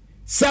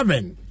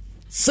 7,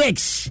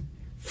 6,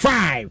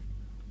 5,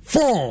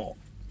 4,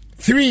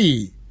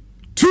 3,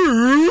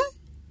 2,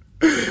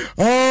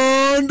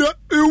 and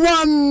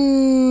 1.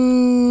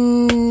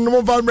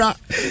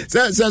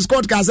 Say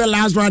Scott can say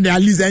last one.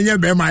 At least any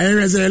be my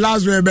say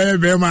last one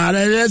be my.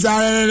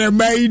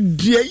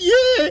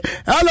 Yeah.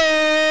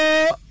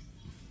 Hello.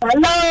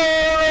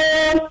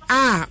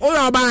 Ah,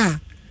 Oba.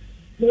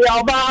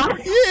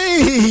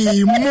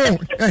 Hey, mo.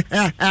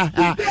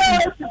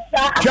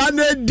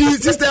 Kennedy,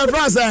 sister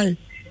France.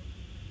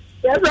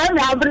 Yes,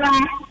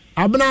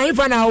 Abna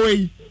ifa na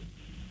way.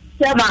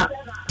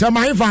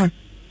 Tama ifa.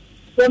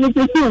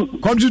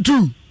 Come to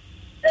two.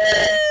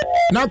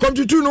 Now come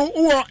to two. No,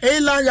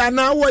 Elan ya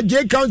na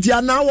J County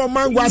ya na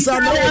Mangwasa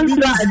na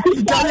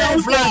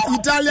Italian flag.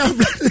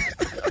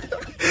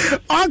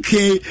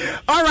 Okay,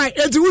 all right.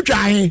 It's who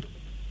trying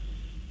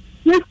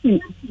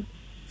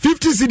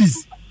 50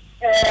 cities.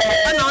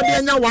 And now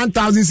they are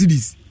 1,000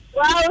 cedis.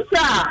 Wow,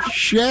 sir.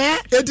 Share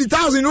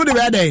 80,000. No, the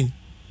bad day.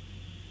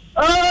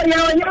 Oh,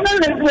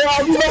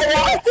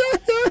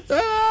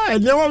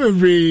 you're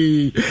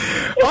free.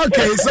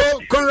 Okay, so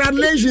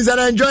congratulations and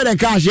enjoy the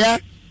cash, yeah?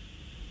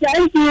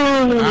 Thank you.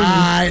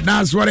 Alright,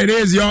 that's what it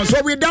is, yo.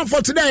 So we're done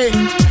for today.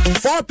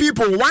 4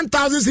 people,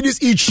 1,000 cedis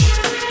each.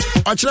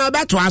 Ochina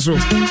back to us.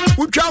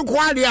 We try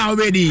quality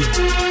already.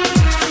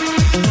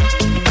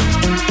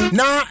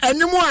 Now,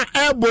 anymore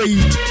airboy.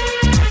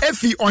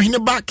 Efi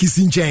ohineba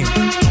kisinchen.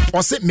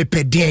 Ose me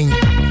pedeng.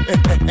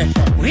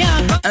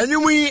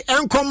 Anyway,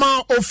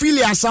 enkoma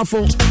Ofie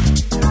Asafo.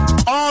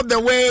 All the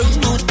way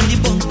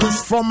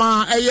from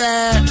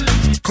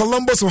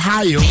Columbus,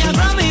 Ohio,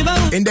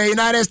 in the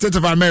United States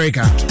of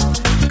America.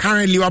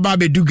 Currently,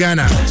 Wababe do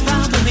Ghana.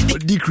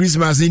 The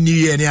Christmas in New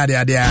Year,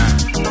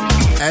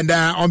 and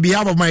on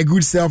behalf of my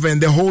good self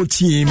and the whole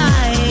team,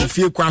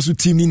 Ofie Kwanso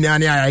team in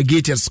the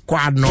Gated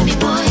Squad,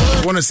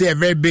 I want to say a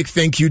very big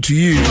thank you to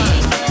you.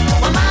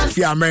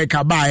 Ofie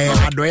America, bye.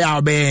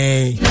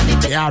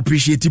 I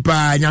appreciate you,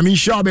 and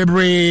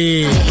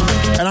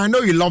I know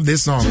you love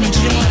this song.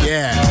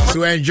 Yeah,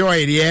 so enjoy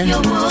it, yeah.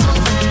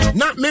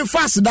 Not me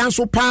fast dance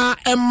so pa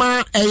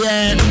Emma,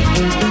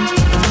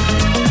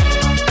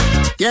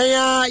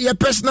 yeah, your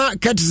personal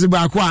courtesy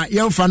back,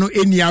 your fan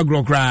any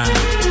agro cry.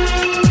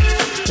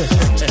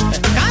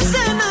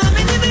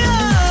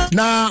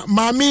 Now,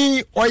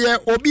 mommy, or your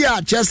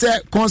obia just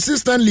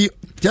consistently,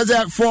 just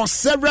for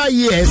several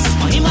years.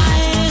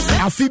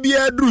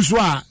 Afibia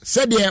Druswa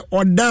said ye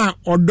or down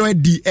or do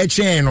di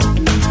HN.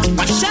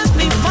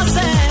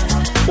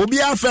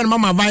 Obia friend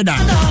Mama Vida.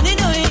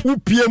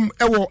 UPM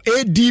Ewo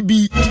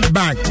ADB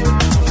Bank.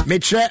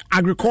 Metre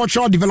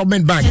Agricultural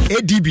Development Bank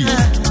ADB.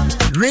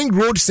 Ring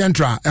Road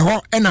Central.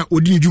 Eho ena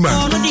Odin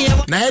Juma.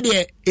 Na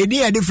ye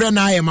edi a different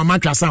na ye Mama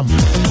Trasam.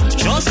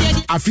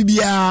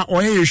 Afibia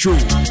or show.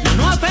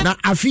 Na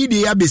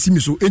afidi ya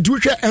besimiso.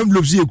 Entuche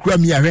envelopes ye kura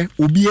mi ahwe.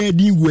 Obia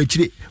dingu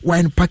echire.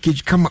 Wine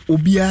package kama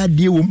obia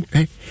die wom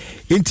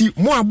enti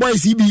mo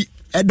boys bi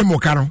Adom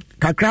karo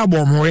kakra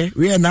bo mo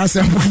we na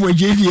asempo fo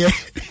jedie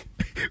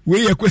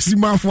we ye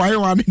kwasima fo ayo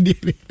wan die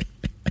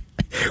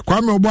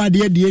kwa me obo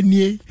ade die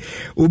nie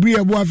obi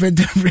ye bo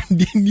afenta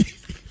friend nie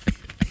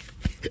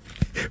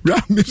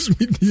Ramis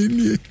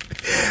Midini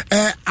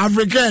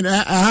African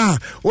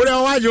what do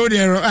I do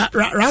there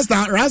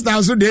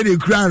Rasta so dey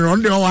crown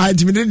on the one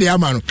timid the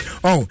amano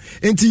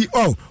enti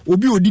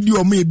obi odidi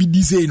o me bi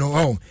di say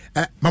no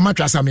Mama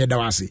Trasa me da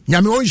wase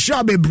nyame on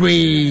sure bebre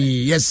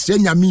yes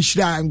nyame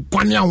hira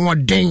nkwane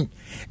ahoden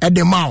e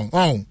de ma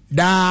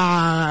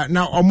da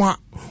na omo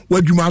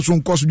wadwuma so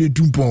nkoso de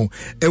tumpon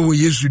e wo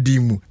Yesu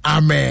din mu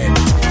amen.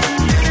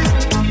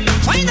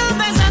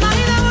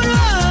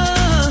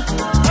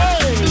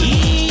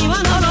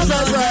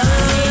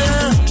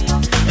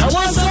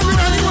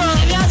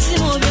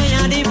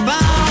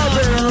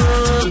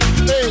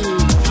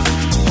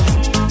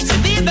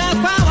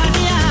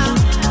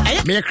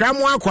 Me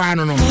kramu akwa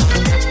no.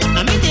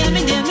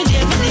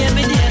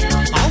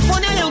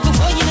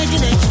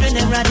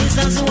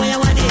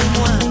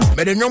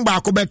 But the number I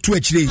back to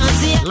actually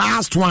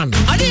last one.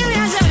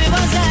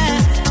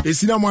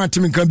 It's no more to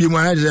me can be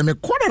one. Me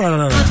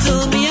quarter.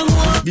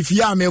 If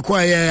you are me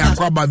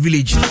Akwaba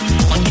village,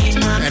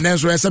 and then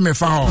so I say me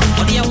found.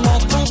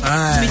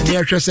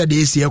 Dear said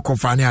this year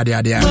Kofania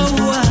there.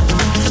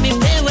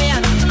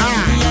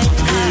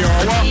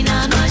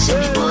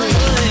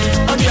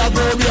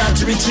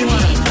 To be true,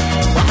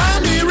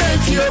 I'm the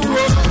refugee.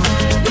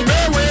 The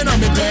way I'm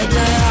the bad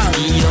guy.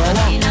 You're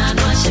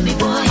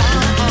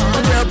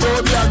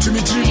to be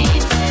true.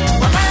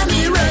 I'm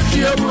the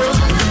refugee.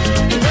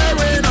 The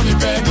way I'm the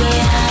bad guy.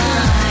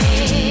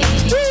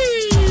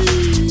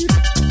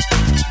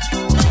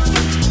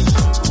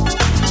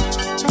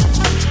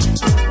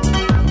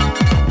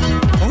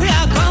 We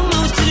are come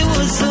out to the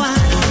woods.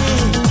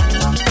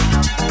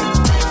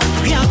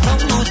 We are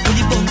come out to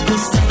the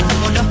bunkers.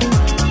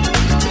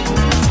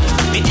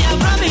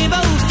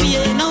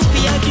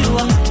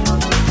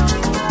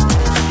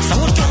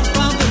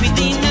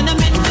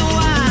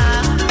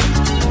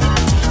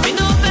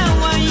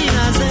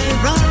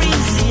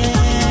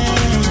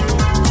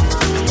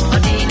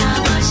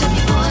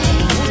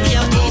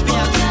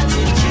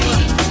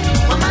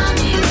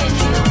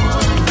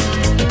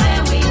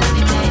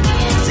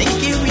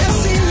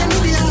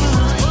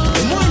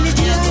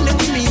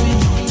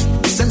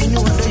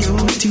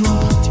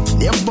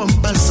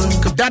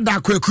 Dada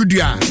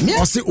kwekudua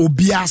ose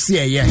obia se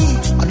eye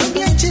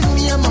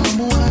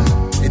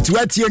enti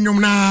watie nwom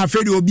na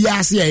fedi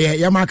obia se eye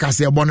ye maka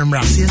se ebo no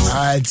mra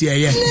enti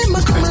eye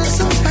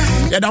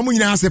ya da mu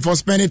nyina se for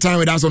spending time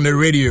with us on the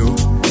radio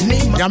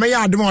ya me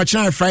ya Adom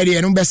on Friday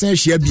and be say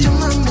hia bi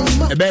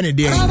e be ne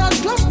de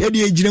ye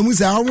de ejina mu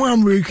sa omo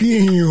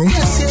amreki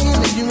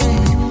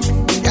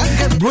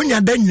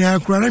bronya da nyina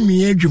kura na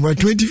me adwuma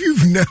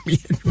 25 na me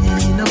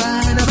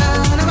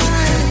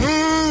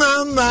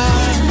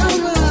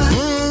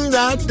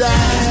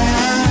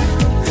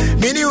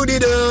Mini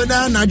udido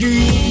na naji.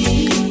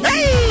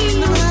 Hey,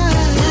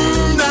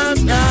 na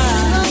na.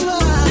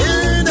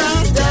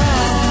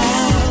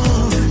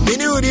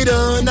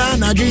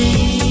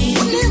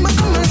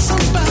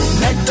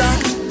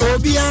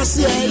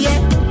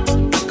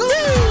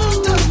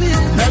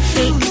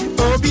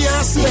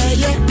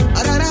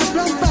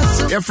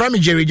 You're from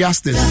Jerry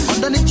Justice.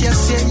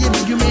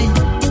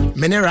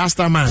 Many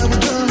Rasta man.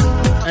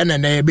 And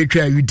then they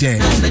betray you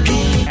 10.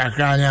 I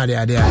can't have the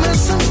idea.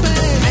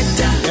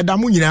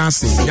 Edamunya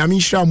say,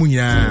 Yamisha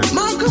Munya.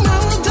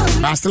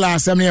 Bastila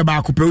assembly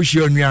about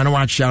Coprocio and no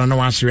watch shall no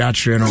watch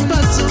reaction.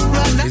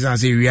 This is a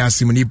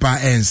Simonipa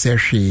and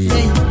Seshi.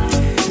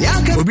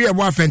 Will be a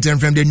boyfriend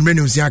from the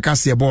Menus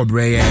Yakasi Bob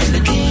Bray.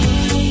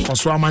 Or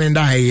Swaman in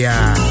the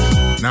Haya.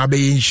 Now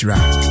be in Shra.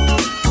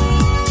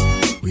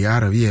 We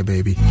are here,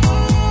 baby.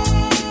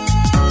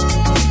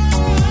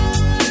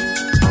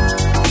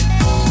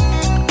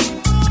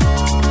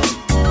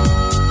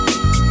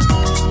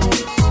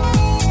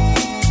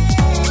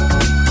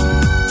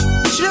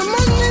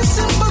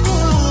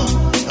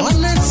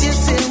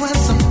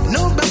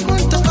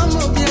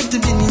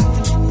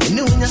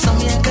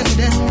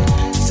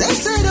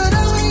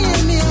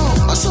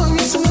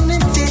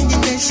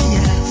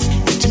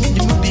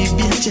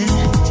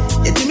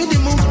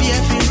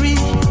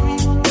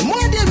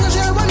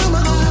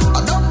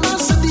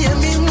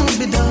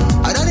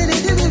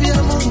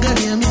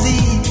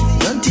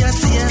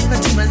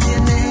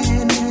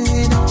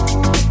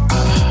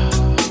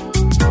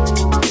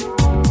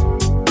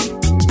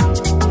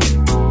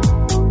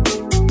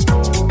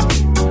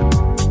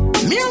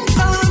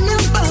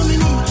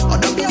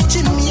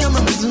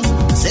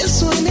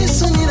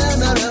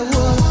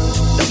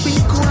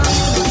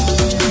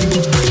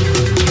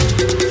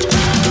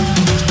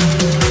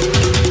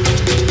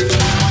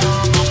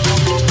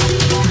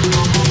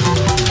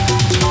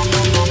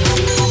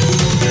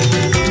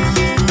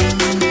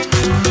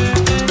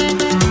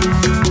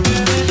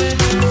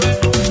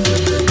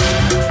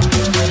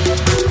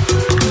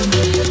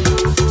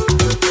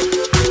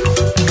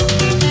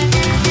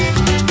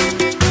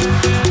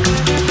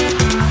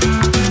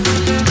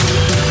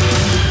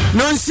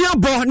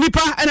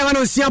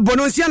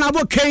 Bonosia na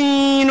bo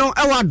kaino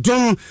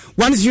Adom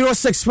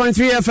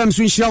 106.3 FM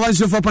Switch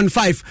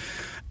 104.5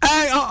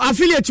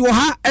 affiliate wo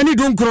ha eni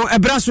donkro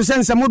ebraso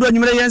sense modo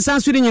anwumre yensan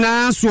so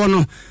nyina so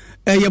no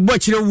ye bo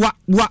kire wa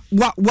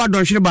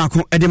don hwere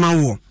baako edema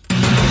wo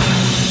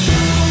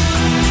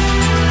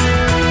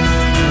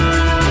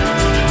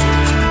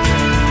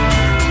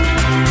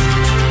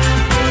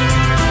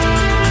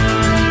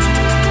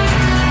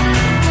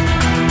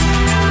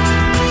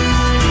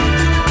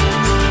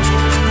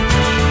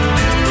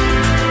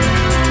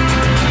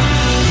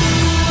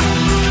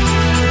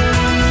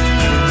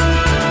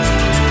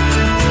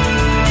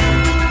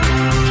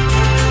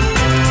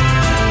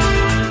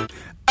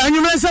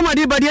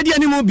somebody but the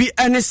animal be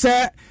and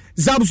say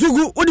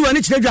Zabzugu, what do I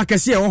need to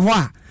kese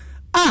ho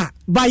a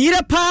ba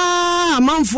yire pa man